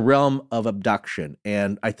in the realm of abduction.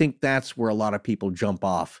 And I think that's where a lot of people jump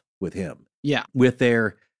off with him. Yeah. With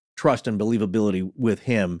their trust and believability with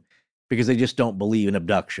him, because they just don't believe in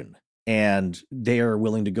abduction. And they are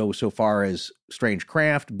willing to go so far as strange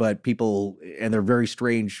craft, but people and their very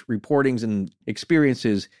strange reportings and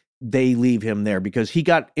experiences, they leave him there because he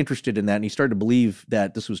got interested in that and he started to believe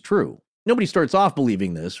that this was true. Nobody starts off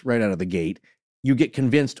believing this right out of the gate. You get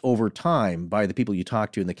convinced over time by the people you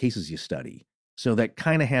talk to and the cases you study. So that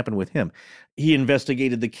kind of happened with him. He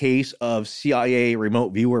investigated the case of CIA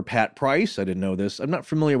remote viewer Pat Price. I didn't know this. I'm not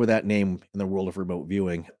familiar with that name in the world of remote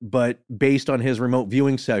viewing, but based on his remote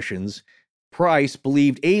viewing sessions, Price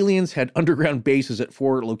believed aliens had underground bases at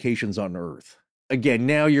 4 locations on Earth. Again,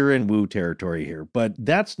 now you're in woo territory here, but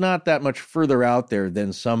that's not that much further out there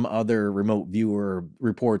than some other remote viewer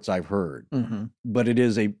reports I've heard. Mm-hmm. But it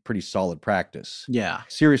is a pretty solid practice. Yeah.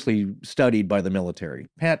 Seriously studied by the military.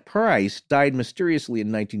 Pat Price died mysteriously in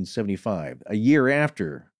 1975, a year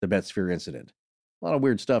after the Betz Sphere incident. A lot of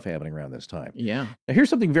weird stuff happening around this time. Yeah. Now, here's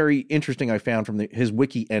something very interesting I found from his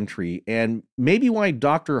wiki entry, and maybe why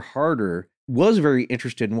Dr. Harder was very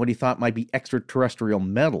interested in what he thought might be extraterrestrial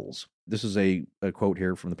metals. This is a quote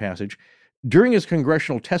here from the passage. During his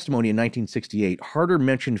congressional testimony in 1968, Harder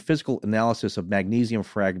mentioned physical analysis of magnesium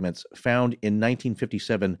fragments found in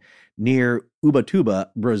 1957 near Ubatuba,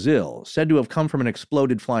 Brazil, said to have come from an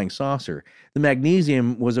exploded flying saucer. The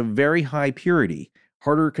magnesium was of very high purity.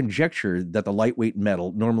 Harder conjectured that the lightweight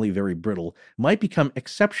metal, normally very brittle, might become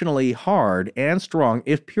exceptionally hard and strong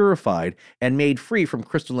if purified and made free from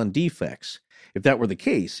crystalline defects. If that were the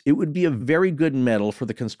case, it would be a very good metal for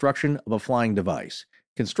the construction of a flying device.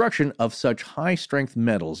 Construction of such high-strength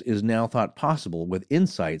metals is now thought possible with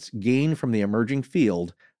insights gained from the emerging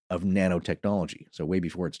field of nanotechnology, so way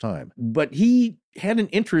before its time. But he had an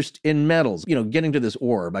interest in metals. Getting to this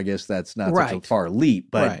orb, I guess that's not such a far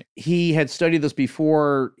leap, but he had studied this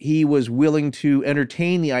before. He was willing to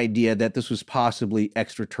entertain the idea that this was possibly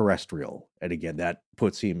extraterrestrial. And again, that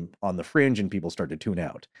puts him on the fringe and people start to tune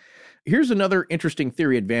out. Here's another interesting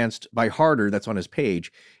theory advanced by Harder that's on his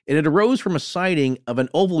page. And it arose from a sighting of an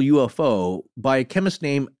oval UFO by a chemist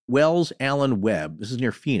named Wells Allen Webb. This is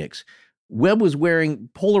near Phoenix. Webb was wearing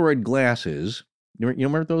Polaroid glasses. You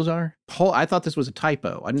remember what those are? I thought this was a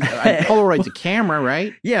typo. Polaroid's a camera,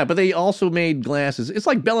 right? Yeah, but they also made glasses. It's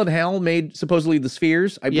like Bell and Howell made supposedly the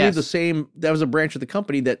spheres. I believe the same, that was a branch of the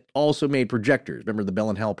company that also made projectors. Remember the Bell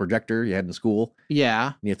and Howell projector you had in school? Yeah.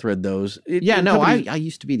 And you thread those. I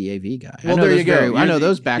used to be the AV guy. Well, there you go. I know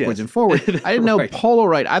those backwards and forwards. I didn't know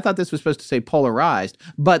Polaroid. I thought this was supposed to say polarized,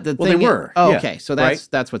 but they were. Okay, so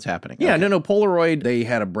that's what's happening. Yeah, okay. No, Polaroid, they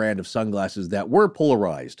had a brand of sunglasses that were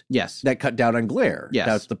polarized. Yes. That cut down on glare. Yes.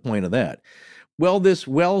 That's the point of that. Well, this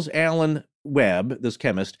Wells Allen Webb, this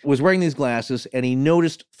chemist, was wearing these glasses, and he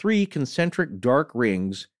noticed 3 concentric dark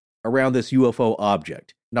rings around this UFO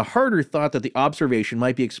object. Now, Harder thought that the observation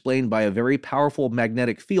might be explained by a very powerful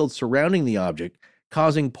magnetic field surrounding the object,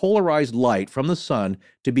 causing polarized light from the sun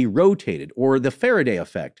to be rotated, or the Faraday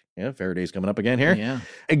effect. Yeah, Faraday's coming up again here. Yeah.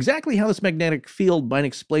 Exactly how this magnetic field might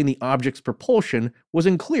explain the object's propulsion was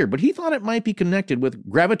unclear, but he thought it might be connected with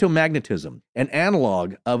gravitomagnetism, an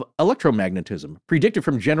analog of electromagnetism, predicted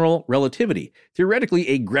from general relativity. Theoretically,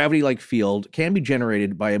 a gravity-like field can be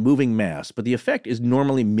generated by a moving mass, but the effect is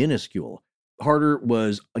normally minuscule. Harder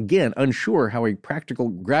was, again, unsure how a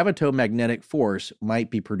practical gravitomagnetic force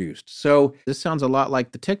might be produced. So this sounds a lot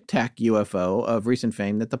like the Tic Tac UFO of recent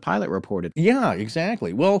fame that the pilot reported. Yeah,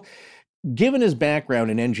 exactly. Well, given his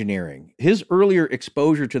background in engineering, his earlier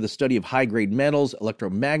exposure to the study of high-grade metals,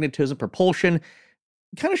 electromagnetism, propulsion,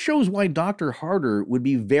 kind of shows why Dr. Harder would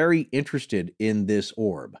be very interested in this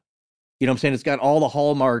orb. You know what I'm saying? It's got all the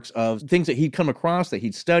hallmarks of things that he'd come across, that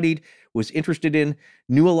he'd studied, was interested in,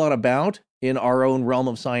 knew a lot about in our own realm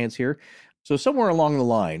of science here. So somewhere along the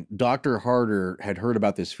line, Dr. Harder had heard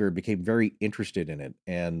about this sphere, became very interested in it.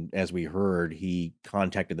 And as we heard, he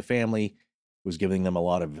contacted the family, was giving them a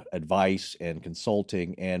lot of advice and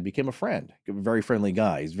consulting, and became a friend, a very friendly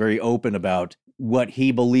guy. He's very open about what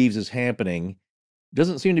he believes is happening.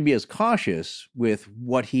 Doesn't seem to be as cautious with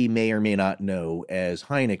what he may or may not know as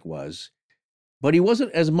Hynek was, but he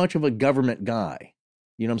wasn't as much of a government guy,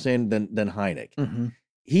 you know what I'm saying, than Hynek. Mm-hmm.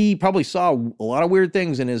 He probably saw a lot of weird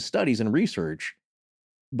things in his studies and research,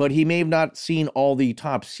 but he may have not seen all the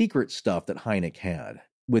top secret stuff that Hynek had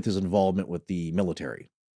with his involvement with the military.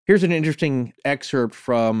 Here's an interesting excerpt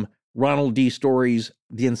from Ronald D. Story's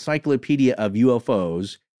The Encyclopedia of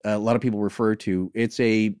UFOs. A lot of people refer to. It's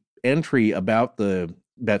a entry about the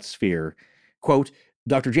Betz sphere. Quote,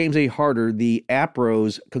 Dr. James A. Harder, the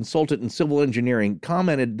APRO's consultant in civil engineering,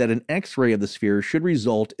 commented that an X-ray of the sphere should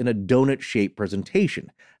result in a donut-shaped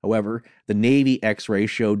presentation. However, the Navy X-ray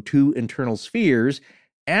showed 2 internal spheres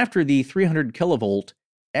after the 300 kilovolt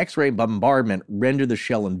X-ray bombardment rendered the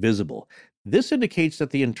shell invisible. This indicates that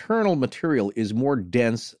the internal material is more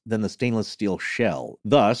dense than the stainless steel shell.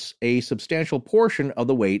 Thus, a substantial portion of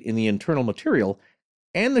the weight in the internal material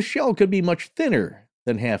and the shell could be much thinner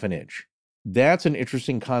than half an inch. That's an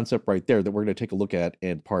interesting concept right there that we're going to take a look at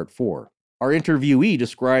in part 4. Our interviewee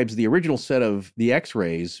describes the original set of the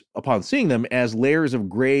X-rays, upon seeing them, as layers of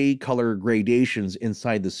gray color gradations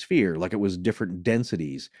inside the sphere, like it was different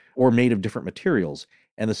densities or made of different materials,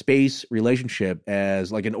 and the space relationship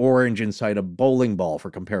as like an orange inside a bowling ball for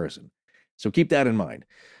comparison. So keep that in mind.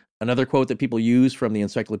 Another quote that people use from the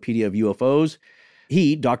Encyclopedia of UFOs,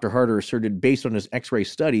 he, Dr. Harder, asserted based on his X-ray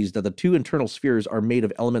studies that the 2 internal spheres are made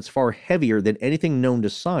of elements far heavier than anything known to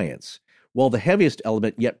science, while the heaviest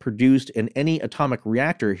element yet produced in any atomic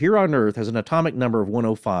reactor here on Earth has an atomic number of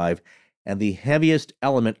 105, and the heaviest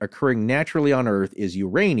element occurring naturally on Earth is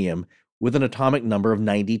uranium with an atomic number of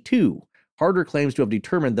 92. Harder claims to have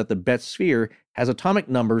determined that the Betz sphere has atomic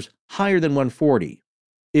numbers higher than 140.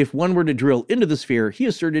 If one were to drill into the sphere, he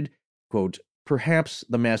asserted, quote, perhaps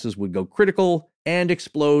the masses would go critical and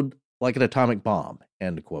explode like an atomic bomb,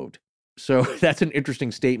 end quote. So that's an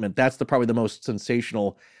interesting statement. That's probably the most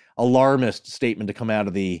sensational, alarmist statement to come out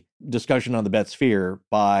of the discussion on the Betz sphere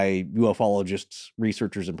by ufologists,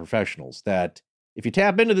 researchers, and professionals, that if you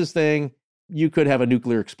tap into this thing, you could have a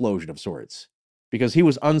nuclear explosion of sorts. Because he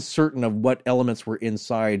was uncertain of what elements were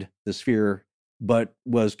inside the sphere, but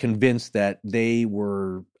was convinced that they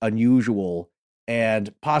were unusual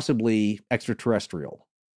and possibly extraterrestrial,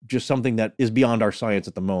 just something that is beyond our science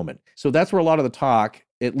at the moment. So that's where a lot of the talk,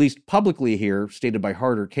 at least publicly here, stated by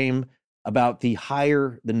Harder, came about the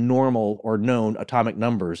higher than normal or known atomic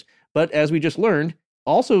numbers. But as we just learned,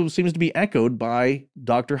 also seems to be echoed by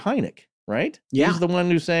Dr. Hynek, right? Yeah. He's the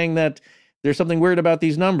one who's saying that there's something weird about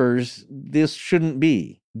these numbers. This shouldn't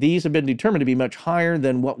be. These have been determined to be much higher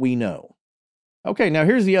than what we know. Okay, now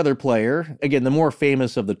here's the other player. Again, the more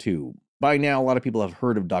famous of the two. By now, a lot of people have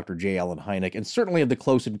heard of Dr. J. Allen Hynek, and certainly of the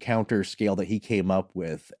close encounter scale that he came up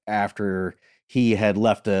with after he had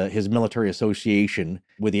left his military association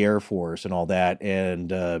with the Air Force and all that,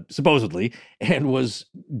 and supposedly, and was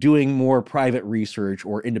doing more private research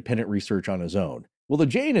or independent research on his own. Well, the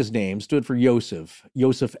J in his name stood for Joseph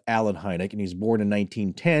Allen Hynek, and he's born in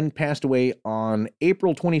 1910, passed away on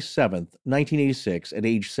April 27th, 1986, at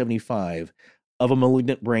age 75, of a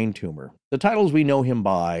malignant brain tumor. The titles we know him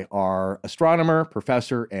by are astronomer,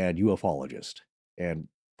 professor, and ufologist, and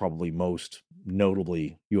probably most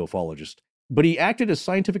notably ufologist. But he acted as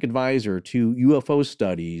scientific advisor to UFO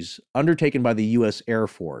studies undertaken by the U.S. Air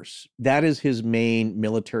Force. That is his main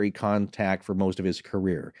military contact for most of his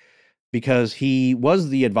career, because he was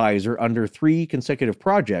the advisor under 3 consecutive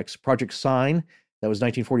projects: Project Sign, that was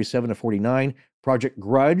 1947 to 49, Project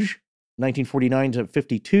Grudge, 1949 to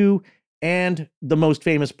 52, and the most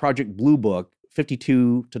famous Project Blue Book, 52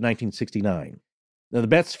 to 1969. Now, the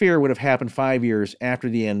Betz sphere would have happened 5 years after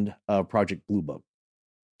the end of Project Blue Book.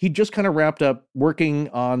 He just kind of wrapped up working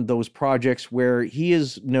on those projects where he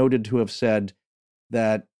is noted to have said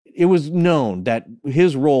that it was known that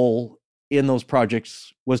his role in those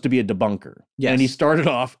projects was to be a debunker. Yes. And he started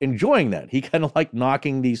off enjoying that. He kind of liked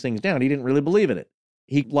knocking these things down. He didn't really believe in it.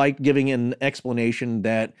 He liked giving an explanation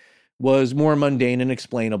that was more mundane and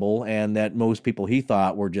explainable, and that most people, he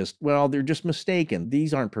thought, were just, well, they're just mistaken.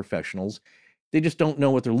 These aren't professionals. They just don't know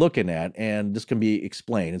what they're looking at, and this can be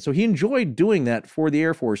explained. And so he enjoyed doing that for the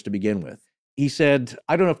Air Force to begin with. He said,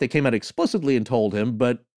 I don't know if they came out explicitly and told him,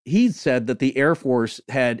 but he said that the Air Force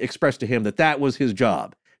had expressed to him that that was his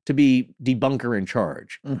job, to be debunker in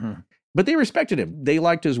charge. Mm-hmm. But they respected him. They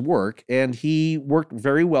liked his work, and he worked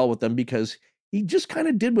very well with them because he just kind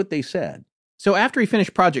of did what they said. So after he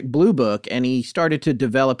finished Project Blue Book and he started to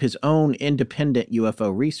develop his own independent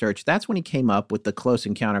UFO research, that's when he came up with the Close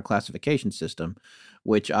Encounter Classification System,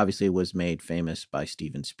 which obviously was made famous by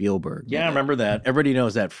Steven Spielberg. Yeah, I remember that. Everybody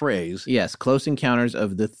knows that phrase. Yes, Close Encounters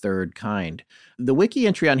of the Third Kind. The wiki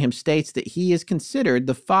entry on him states that he is considered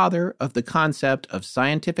the father of the concept of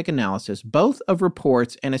scientific analysis, both of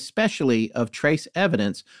reports and especially of trace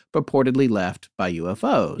evidence purportedly left by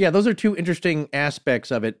UFOs. Yeah, those are two interesting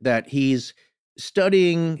aspects of it, that he's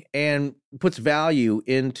studying and puts value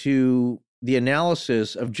into the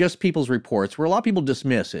analysis of just people's reports, where a lot of people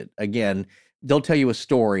dismiss it. Again, they'll tell you a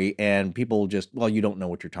story and people just, well, you don't know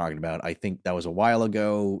what you're talking about. I think that was a while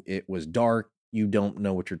ago. It was dark. You don't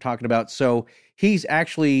know what you're talking about. So he's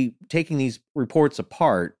actually taking these reports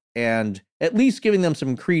apart and at least giving them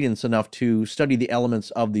some credence enough to study the elements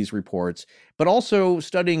of these reports, but also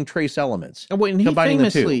studying trace elements. And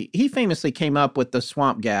he famously came up with the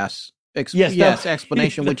swamp gas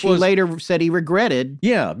explanation, which he later said he regretted.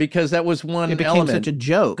 Yeah, because that was one element. It became such a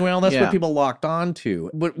joke. Well, that's what people locked on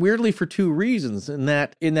to. But weirdly, for 2 reasons. In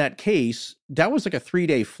that case, that was like a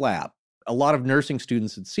 3-day flap. A lot of nursing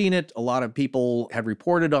students had seen it. A lot of people had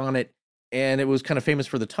reported on it. And it was kind of famous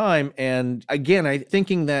for the time. And again,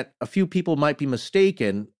 thinking that a few people might be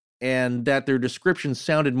mistaken and that their descriptions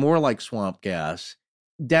sounded more like swamp gas,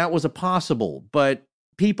 that was a possible. But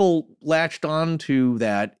people latched on to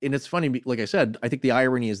that. And it's funny, like I said, I think the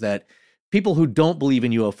irony is that people who don't believe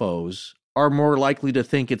in UFOs are more likely to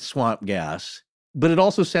think it's swamp gas, but it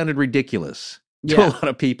also sounded ridiculous to a lot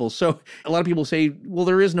of people. So a lot of people say, well,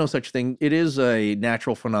 there is no such thing. It is a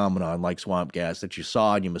natural phenomenon like swamp gas that you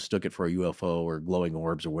saw and you mistook it for a UFO or glowing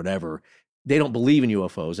orbs or whatever. They don't believe in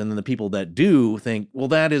UFOs. And then the people that do think, well,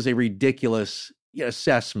 that is a ridiculous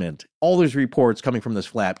assessment. All those reports coming from this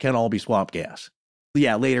flap can all be swamp gas.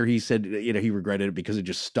 Yeah, later he said, he regretted it because it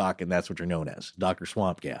just stuck, and that's what you're known as, Dr.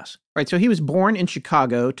 Swamp Gas. Right, so he was born in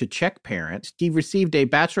Chicago to Czech parents. He received a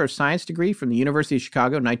Bachelor of Science degree from the University of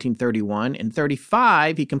Chicago in 1931. In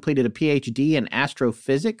 1935, he completed a PhD in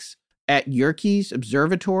astrophysics at Yerkes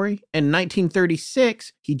Observatory. In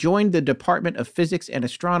 1936, he joined the Department of Physics and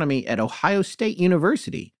Astronomy at Ohio State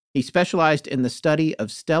University. He specialized in the study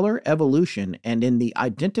of stellar evolution and in the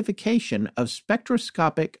identification of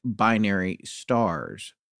spectroscopic binary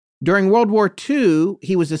stars. During World War II,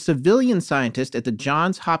 he was a civilian scientist at the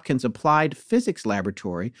Johns Hopkins Applied Physics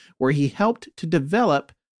Laboratory, where he helped to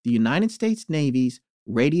develop the United States Navy's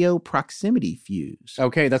radio proximity fuse.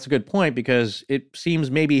 Okay, that's a good point, because it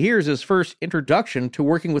seems maybe here's his first introduction to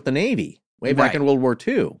working with the Navy way back in World War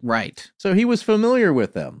II. Right. So he was familiar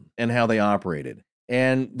with them and how they operated.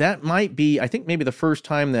 And that might be, I think, maybe the first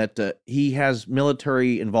time that he has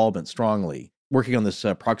military involvement strongly, working on this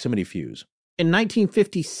proximity fuse. In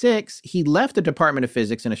 1956, he left the Department of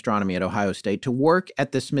Physics and Astronomy at Ohio State to work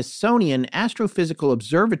at the Smithsonian Astrophysical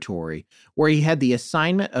Observatory, where he had the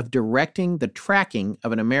assignment of directing the tracking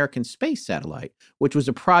of an American space satellite, which was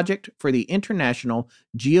a project for the International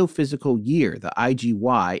Geophysical Year, the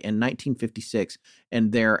IGY, in 1956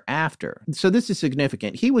 and thereafter. So this is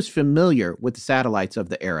significant. He was familiar with the satellites of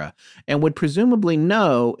the era and would presumably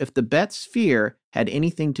know if the Betz sphere had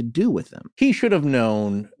anything to do with them. He should have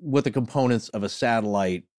known what the components of a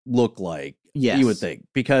satellite look like. Yes. You would think,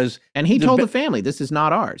 because... And he told the family, this is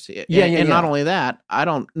not ours. And not only that, I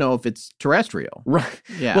don't know if it's terrestrial. Right.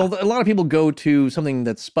 Yeah. Well, a lot of people go to something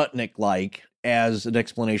that's Sputnik-like as an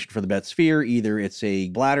explanation for the Betz sphere. Either it's a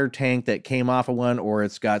bladder tank that came off of one, or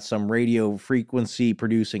it's got some radio frequency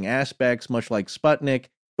producing aspects, much like Sputnik.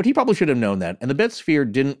 But he probably should have known that. And the Betz sphere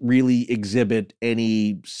didn't really exhibit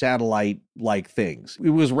any satellite-like things. It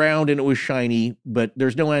was round and it was shiny, but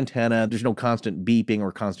there's no antenna, there's no constant beeping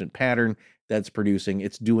or constant pattern that's producing.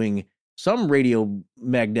 It's doing some radio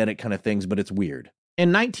magnetic kind of things, but it's weird. In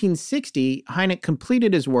 1960, Hynek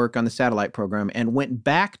completed his work on the satellite program and went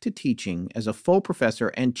back to teaching as a full professor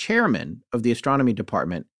and chairman of the astronomy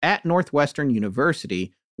department at Northwestern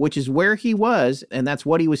University, which is where he was, and that's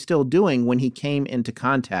what he was still doing when he came into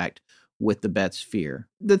contact with the Betz sphere.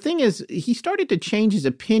 The thing is, he started to change his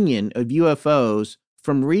opinion of UFOs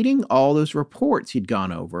from reading all those reports he'd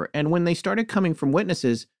gone over, and when they started coming from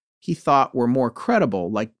witnesses he thought were more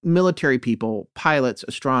credible, like military people, pilots,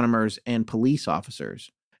 astronomers, and police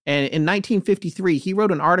officers. And in 1953, he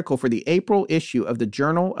wrote an article for the April issue of the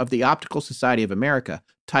Journal of the Optical Society of America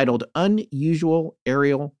titled Unusual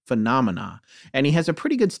Aerial Phenomena. And he has a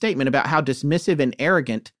pretty good statement about how dismissive and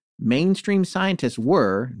arrogant mainstream scientists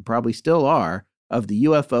were, and probably still are, of the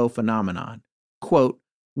UFO phenomenon. Quote,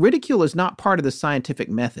 "Ridicule is not part of the scientific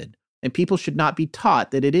method, and people should not be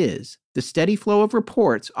taught that it is. The steady flow of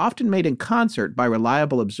reports, often made in concert by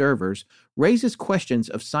reliable observers, raises questions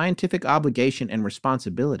of scientific obligation and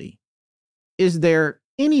responsibility. Is there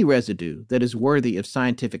any residue that is worthy of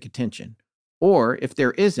scientific attention? Or, if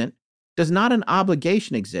there isn't, does not an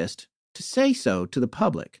obligation exist to say so to the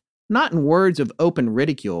public, not in words of open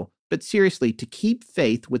ridicule, but seriously to keep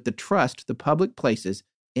faith with the trust the public places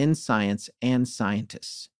in science and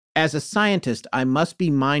scientists? As a scientist, I must be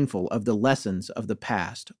mindful of the lessons of the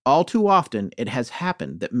past. All too often, it has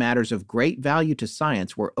happened that matters of great value to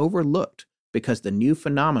science were overlooked because the new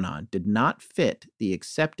phenomenon did not fit the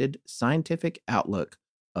accepted scientific outlook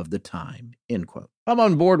of the time." End quote. I'm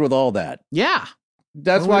on board with all that. Yeah.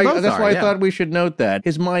 That's why I thought we should note that.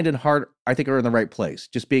 His mind and heart, I think, are in the right place.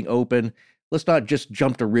 Just being open. Let's not just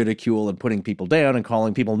jump to ridicule and putting people down and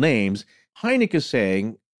calling people names. Hynek is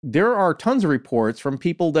saying there are tons of reports from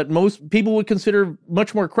people that most people would consider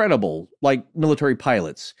much more credible, like military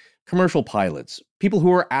pilots, commercial pilots, people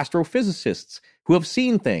who are astrophysicists, who have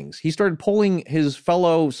seen things. He started polling his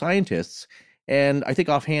fellow scientists, and I think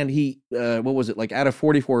offhand out of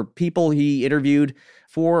 44 people he interviewed,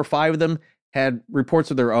 4 or 5 of them had reports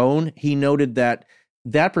of their own. He noted that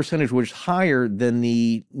percentage was higher than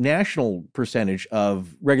the national percentage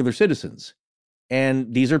of regular citizens.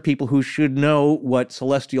 And these are people who should know what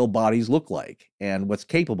celestial bodies look like and what's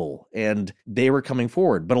capable. And they were coming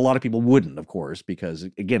forward. But a lot of people wouldn't, of course, because,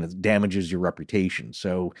 again, it damages your reputation.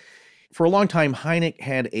 So for a long time, Hynek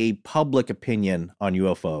had a public opinion on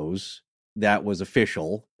UFOs that was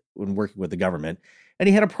official when working with the government. And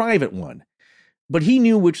he had a private one. But he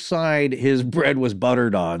knew which side his bread was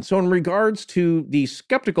buttered on. So in regards to the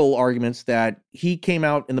skeptical arguments that he came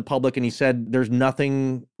out in the public and he said there's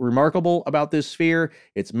nothing remarkable about this sphere,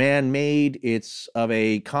 it's man-made, it's of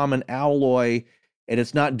a common alloy, and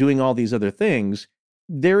it's not doing all these other things,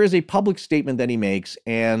 there is a public statement that he makes,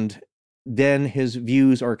 and then his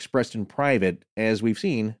views are expressed in private, as we've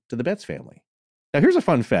seen to the Betz family. Now, here's a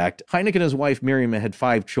fun fact. Hynek and his wife, Miriam, had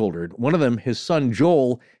 5 children. One of them, his son,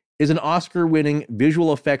 Joel, is an Oscar-winning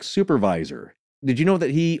visual effects supervisor. Did you know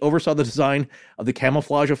that he oversaw the design of the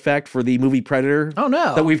camouflage effect for the movie Predator? Oh,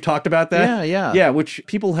 no. That we've talked about that? Yeah. Yeah, which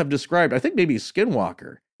people have described, I think maybe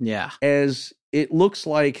Skinwalker. Yeah. As it looks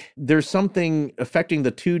like there's something affecting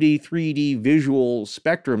the 2D, 3D visual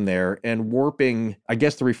spectrum there and warping, I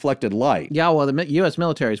guess, the reflected light. Yeah, well, the U.S.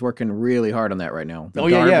 military is working really hard on that right now. The The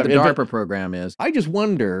DARPA program is. I just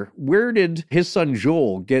wonder, where did his son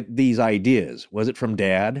Joel get these ideas? Was it from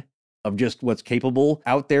Dad? Of just what's capable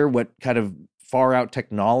out there, what kind of far out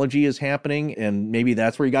technology is happening, and maybe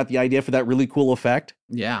that's where he got the idea for that really cool effect?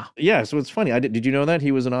 Yeah. Yeah, so it's funny. Did you know that?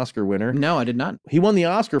 He was an Oscar winner. No, I did not. He won the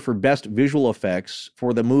Oscar for Best Visual Effects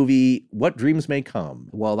for the movie What Dreams May Come.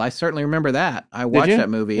 Well, I certainly remember that. I watched that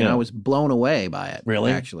movie, and I was blown away by it.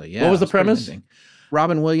 Really? Actually, yeah. What was the premise?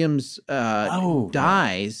 Robin Williams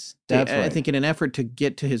dies, That's I right. think, in an effort to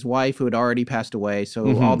get to his wife who had already passed away.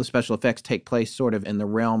 So all the special effects take place sort of in the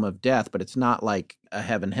realm of death, but it's not like a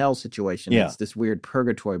heaven-hell situation. Yeah. It's this weird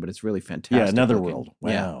purgatory, but it's really fantastic. Yeah, another looking. world.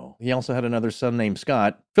 Wow. Yeah. He also had another son named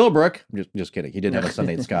Scott. Philbrook. I'm just kidding. He didn't have a son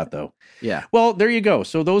named Scott, though. Yeah. Well, there you go.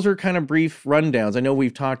 So those are kind of brief rundowns. I know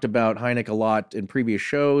we've talked about Hynek a lot in previous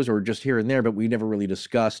shows or just here and there, but we never really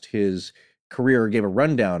discussed his career or gave a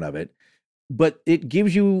rundown of it. But it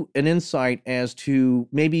gives you an insight as to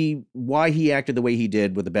maybe why he acted the way he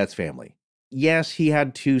did with the Betz family. Yes, he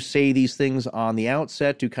had to say these things on the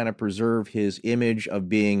outset to kind of preserve his image of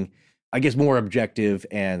being, I guess, more objective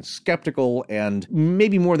and skeptical and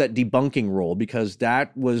maybe more that debunking role, because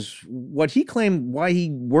that was what he claimed why he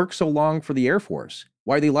worked so long for the Air Force,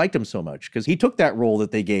 why they liked him so much, because he took that role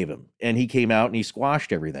that they gave him and he came out and he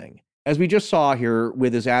squashed everything. As we just saw here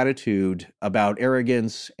with his attitude about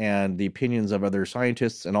arrogance and the opinions of other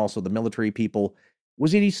scientists and also the military people,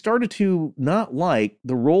 was that he started to not like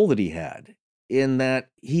the role that he had, in that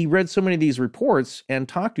he read so many of these reports and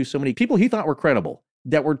talked to so many people he thought were credible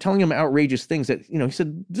that were telling him outrageous things that, he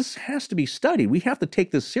said, this has to be studied. We have to take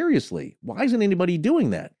this seriously. Why isn't anybody doing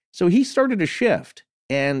that? So he started to shift,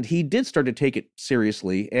 and he did start to take it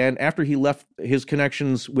seriously. And after he left his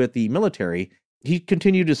connections with the military, he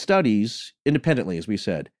continued his studies independently, as we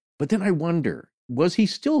said. But then I wonder, was he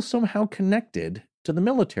still somehow connected to the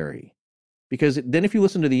military? Because then if you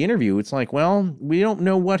listen to the interview, it's like, well, we don't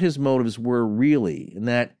know what his motives were really, in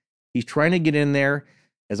that he's trying to get in there.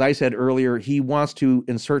 As I said earlier, he wants to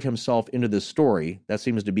insert himself into this story. That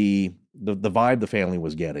seems to be the vibe the family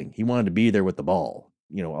was getting. He wanted to be there with the ball,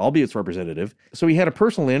 albeit it's representative. So he had a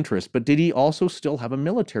personal interest, but did he also still have a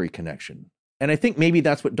military connection? And I think maybe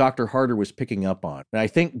that's what Dr. Harder was picking up on. And I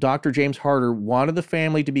think Dr. James Harder wanted the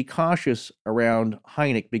family to be cautious around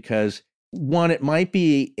Hynek because, one, it might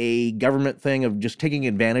be a government thing of just taking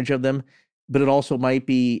advantage of them, but it also might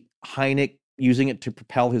be Hynek using it to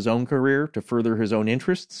propel his own career, to further his own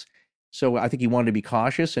interests. So I think he wanted to be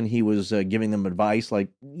cautious, and he was giving them advice like,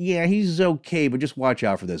 yeah, he's okay, but just watch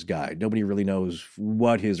out for this guy. Nobody really knows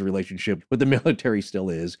what his relationship with the military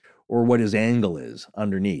still is or what his angle is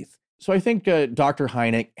underneath. So I think Dr.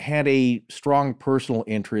 Hynek had a strong personal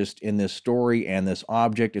interest in this story and this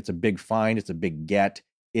object. It's a big find. It's a big get.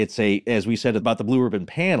 It's as we said about the Blue Ribbon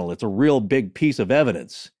panel, it's a real big piece of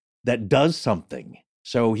evidence that does something.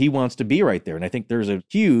 So he wants to be right there. And I think there's a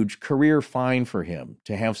huge career find for him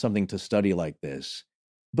to have something to study like this.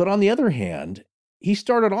 But on the other hand, he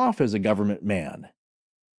started off as a government man.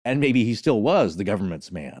 And maybe he still was the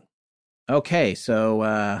government's man. Okay,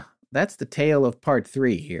 so that's the tale of part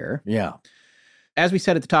 3 here. Yeah. As we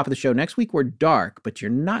said at the top of the show, next week we're dark, but you're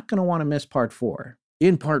not going to want to miss part 4.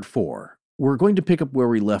 In part 4, we're going to pick up where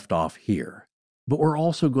we left off here, but we're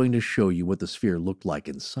also going to show you what the sphere looked like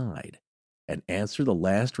inside and answer the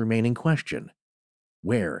last remaining question: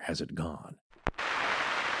 where has it gone?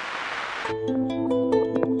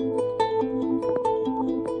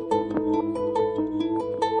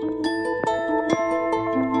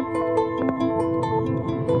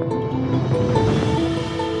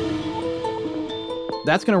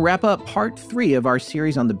 That's going to wrap up part 3 of our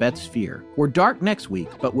series on the Betz sphere. We're dark next week,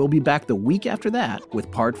 but we'll be back the week after that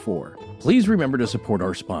with part 4. Please remember to support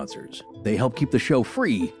our sponsors. They help keep the show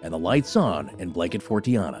free and the lights on in Blanket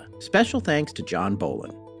Fortiana. Special thanks to John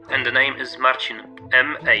Bolin. And the name is Marcin,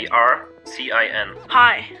 M-A-R-C-I-N.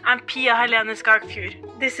 Hi, I'm Pia Helene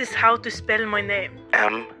Skagfjord. This is how to spell my name.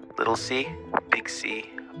 M, little c, big C,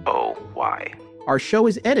 O, Y. Our show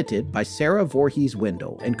is edited by Sarah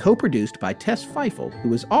Voorhees-Wendell and co-produced by Tess Feifel,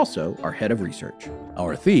 who is also our head of research.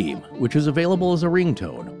 Our theme, which is available as a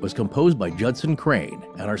ringtone, was composed by Judson Crane,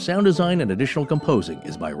 and our sound design and additional composing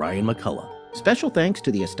is by Ryan McCullough. Special thanks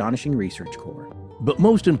to the Astonishing Research Corps. But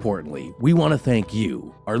most importantly, we want to thank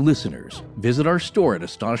you, our listeners. Visit our store at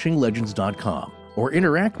astonishinglegends.com or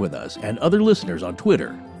interact with us and other listeners on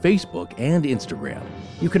Twitter, Facebook, and Instagram.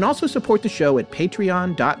 You can also support the show at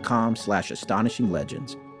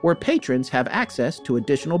patreon.com/astonishinglegends, where patrons have access to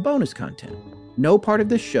additional bonus content. No part of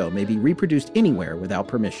this show may be reproduced anywhere without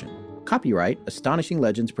permission. Copyright Astonishing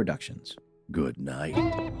Legends Productions. Good night.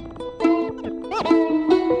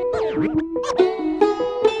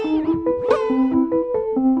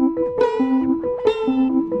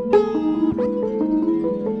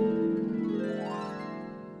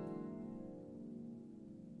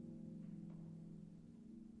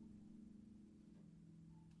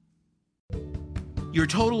 Your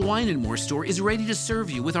Total Wine & More store is ready to serve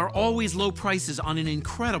you with our always low prices on an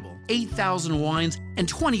incredible 8,000 wines and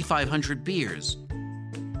 2,500 beers.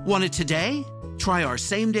 Want it today? Try our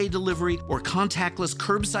same-day delivery or contactless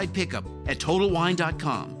curbside pickup at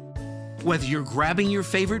TotalWine.com. Whether you're grabbing your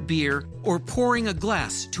favorite beer or pouring a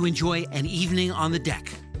glass to enjoy an evening on the deck,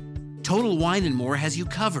 Total Wine & More has you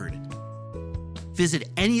covered. Visit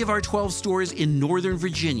any of our 12 stores in Northern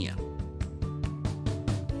Virginia